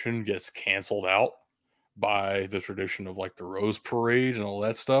tradition gets canceled out by the tradition of like the Rose Parade and all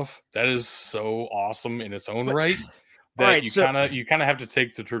that stuff. That is so awesome in its own right that you kind of have to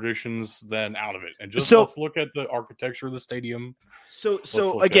take the traditions then out of it and just let's look at the architecture of the stadium.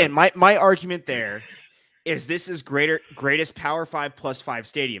 So again, my argument there is this is greatest Power 5 plus 5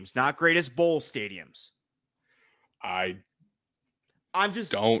 stadiums, not greatest bowl stadiums. I'm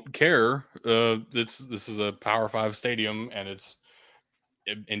just don't care. This is a Power 5 stadium, and it's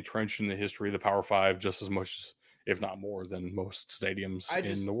entrenched in the history of the Power 5 just as much, if not more, than most stadiums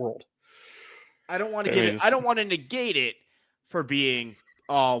in the world. I don't want to I don't want to negate it for being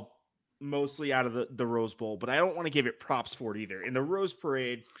mostly out of the Rose Bowl, but I don't want to give it props for it either. In the Rose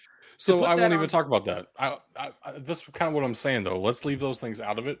Parade. So I won't even talk about that. That's kind of what I'm saying, though. Let's leave those things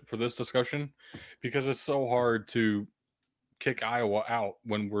out of it for this discussion because it's so hard to kick Iowa out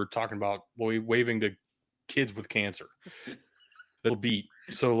when we're talking about waving to kids with cancer. It'll beat.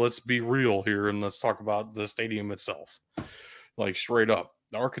 So let's be real here and let's talk about the stadium itself. Like straight up,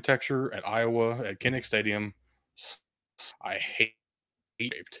 the architecture at Iowa at Kinnick Stadium, I hate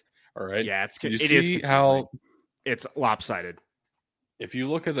it. All right. Yeah, it is how it's lopsided. If you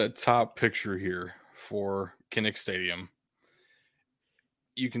look at the top picture here for Kinnick Stadium,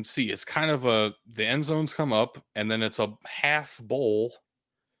 you can see it's kind of the end zones come up and then it's a half bowl.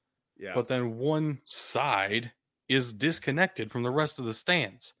 Yeah. But then one side is disconnected from the rest of the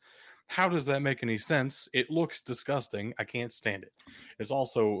stands. How does that make any sense? It looks disgusting. I can't stand it. It's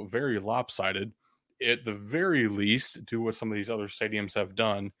also very lopsided. At the very least, do what some of these other stadiums have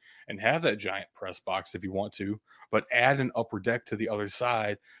done and have that giant press box if you want to, but add an upper deck to the other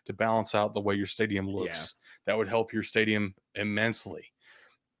side to balance out the way your stadium looks. Yeah. That would help your stadium immensely.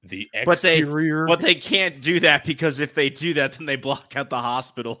 The exterior... But they can't do that because if they do that, then they block out the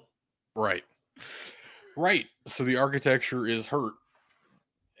hospital. Right. So the architecture is hurt.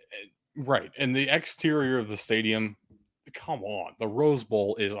 Right. And the exterior of the stadium, come on. The Rose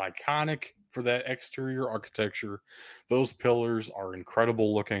Bowl is iconic for that exterior architecture. Those pillars are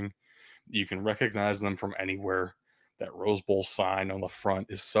incredible looking. You can recognize them from anywhere. That Rose Bowl sign on the front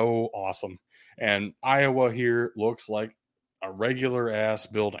is so awesome. And Iowa here looks like a regular ass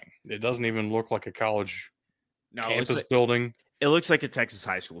building. It doesn't even look like a college campus building. It looks like a Texas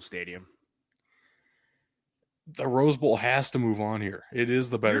high school stadium. The Rose Bowl has to move on here. It is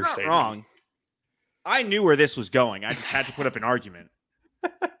the better stadium. You're not wrong. I knew where this was going. I just had to put up an argument.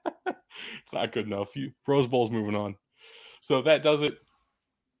 It's not good enough. Rose Bowl's moving on. So that does it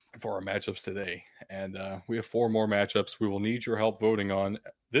for our matchups today. And we have 4 more matchups we will need your help voting on.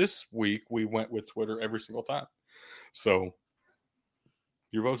 This week, we went with Twitter every single time. So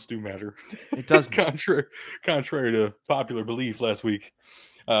your votes do matter. It does. Contrary to popular belief last week.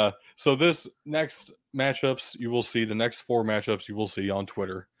 So this next matchups, you will see the next 4 matchups you will see on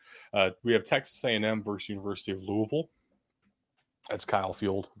Twitter. We have Texas A&M versus University of Louisville. That's Kyle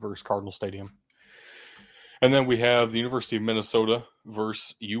Field versus Cardinal Stadium. And then we have the University of Minnesota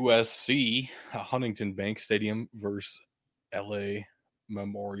versus USC, Huntington Bank Stadium versus LA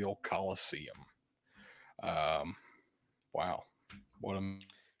Memorial Coliseum. Wow.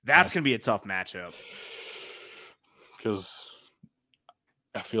 That's going to be a tough matchup. Because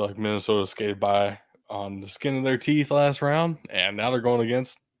I feel like Minnesota skated by on the skin of their teeth last round, and now they're going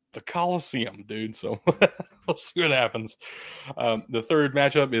against the Coliseum, dude. So we'll see what happens. The third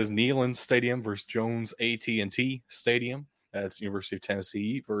matchup is Neyland Stadium versus Jones AT&T Stadium. That's University of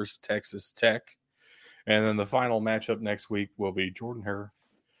Tennessee versus Texas Tech. And then the final matchup next week will be Jordan-Hare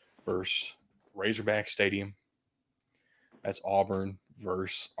versus Razorback Stadium. That's Auburn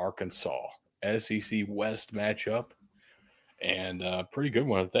versus Arkansas. SEC West matchup. And pretty good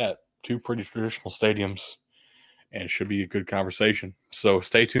one at that. 2 pretty traditional stadiums. And it should be a good conversation. So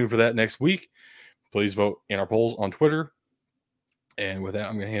stay tuned for that next week. Please vote in our polls on Twitter. And with that,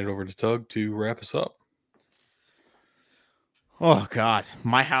 I'm going to hand it over to Tug to wrap us up. Oh, God.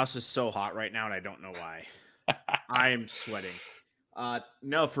 My house is so hot right now, and I don't know why. I am sweating.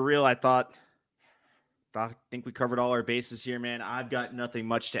 No, for real, I thought I think we covered all our bases here, man. I've got nothing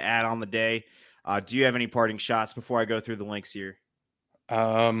much to add on the day. Do you have any parting shots before I go through the links here?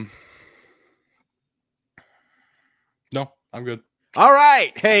 No, I'm good. All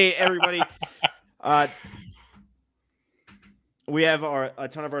right. Hey, everybody. We have a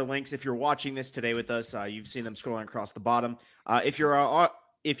ton of our links. If you're watching this today with us, you've seen them scrolling across the bottom. If you are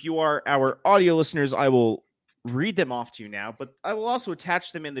our audio listeners, I will read them off to you now, but I will also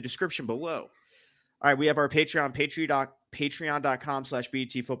attach them in the description below. All right, we have our Patreon,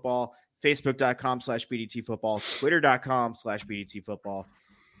 patreon.com/BDTfootball, facebook.com/BDTfootball, twitter.com/BDTfootball,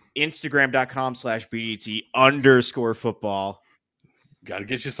 instagram.com/BDT_football. Got to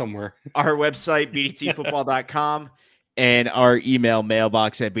get you somewhere. Our website, bdtfootball.com, and our email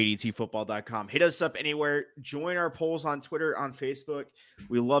mailbox at bdtfootball.com. Hit us up anywhere. Join our polls on Twitter, on Facebook.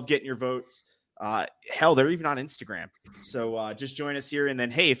 We love getting your votes. Hell, they're even on Instagram. So just join us here. And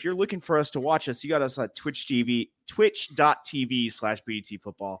then, hey, if you're looking for us to watch us, you got us at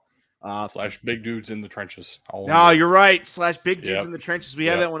twitch.tv/BDTfootball. / big dudes in the trenches. No, you're right. / big dudes in the trenches. We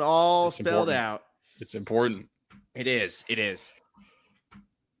have that one all spelled out. It's important. It is. It is.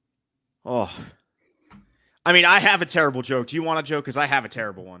 Oh, I mean, I have a terrible joke. Do you want a joke? Because I have a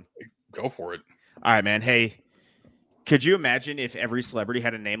terrible one. Go for it. All right, man. Hey, could you imagine if every celebrity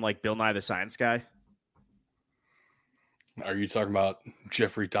had a name like Bill Nye the Science Guy? Are you talking about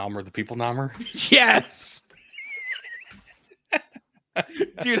Jeffrey Dahmer, the People Dahmer? Yes.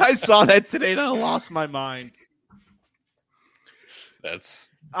 Dude, I saw that today and I lost my mind. I'm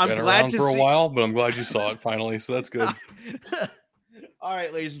been glad around for a while, but I'm glad you saw it finally, so that's good. All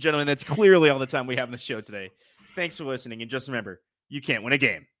right, ladies and gentlemen, that's clearly all the time we have on the show today. Thanks for listening, and just remember, you can't win a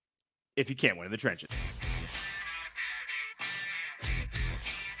game if you can't win in the trenches.